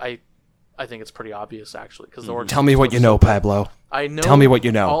Like I think it's pretty obvious actually because the orcs. Tell me what you know, Pablo. I know. Tell me what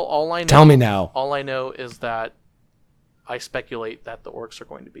you know. All I know. Tell me now. All I know is that I speculate that the orcs are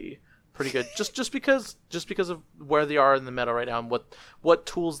going to be pretty good, just because of where they are in the meta right now and what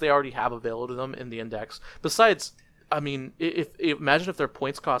tools they already have available to them in the index. Besides, I mean, imagine if their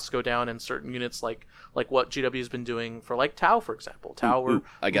points costs go down in certain units, like what GW has been doing for like Tau, for example. Tau were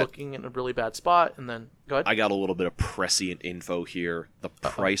looking in a really bad spot, and then go ahead. I got a little bit of prescient info here. The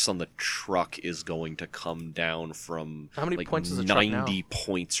price on the truck is going to come down from how many like points is the truck now? 90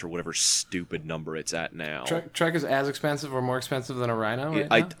 points or whatever stupid number it's at now. Truck is as expensive or more expensive than a Rhino right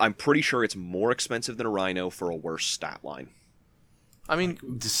now? I'm pretty sure it's more expensive than a Rhino for a worse stat line. I mean,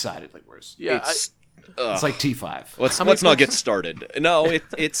 decidedly worse. Yeah, it's like T5. Let's not get started. No,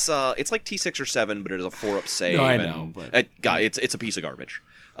 it's like T6 or 7, but it is a 4-up save. No, I know, but it's a piece of garbage.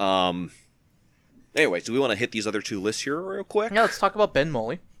 Anyways, do we want to hit these other two lists here real quick? Yeah, let's talk about Ben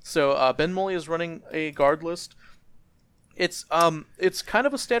Moley. So Ben Moley is running a guard list. It's kind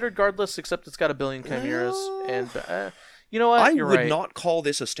of a standard guard list, except it's got a billion chimeras, and you know what? I would not call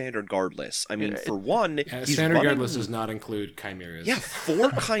this a standard guard list. I mean, for one, he's standard running... guard list does not include chimeras. Yeah,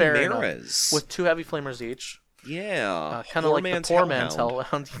 4 chimeras with 2 heavy flamers each. Yeah, kind of like the poor man's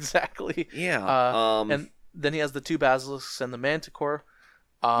hellhound, exactly. Yeah, and then he has the 2 basilisks and the manticore.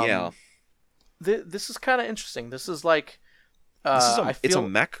 Yeah, this is kind of interesting. This is like it's a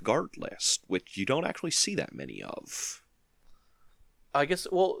mech guard list, which you don't actually see that many of. I guess.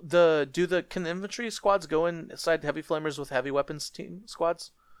 Well, can infantry squads go inside heavy flamers with heavy weapons team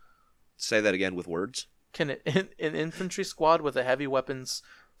squads? Say that again with words. Can an infantry squad with a heavy weapons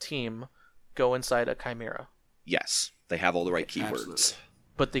team go inside a chimera? Yes, they have all the right keywords. Absolutely.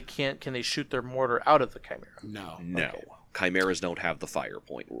 But they can't. Can they shoot their mortar out of the chimera? No. Okay. Chimeras don't have the fire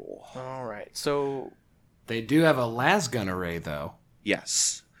point rule. All right. So they do have a lasgun array, though.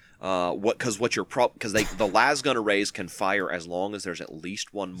 Yes. Because the lasgun arrays can fire as long as there's at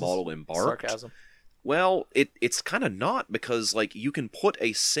least one model embarked. Sarcasm. Well, it's kind of not, because like you can put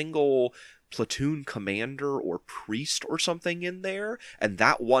a single platoon commander or priest or something in there, and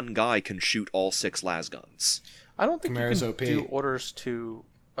that one guy can shoot all 6 lasguns. I don't think Chimera's you can OP. do orders to.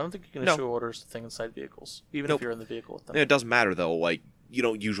 I don't think you can issue orders to things inside vehicles, even if you're in the vehicle with them. It doesn't matter though. Like, you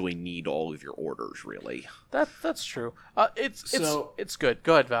don't usually need all of your orders, really. That's true. It's good.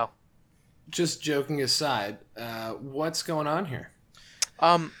 Go ahead, Val. Just joking aside, what's going on here?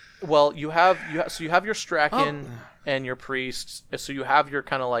 Well, you have your Strachan and your priests. So you have your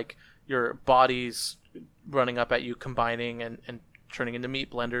kind of like your bodies running up at you, combining and turning into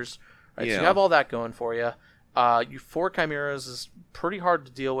meat blenders. Right? Yeah. So you have all that going for you. You 4 chimeras is pretty hard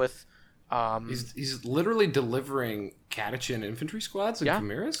to deal with. He's literally delivering Catachan infantry squads and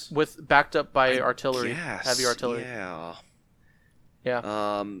chimeras? With backed up by artillery, heavy artillery. Yeah.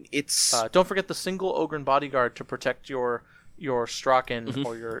 Yeah. It's don't forget the single Ogryn bodyguard to protect your Strachan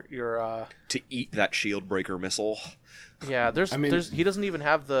or your to eat that shield breaker missile. Yeah, he doesn't even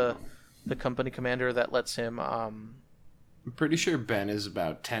have the company commander that lets him I'm pretty sure Ben is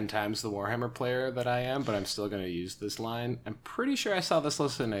about 10 times the Warhammer player that I am, but I'm still going to use this line. I'm pretty sure I saw this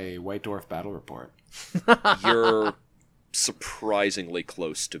list in a White Dwarf battle report. You're surprisingly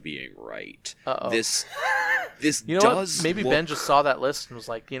close to being right. Uh-oh. This you know does what? Maybe look... Ben just saw that list and was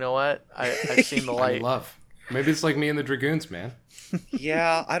like, you know what? I've seen the light. Maybe it's like me and the Dragoons, man.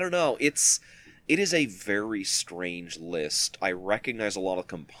 Yeah, I don't know. It is a very strange list. I recognize a lot of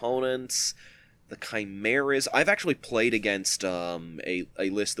components. The chimeras. I've actually played against a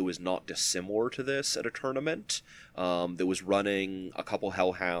list that was not dissimilar to this at a tournament. That was running a couple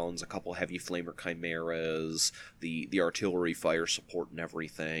hellhounds, a couple heavy flamer chimeras, the artillery fire support and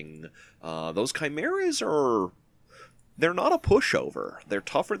everything. Those chimeras they're not a pushover. They're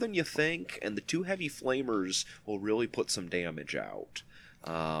tougher than you think, and the 2 heavy flamers will really put some damage out.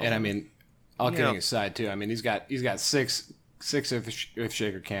 And I mean, all kidding aside too, I mean he's got 6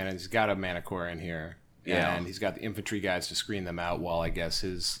 Earthshaker cannons. He's got a Manticore in here, and he's got the infantry guys to screen them out while I guess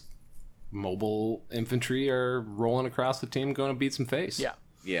his mobile infantry are rolling across the team, going to beat some face.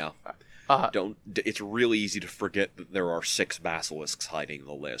 Yeah. It's really easy to forget that there are 6 basilisks hiding in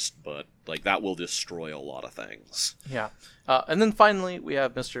the list, but like that will destroy a lot of things. Yeah, and then finally we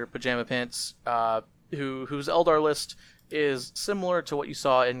have Mr. Pajama Pants, whose Eldar list is similar to what you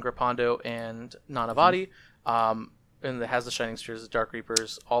saw in Grapando and Nanavati. And it has the Shining Spheres, the Dark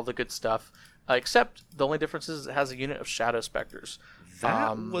Reapers, all the good stuff. Except the only difference is it has a unit of Shadow Specters.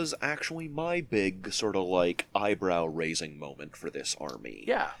 That was actually my big sort of like eyebrow-raising moment for this army.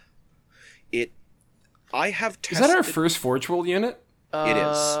 Yeah. I have tested... Is that our first Forge World unit? It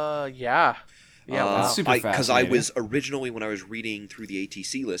is. Yeah. Yeah, wow. That's super Because I fascinating. was originally, when I was reading through the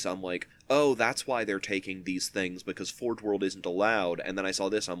ATC list, I'm like, oh, that's why they're taking these things, because Forge World isn't allowed. And then I saw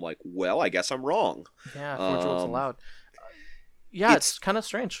this, I'm like, well, I guess I'm wrong. Yeah, Forge World's allowed. Yeah, it's kind of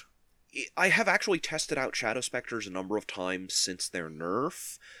strange. I have actually tested out Shadow Spectres a number of times since their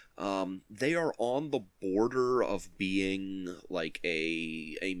nerf. They are on the border of being like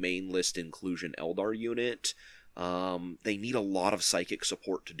a main list inclusion Eldar unit. They need a lot of psychic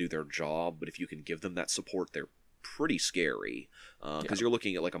support to do their job, but if you can give them that support, they're pretty scary. Because you're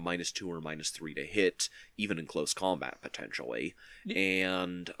looking at like a -2 or -3 to hit, even in close combat, potentially.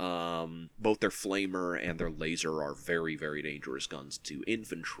 And both their Flamer and their Laser are very, very dangerous guns to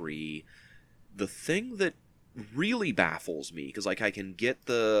infantry. The thing that really baffles me, because like I can get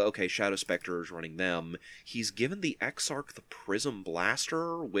Shadow Spectre is running them. He's given the Exarch the Prism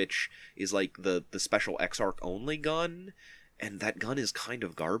Blaster, which is like the special Exarch only gun, and that gun is kind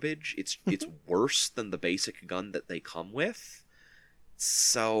of garbage. It's worse than the basic gun that they come with.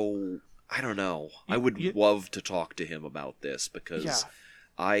 So I don't know. I would love to talk to him about this, because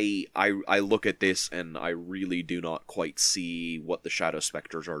I look at this and I really do not quite see what the Shadow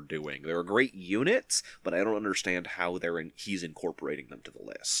Spectres are doing. They're great units, but I don't understand how he's incorporating them to the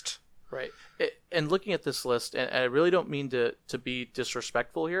list. Right. And looking at this list, and I really don't mean to be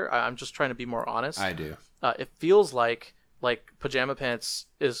disrespectful here. I'm just trying to be more honest. I do. It feels like Pajama Pants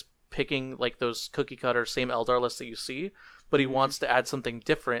is picking like those cookie cutter same Eldar lists that you see, but he wants to add something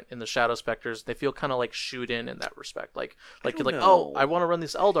different in the Shadow Spectres. They feel kind of like shoot in that respect. Like oh, I want to run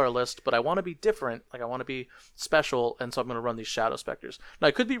this Eldar list, but I want to be different. Like I want to be special, and so I'm going to run these Shadow Spectres. Now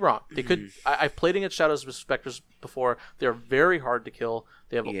I could be wrong. They could. I've played against Shadow Spectres before. They're very hard to kill.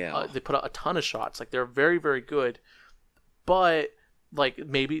 They have they put out a ton of shots. Like they're very, very good. But like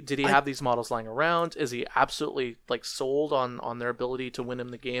maybe did he have these models lying around? Is he absolutely like sold on their ability to win him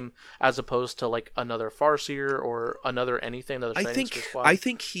the game, as opposed to like another Farseer or another anything? I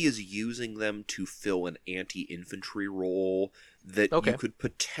think he is using them to fill an anti-infantry role that you could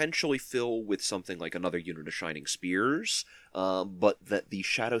potentially fill with something like another unit of Shining Spears, but that the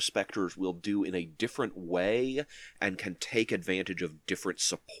Shadow Spectres will do in a different way and can take advantage of different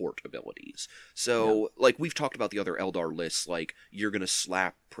support abilities. So, like we've talked about the other Eldar lists, like you're going to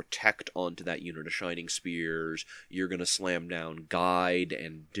slap Protect onto that unit of Shining Spears, you're going to slam down Guide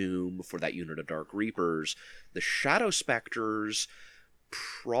and Doom for that unit of Dark Reapers. The Shadow Spectres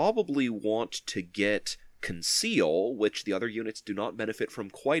probably want to get Conceal, which the other units do not benefit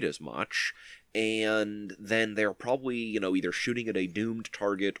from quite as much, and then they're probably, either shooting at a doomed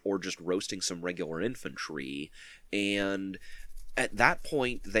target or just roasting some regular infantry, and at that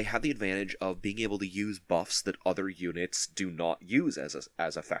point they have the advantage of being able to use buffs that other units do not use as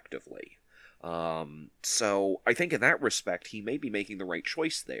effectively. So I think in that respect, he may be making the right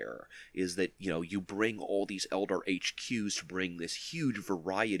choice there, is that, you bring all these Eldar HQs to bring this huge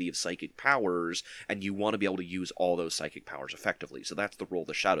variety of psychic powers, and you want to be able to use all those psychic powers effectively. So that's the role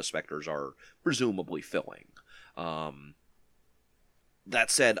the Shadow Spectres are presumably filling.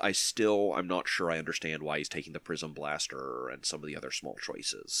 That said, I'm not sure I understand why he's taking the Prism Blaster and some of the other small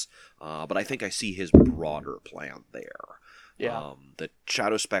choices. But I think I see his broader plan there. Yeah. The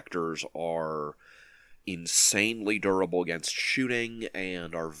Shadow Spectres are insanely durable against shooting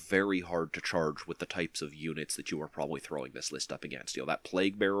and are very hard to charge with the types of units that you are probably throwing this list up against. That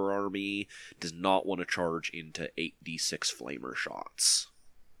Plague Bearer army does not want to charge into 8d6 Flamer shots.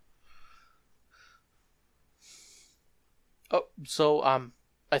 Oh, so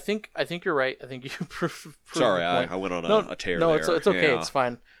I think you're right. I think you proved Sorry, the point. I went on a tear there. No, it's okay. Yeah. It's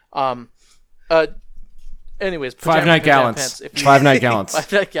fine. Anyways, Five Night Gallants. Five Night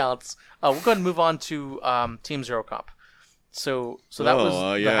Gallants. We'll go ahead and move on to Team Zero Comp. So that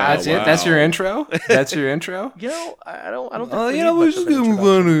was that's it. That's your intro. That's your intro. I don't. Think we're just gonna move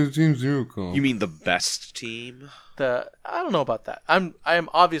on to Team Zero Comp. You mean the best team? I don't know about that. I am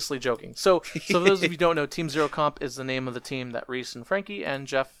obviously joking. So for those of you who don't know, Team Zero Comp is the name of the team that Reese and Frankie and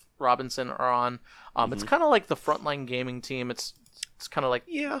Jeff Robinson are on. It's kind of like the Frontline Gaming team. It's kind of like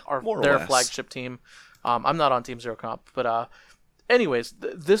their flagship team. I'm not on Team Zero Comp, but anyways,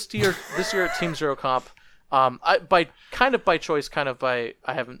 this year at Team Zero Comp, by choice, I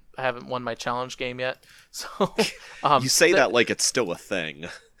haven't won my challenge game yet. So you say that like it's still a thing.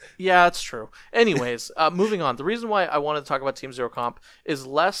 Yeah, it's true. Anyways, moving on. The reason why I wanted to talk about Team Zero Comp is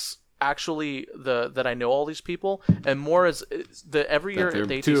less actually that I know all these people, and more is the every year at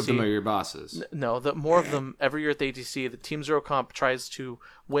the ATC. Two of them are your bosses. No, more of them every year at the ATC. The Team Zero Comp tries to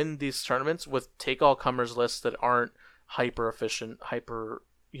win these tournaments with take all comers lists that aren't hyper efficient, hyper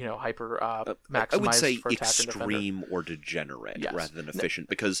hyper maximized I would say for attack and defender. extreme or degenerate Yes. rather than efficient,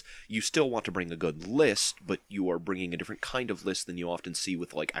 because you still want to bring a good list, but you are bringing a different kind of list than you often see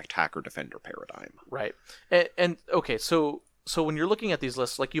with like attacker defender paradigm. Right. And okay, so when you're looking at these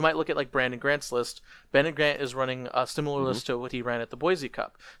lists, like you might look at like Brandon Grant's list. Brandon Grant is running a similar list to what he ran at the Boise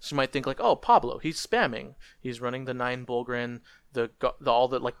Cup. So you might think like, oh, Pablo, he's spamming. He's running the 9 Bullgren, the all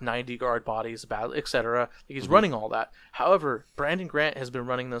the like 90 guard bodies, etc. He's running all that. However, Brandon Grant has been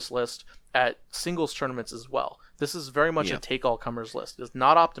running this list at singles tournaments as well. This is very much a take all comers list. It's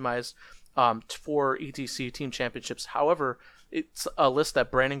not optimized for ETC team championships. However, it's a list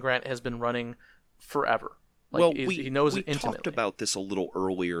that Brandon Grant has been running forever. Like, he knows it intimately. We talked about this a little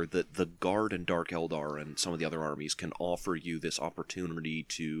earlier, that the Guard and Dark Eldar and some of the other armies can offer you this opportunity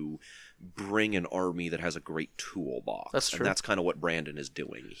to bring an army that has a great toolbox. That's true. And that's kind of what Brandon is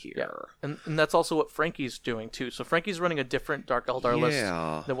doing here. Yeah. And that's also what Frankie's doing, too. So Frankie's running a different Dark Eldar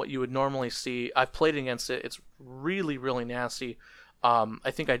list than what you would normally see. I've played against it. It's really, really nasty.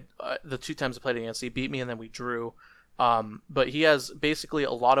 I think the 2 times I played against, he beat me and then we drew. But he has basically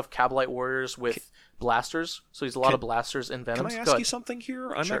a lot of Kabalite warriors with blasters, so he's a lot of blasters and venoms. Can I ask you something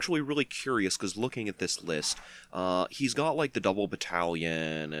here? I'm actually really curious, because looking at this list, he's got like the double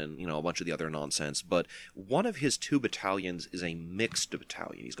battalion and a bunch of the other nonsense, but one of his 2 battalions is a mixed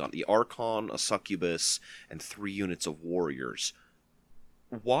battalion. He's got the Archon, a Succubus, and 3 units of warriors.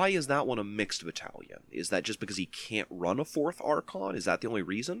 Why is that one a mixed battalion? Is that just because he can't run a 4th Archon? Is that the only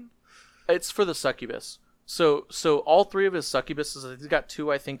reason? It's for the Succubus. So all 3 of his Succubuses, he's got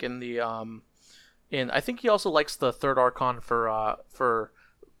 2, I think, in the I think he also likes the 3rd Archon for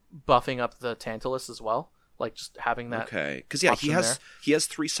buffing up the Tantalus as well, like just having that. Okay, because he has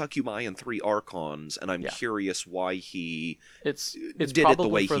 3 Succubi and 3 Archons, and I'm curious why he it's did probably it the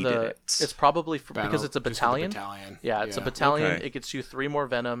way for he did it. It's probably because it's a battalion. Yeah, it's a battalion. Okay. It gets you 3 more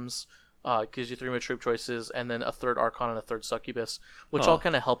Venoms. Gives you 3 more troop choices, and then a 3rd Archon and a 3rd Succubus, which all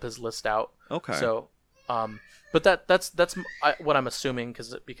kind of help his list out. Okay. So, but that's what I'm assuming,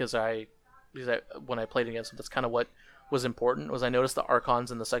 because when I played against him, that's kind of what was important. Was I noticed the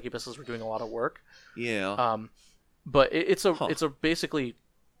Archons and the Succubuses were doing a lot of work. Yeah. But it's a basically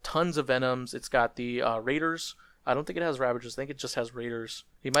tons of Venoms. It's got the Raiders. I don't think it has Ravagers. I think it just has Raiders.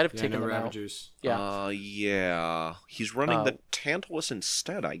 He might have taken them Ravagers. out. Yeah. He's running the Tantalus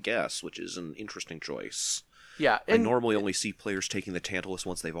instead, I guess, which is an interesting choice. Yeah, I normally only see players taking the Tantalus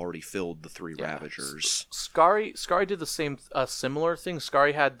once they've already filled the 3 Ravagers. Skari did the same, similar thing.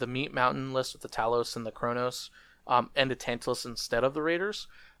 Skari had the Meat Mountain list with the Talos and the Kronos, and the Tantalus instead of the Raiders.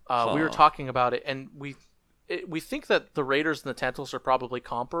 We were talking about it, and we think that the Raiders and the Tantalus are probably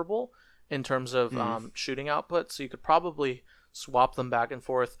comparable in terms of shooting output, so you could probably swap them back and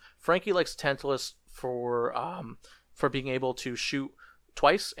forth. Frankie likes Tantalus for being able to shoot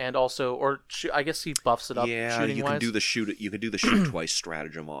twice, and also, I guess he buffs it up. Yeah, you can do the shoot twice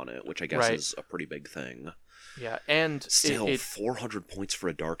stratagem on it, which I guess is a pretty big thing. Yeah, and still 400 points for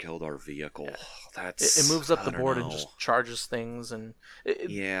a Dark Eldar vehicle. Yeah. It moves up the board and just charges things, and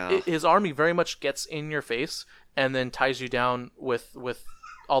his army very much gets in your face and then ties you down with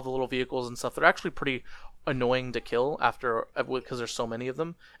all the little vehicles and stuff. They're actually pretty annoying to kill because there's so many of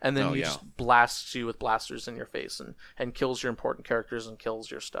them, and then just blasts you with blasters in your face and kills your important characters and kills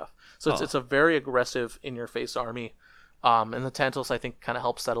your stuff. So it's a very aggressive in your face army, and the Tantalus I think kind of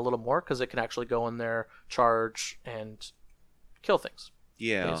helps that a little more because it can actually go in there, charge, and kill things.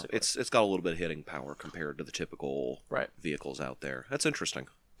 Yeah, basically. It's got a little bit of hitting power compared to the typical vehicles out there. That's interesting.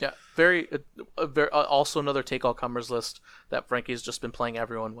 Yeah, very also another take all comers list that Frankie's just been playing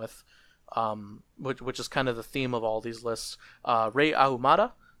everyone with. Which is kind of the theme of all these lists. Ray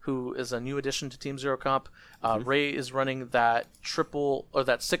Ahumada, who is a new addition to Team Zero Comp. Ray is running that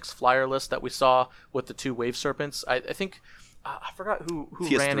 6 flyer list that we saw with the 2 Wave Serpents. I think I forgot who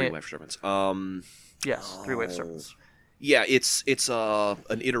he ran has 3 it. Wave Serpents. Yes, 3 Wave Serpents. Yeah, it's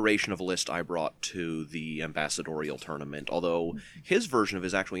an iteration of a list I brought to the ambassadorial tournament, although his version of it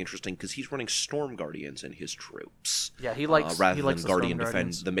is actually interesting because he's running Storm Guardians in his troops. Yeah, he likes than Guardian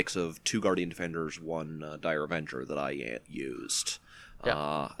Defenders. The mix of 2 Guardian Defenders, 1 Dire Avenger that I used.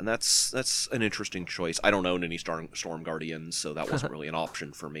 Yeah. And that's an interesting choice. I don't own any Storm Guardians, so that wasn't really an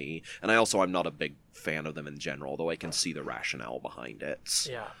option for me. And I'm not a big fan of them in general, though I can see the rationale behind it.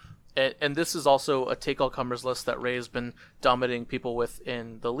 Yeah. And this is also a take-all-comers list that Ray has been dominating people with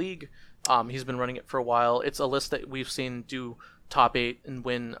in the league. He's been running it for a while. It's a list that we've seen do top 8 and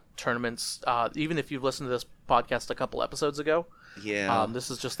win tournaments. Even if you've listened to this podcast a couple episodes ago. Yeah.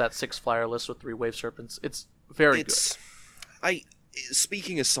 This is just that 6-flyer list with 3 Wave Serpents. It's very good.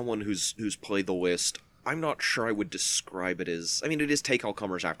 Speaking as someone who's played the list, I'm not sure I would describe it as... I mean, it is take all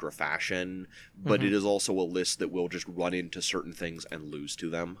comers after a fashion, but it is also a list that will just run into certain things and lose to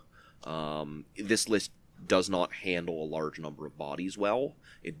them. This list does not handle a large number of bodies well.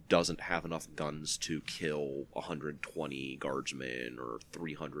 It doesn't have enough guns to kill 120 guardsmen or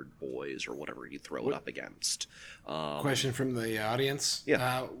 300 boys or whatever you throw it up against. Question from the audience.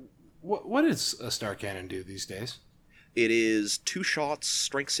 Yeah. What does a Star Cannon do these days? It is 2 shots,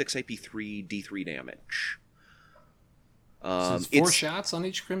 strength 6, AP 3, D3 damage. So it's 4 shots on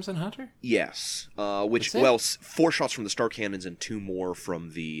each Crimson Hunter? Yes. Which, 4 shots from the Star Cannons and 2 more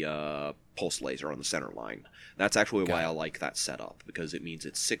from the Pulse Laser on the center line. That's actually why I like that setup, because it means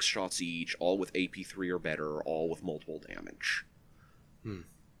it's 6 shots each, all with AP 3 or better, all with multiple damage.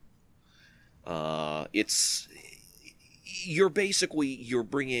 You're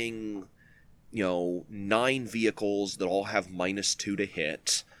bringing, 9 vehicles that all have -2 to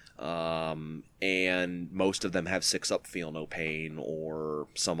hit, and most of them have 6 up, feel no pain, or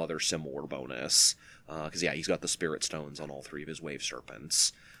some other similar bonus. Because he's got the Spirit Stones on all 3 of his Wave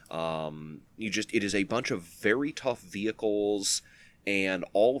Serpents. It is a bunch of very tough vehicles, and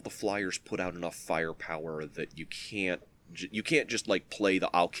all of the flyers put out enough firepower that you can't just play the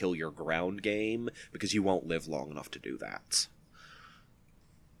I'll kill your ground game, because you won't live long enough to do that.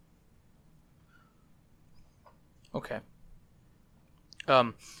 Okay.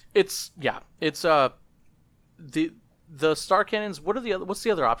 The Star Cannons. What's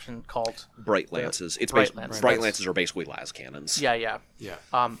the other option called? Bright Lances. Bright Lances. Bright Lances are basically las cannons. Yeah.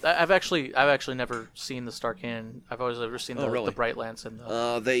 I've actually never seen the Star Cannon. I've always ever seen the Bright Lance and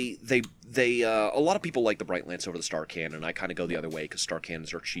a lot of people like the Bright Lance over the Star Cannon. I kind of go the other way because Star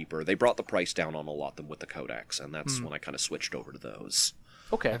Cannons are cheaper. They brought the price down on a lot of them with the Codex, and that's when I kind of switched over to those.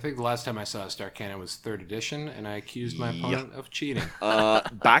 Okay. I think the last time I saw a Star Cannon was 3rd edition, and I accused my opponent of cheating.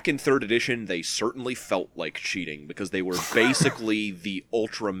 Back in 3rd edition, they certainly felt like cheating, because they were basically the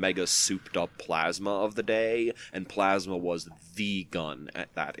ultra mega souped up plasma of the day, and plasma was the gun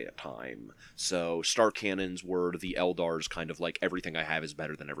at that time. So Star Cannons were the Eldar's kind of like, everything I have is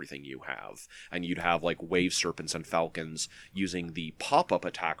better than everything you have. And you'd have like Wave Serpents and Falcons using the pop-up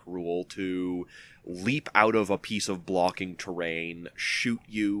attack rule to leap out of a piece of blocking terrain, shoot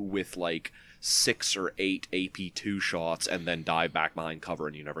you with like 6 or 8 AP2 shots, and then dive back behind cover,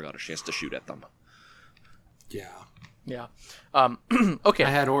 and you never got a chance to shoot at them. Yeah. Okay. I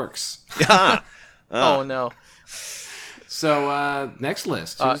had orcs. Oh no. So next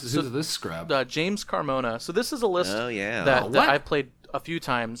list. Who's this scrub? James Carmona. So this is a list that I played a few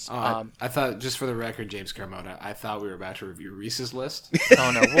times. I thought, just for the record, James Carmona, I thought we were about to review Reese's list.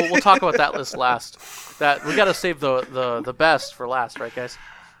 Oh no, we'll talk about that list last. That we got to save the best for last, right, guys?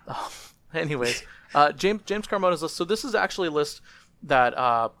 Anyways, James Carmona's list. So this is actually a list that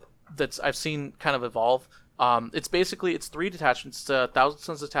I've seen kind of evolve. It's 3 detachments. It's a Thousand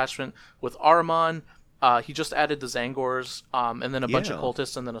Suns detachment with Ahriman. He just added the Zangors, and then a bunch of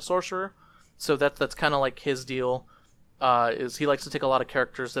cultists, and then a sorcerer. So that's kind of like his deal. Is he likes to take a lot of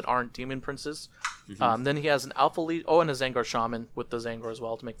characters that aren't demon princes. Then he has an Alpha Legion, and a Zangor Shaman with the Zangor as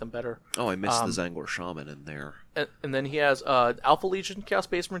well to make them better. Oh, I missed the Zangor Shaman in there. And then he has Alpha Legion Chaos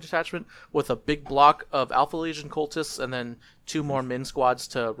Space Marine detachment with a big block of Alpha Legion cultists, and then 2 more min squads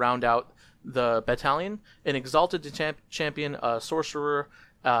to round out the battalion. An Exalted Champion, a Sorcerer,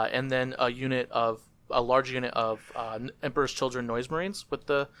 and then a large unit of Emperor's Children Noise Marines with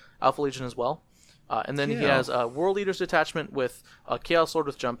the Alpha Legion as well. And then he has a World Leaders detachment with a Chaos Lord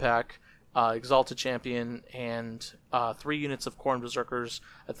with Jump Pack, Exalted Champion, and 3 units of Khorne Berserkers.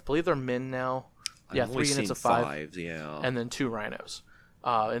 I believe they're min now. Yeah, 3 units of 5. And then 2 Rhinos.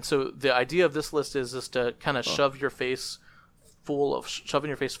 And so the idea of this list is just to kind of shove your face full of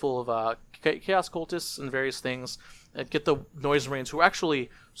Chaos Cultists and various things, and get the Noise Marines, who are actually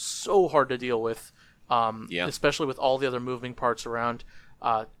so hard to deal with, especially with all the other moving parts around.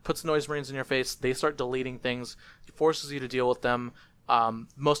 Puts Noise Marines in your face. They start deleting things. It forces you to deal with them.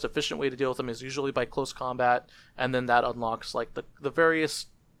 Most efficient way to deal with them is usually by close combat, and then that unlocks like the various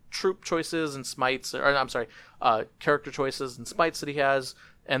troop choices and smites, character choices and smites that he has.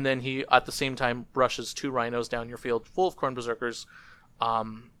 And then he, at the same time, rushes 2 Rhinos down your field full of Khorne Berserkers,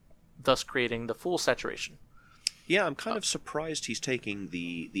 thus creating the full saturation. Yeah, I'm kind of surprised he's taking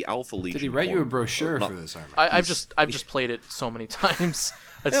the Alpha Legion. Did he write you a brochure for this army? I've just played it so many times.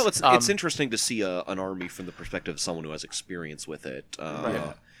 It's interesting to see an army from the perspective of someone who has experience with it.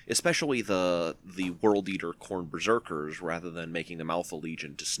 Especially the World Eater Khorne Berserkers, rather than making them Alpha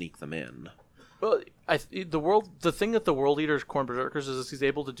Legion to sneak them in. Well, the thing that the World Eater's Khorne Berserkers is he's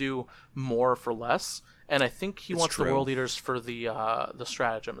able to do more for less, and I think he wants the World Eaters for the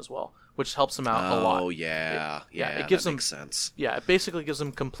stratagem as well, which helps him out a lot. Oh yeah, it gives that him makes sense. Yeah, it basically gives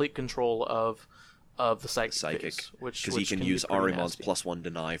him complete control of the psychic phase, because he can use Arimon's +1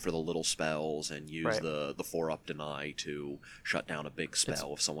 deny for the little spells and use the 4-up deny to shut down a big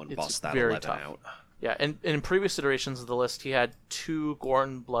spell if someone busts that 11 out. Yeah, and in previous iterations of the list, he had 2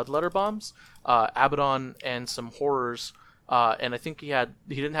 Gorn Bloodletter bombs, Abaddon, and some horrors. And I think he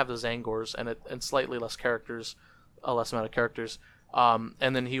didn't have the Zangors and slightly less characters, a less amount of characters.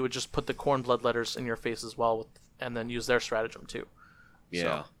 And then he would just put the Khorne Bloodletters in your face as well, and then use their stratagem too.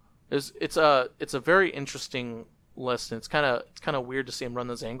 Yeah, so it's a very interesting list, and it's kind of weird to see him run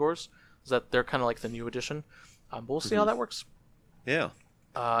the Zangors, is that they're kind of like the new addition. But we'll see how that works. Yeah.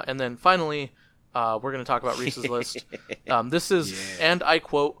 And then finally, we're going to talk about Reese's list. This is, and I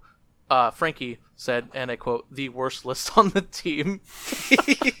quote, Frankie said, and I quote, the worst list on the team.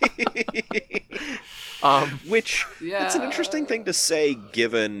 Which, it's an interesting thing to say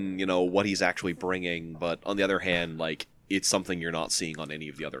given, what he's actually bringing, but on the other hand, like, it's something you're not seeing on any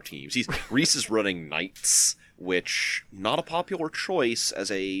of the other teams. Reese is running Knights, which, not a popular choice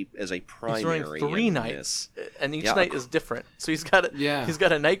as a primary. He's running 3 Knights, and each Knight is different. So he's got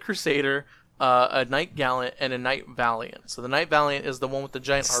a Knight Crusader, a Knight Gallant, and a Knight Valiant. So the Knight Valiant is the one with the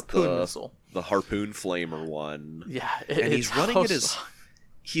giant harpoon missile. The harpoon flamer one. Yeah, and he's running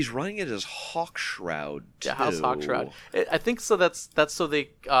it as Hawkshroud too. Yeah, House Hawkshroud. I think so. That's so they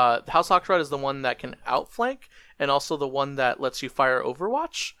House Hawkshroud is the one that can outflank, and also the one that lets you fire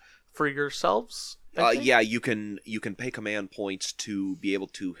Overwatch for yourselves. Yeah, you can pay command points to be able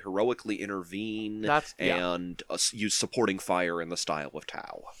to heroically intervene and use supporting fire in the style of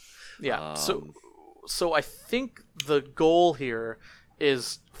Tau. Yeah. So I think the goal here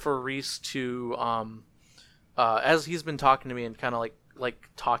is for Reese to, as he's been talking to me and kind of like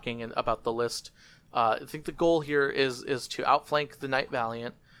talking about the list, I think the goal here is to outflank the Knight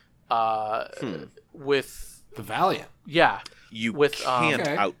Valiant, with the Valiant. Yeah. You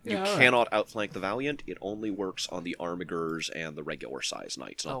cannot outflank the Valiant. It only works on the Armigers and the regular size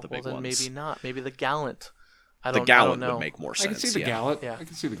Knights, not the big then ones. Maybe not. Maybe the Gallant. The Gallant would make more sense. I can see the Gallant. Yeah. I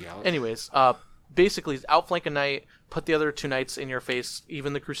can see the Gallant. Anyways, basically outflank a Knight, put the other 2 Knights in your face,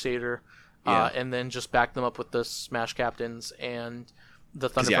 even the Crusader, and then just back them up with the Smash Captains and the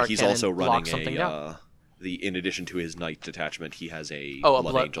Thunderfire he's Cannon. Also running down. in addition to his Knight detachment, he has a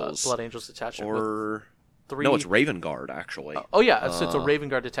Blood Angels detachment. Or 3... No, it's Raven Guard actually. So it's a Raven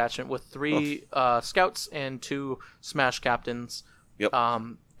Guard detachment with 3 Scouts and 2 Smash Captains. Yep.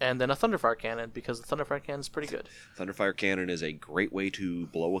 And then a Thunderfire Cannon, because the Thunderfire Cannon is pretty good. Thunderfire Cannon is a great way to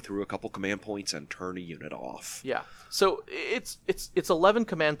blow through a couple command points and turn a unit off. Yeah. So it's 11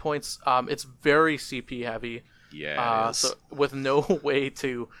 command points. It's very CP heavy. Yeah. So with no way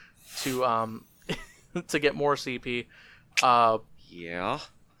to to get more CP. Yeah.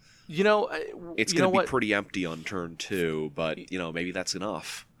 It's going to be pretty empty on turn 2, but maybe that's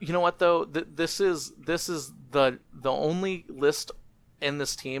enough. You know what though? This is the only list in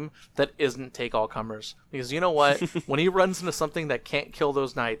this team that isn't take all comers, because you know what? When he runs into something that can't kill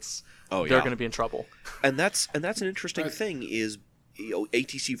those Knights, they're going to be in trouble. And that's an interesting thing is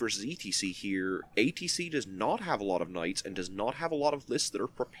ATC versus ETC here. ATC does not have a lot of Knights and does not have a lot of lists that are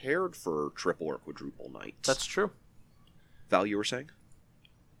prepared for triple or quadruple Knights. That's true. Val, you were saying?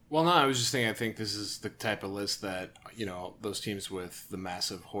 Well, no, I was just saying I think this is the type of list that, those teams with the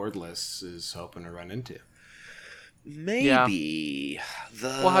massive horde lists is hoping to run into. Maybe.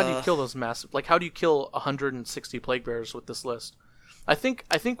 Well, how do you kill those massive... How do you kill 160 Plague Bearers with this list? I think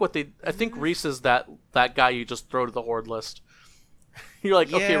Reese is that guy you just throw to the horde list. You're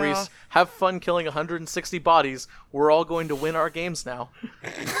like, okay, Reese, have fun killing 160 bodies. We're all going to win our games now.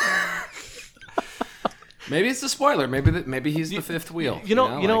 Maybe it's the spoiler. Maybe he's the fifth wheel. You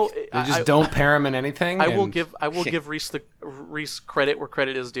just don't pair him in anything. I will give Reese credit where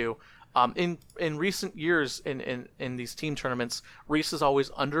credit is due. In recent years in these team tournaments, Reese has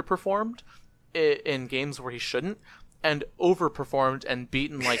always underperformed in games where he shouldn't, and overperformed and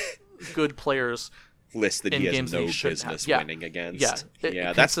beaten good players. List that he has no business winning against.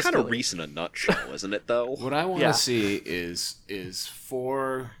 That's kind of Reese in a nutshell, isn't it? Though what I want to see is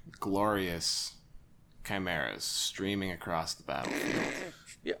 4 glorious chimeras streaming across the battlefield.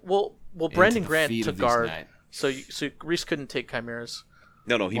 Yeah, well, Brandon Grant took guard, so Reese couldn't take chimeras.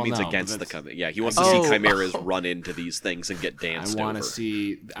 No, he means against the chimera. Yeah, he wants to see chimeras run into these things and get danced over. I want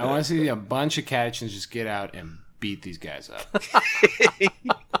to see a bunch of Catechins just get out and beat these guys up.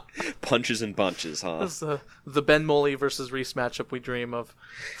 Punches and bunches, huh? This is the Ben Moley versus Reese matchup we dream of.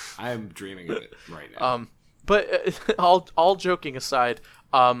 I'm dreaming of it right now. But all joking aside,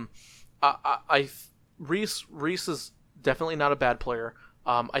 Reese is definitely not a bad player.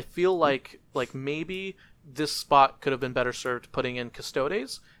 I feel like maybe this spot could have been better served putting in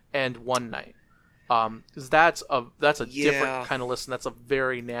Custodes and One Night. Because that's a different kind of list, and that's a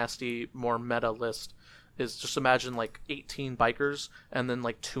very nasty, more meta list. Is just imagine like 18 bikers and then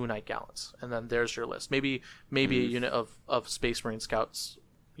like 2 Night Gallants, and then there's your list. Maybe a unit of Space Marine Scouts,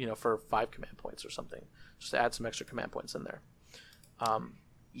 for 5 command points or something, just to add some extra command points in there. I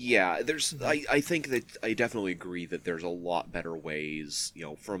think that I definitely agree that there's a lot better ways,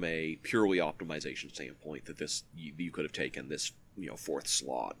 from a purely optimization standpoint, that you could have taken this, 4th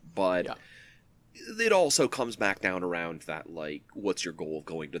slot, but. Yeah. It also comes back down around that, like, what's your goal of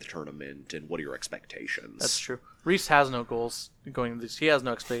going to the tournament and what are your expectations? That's true. Reese has no goals going to this. He has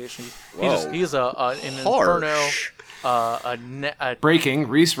no expectations. He's an inferno. Breaking,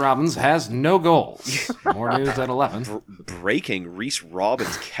 Reese Robbins has no goals. More news at 11. Breaking, Reese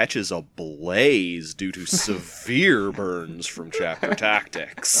Robbins catches a blaze due to severe burns from Chapter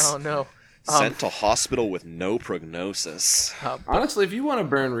Tactics. Oh, no. Sent to hospital with no prognosis. Honestly, if you want to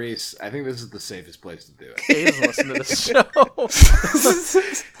burn Reese, I think this is the safest place to do it. He doesn't listen to this show.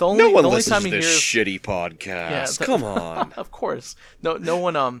 No one listens to this shitty podcast. Come on. Of course. No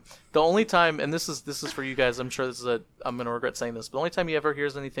one. The only time, and this is for you guys. I'm sure I'm gonna regret saying this, but the only time he ever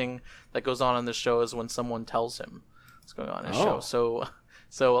hears anything that goes on this show is when someone tells him what's going on in the show.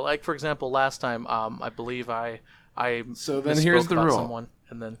 So like for example, last time, I believe I. So then here's the rule. Someone,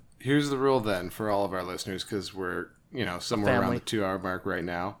 and then. Here's the rule then for all of our listeners, because we're, somewhere around the 2-hour mark right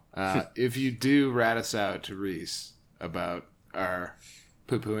now. If you do rat us out to Reese about our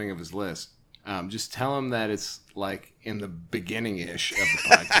poo-pooing of his list, just tell him that it's like in the beginning-ish of the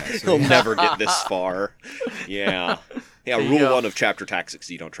podcast. He'll never get this far. Yeah. Yeah, rule 1 of Chapter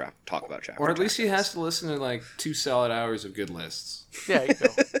Tactics, you don't talk about Chapter Or at least Tactics. he has to listen to like 2 solid hours of good lists. Yeah, you go.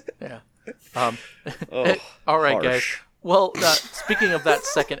 Yeah. All right, harsh. guys. Well, speaking of that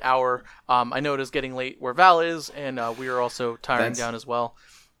second hour, I know it is getting late where Val is, and we are also tiring down as well.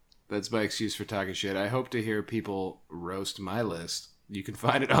 That's my excuse for talking shit. I hope to hear people roast my list. You can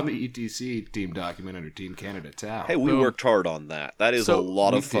find it on the ETC team document under Team Canada Tau. Hey, we worked hard on that. That is a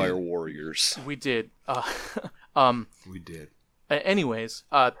lot of Fire Warriors. We did. We did. Anyways,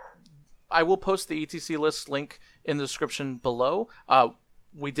 I will post the ETC list link in the description below.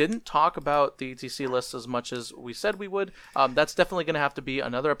 We didn't talk about the ETC list as much as we said we would. That's definitely going to have to be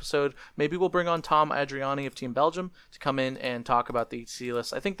another episode. Maybe we'll bring on Tom Adriani of Team Belgium to come in and talk about the ETC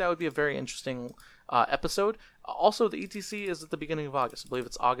list. I think that would be a very interesting episode. Also, the ETC is at the beginning of August. I believe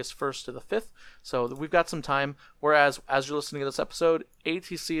it's August 1st to the 5th. So we've got some time. Whereas, as you're listening to this episode,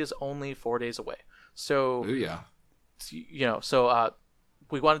 ATC is only 4 days away. So, ooh, yeah.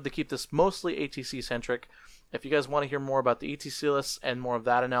 We wanted to keep this mostly ATC centric. If you guys want to hear more about the ETC lists and more of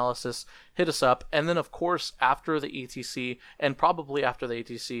that analysis, hit us up. And then, of course, after the ETC, and probably after the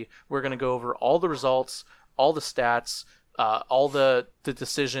ETC, we're going to go over all the results, all the stats, all the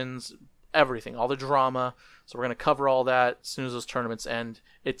decisions, everything, all the drama. So we're going to cover all that as soon as those tournaments end.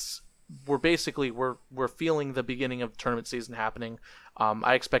 We're feeling the beginning of tournament season happening.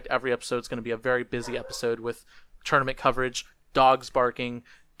 I expect every episode is going to be a very busy episode with tournament coverage, dogs barking,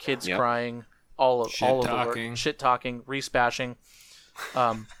 kids crying. All of the work. Shit talking, Reese-bashing,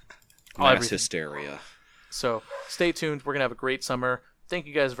 mass hysteria. So stay tuned. We're gonna have a great summer. Thank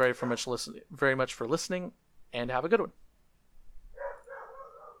you guys very much for listening, and have a good one.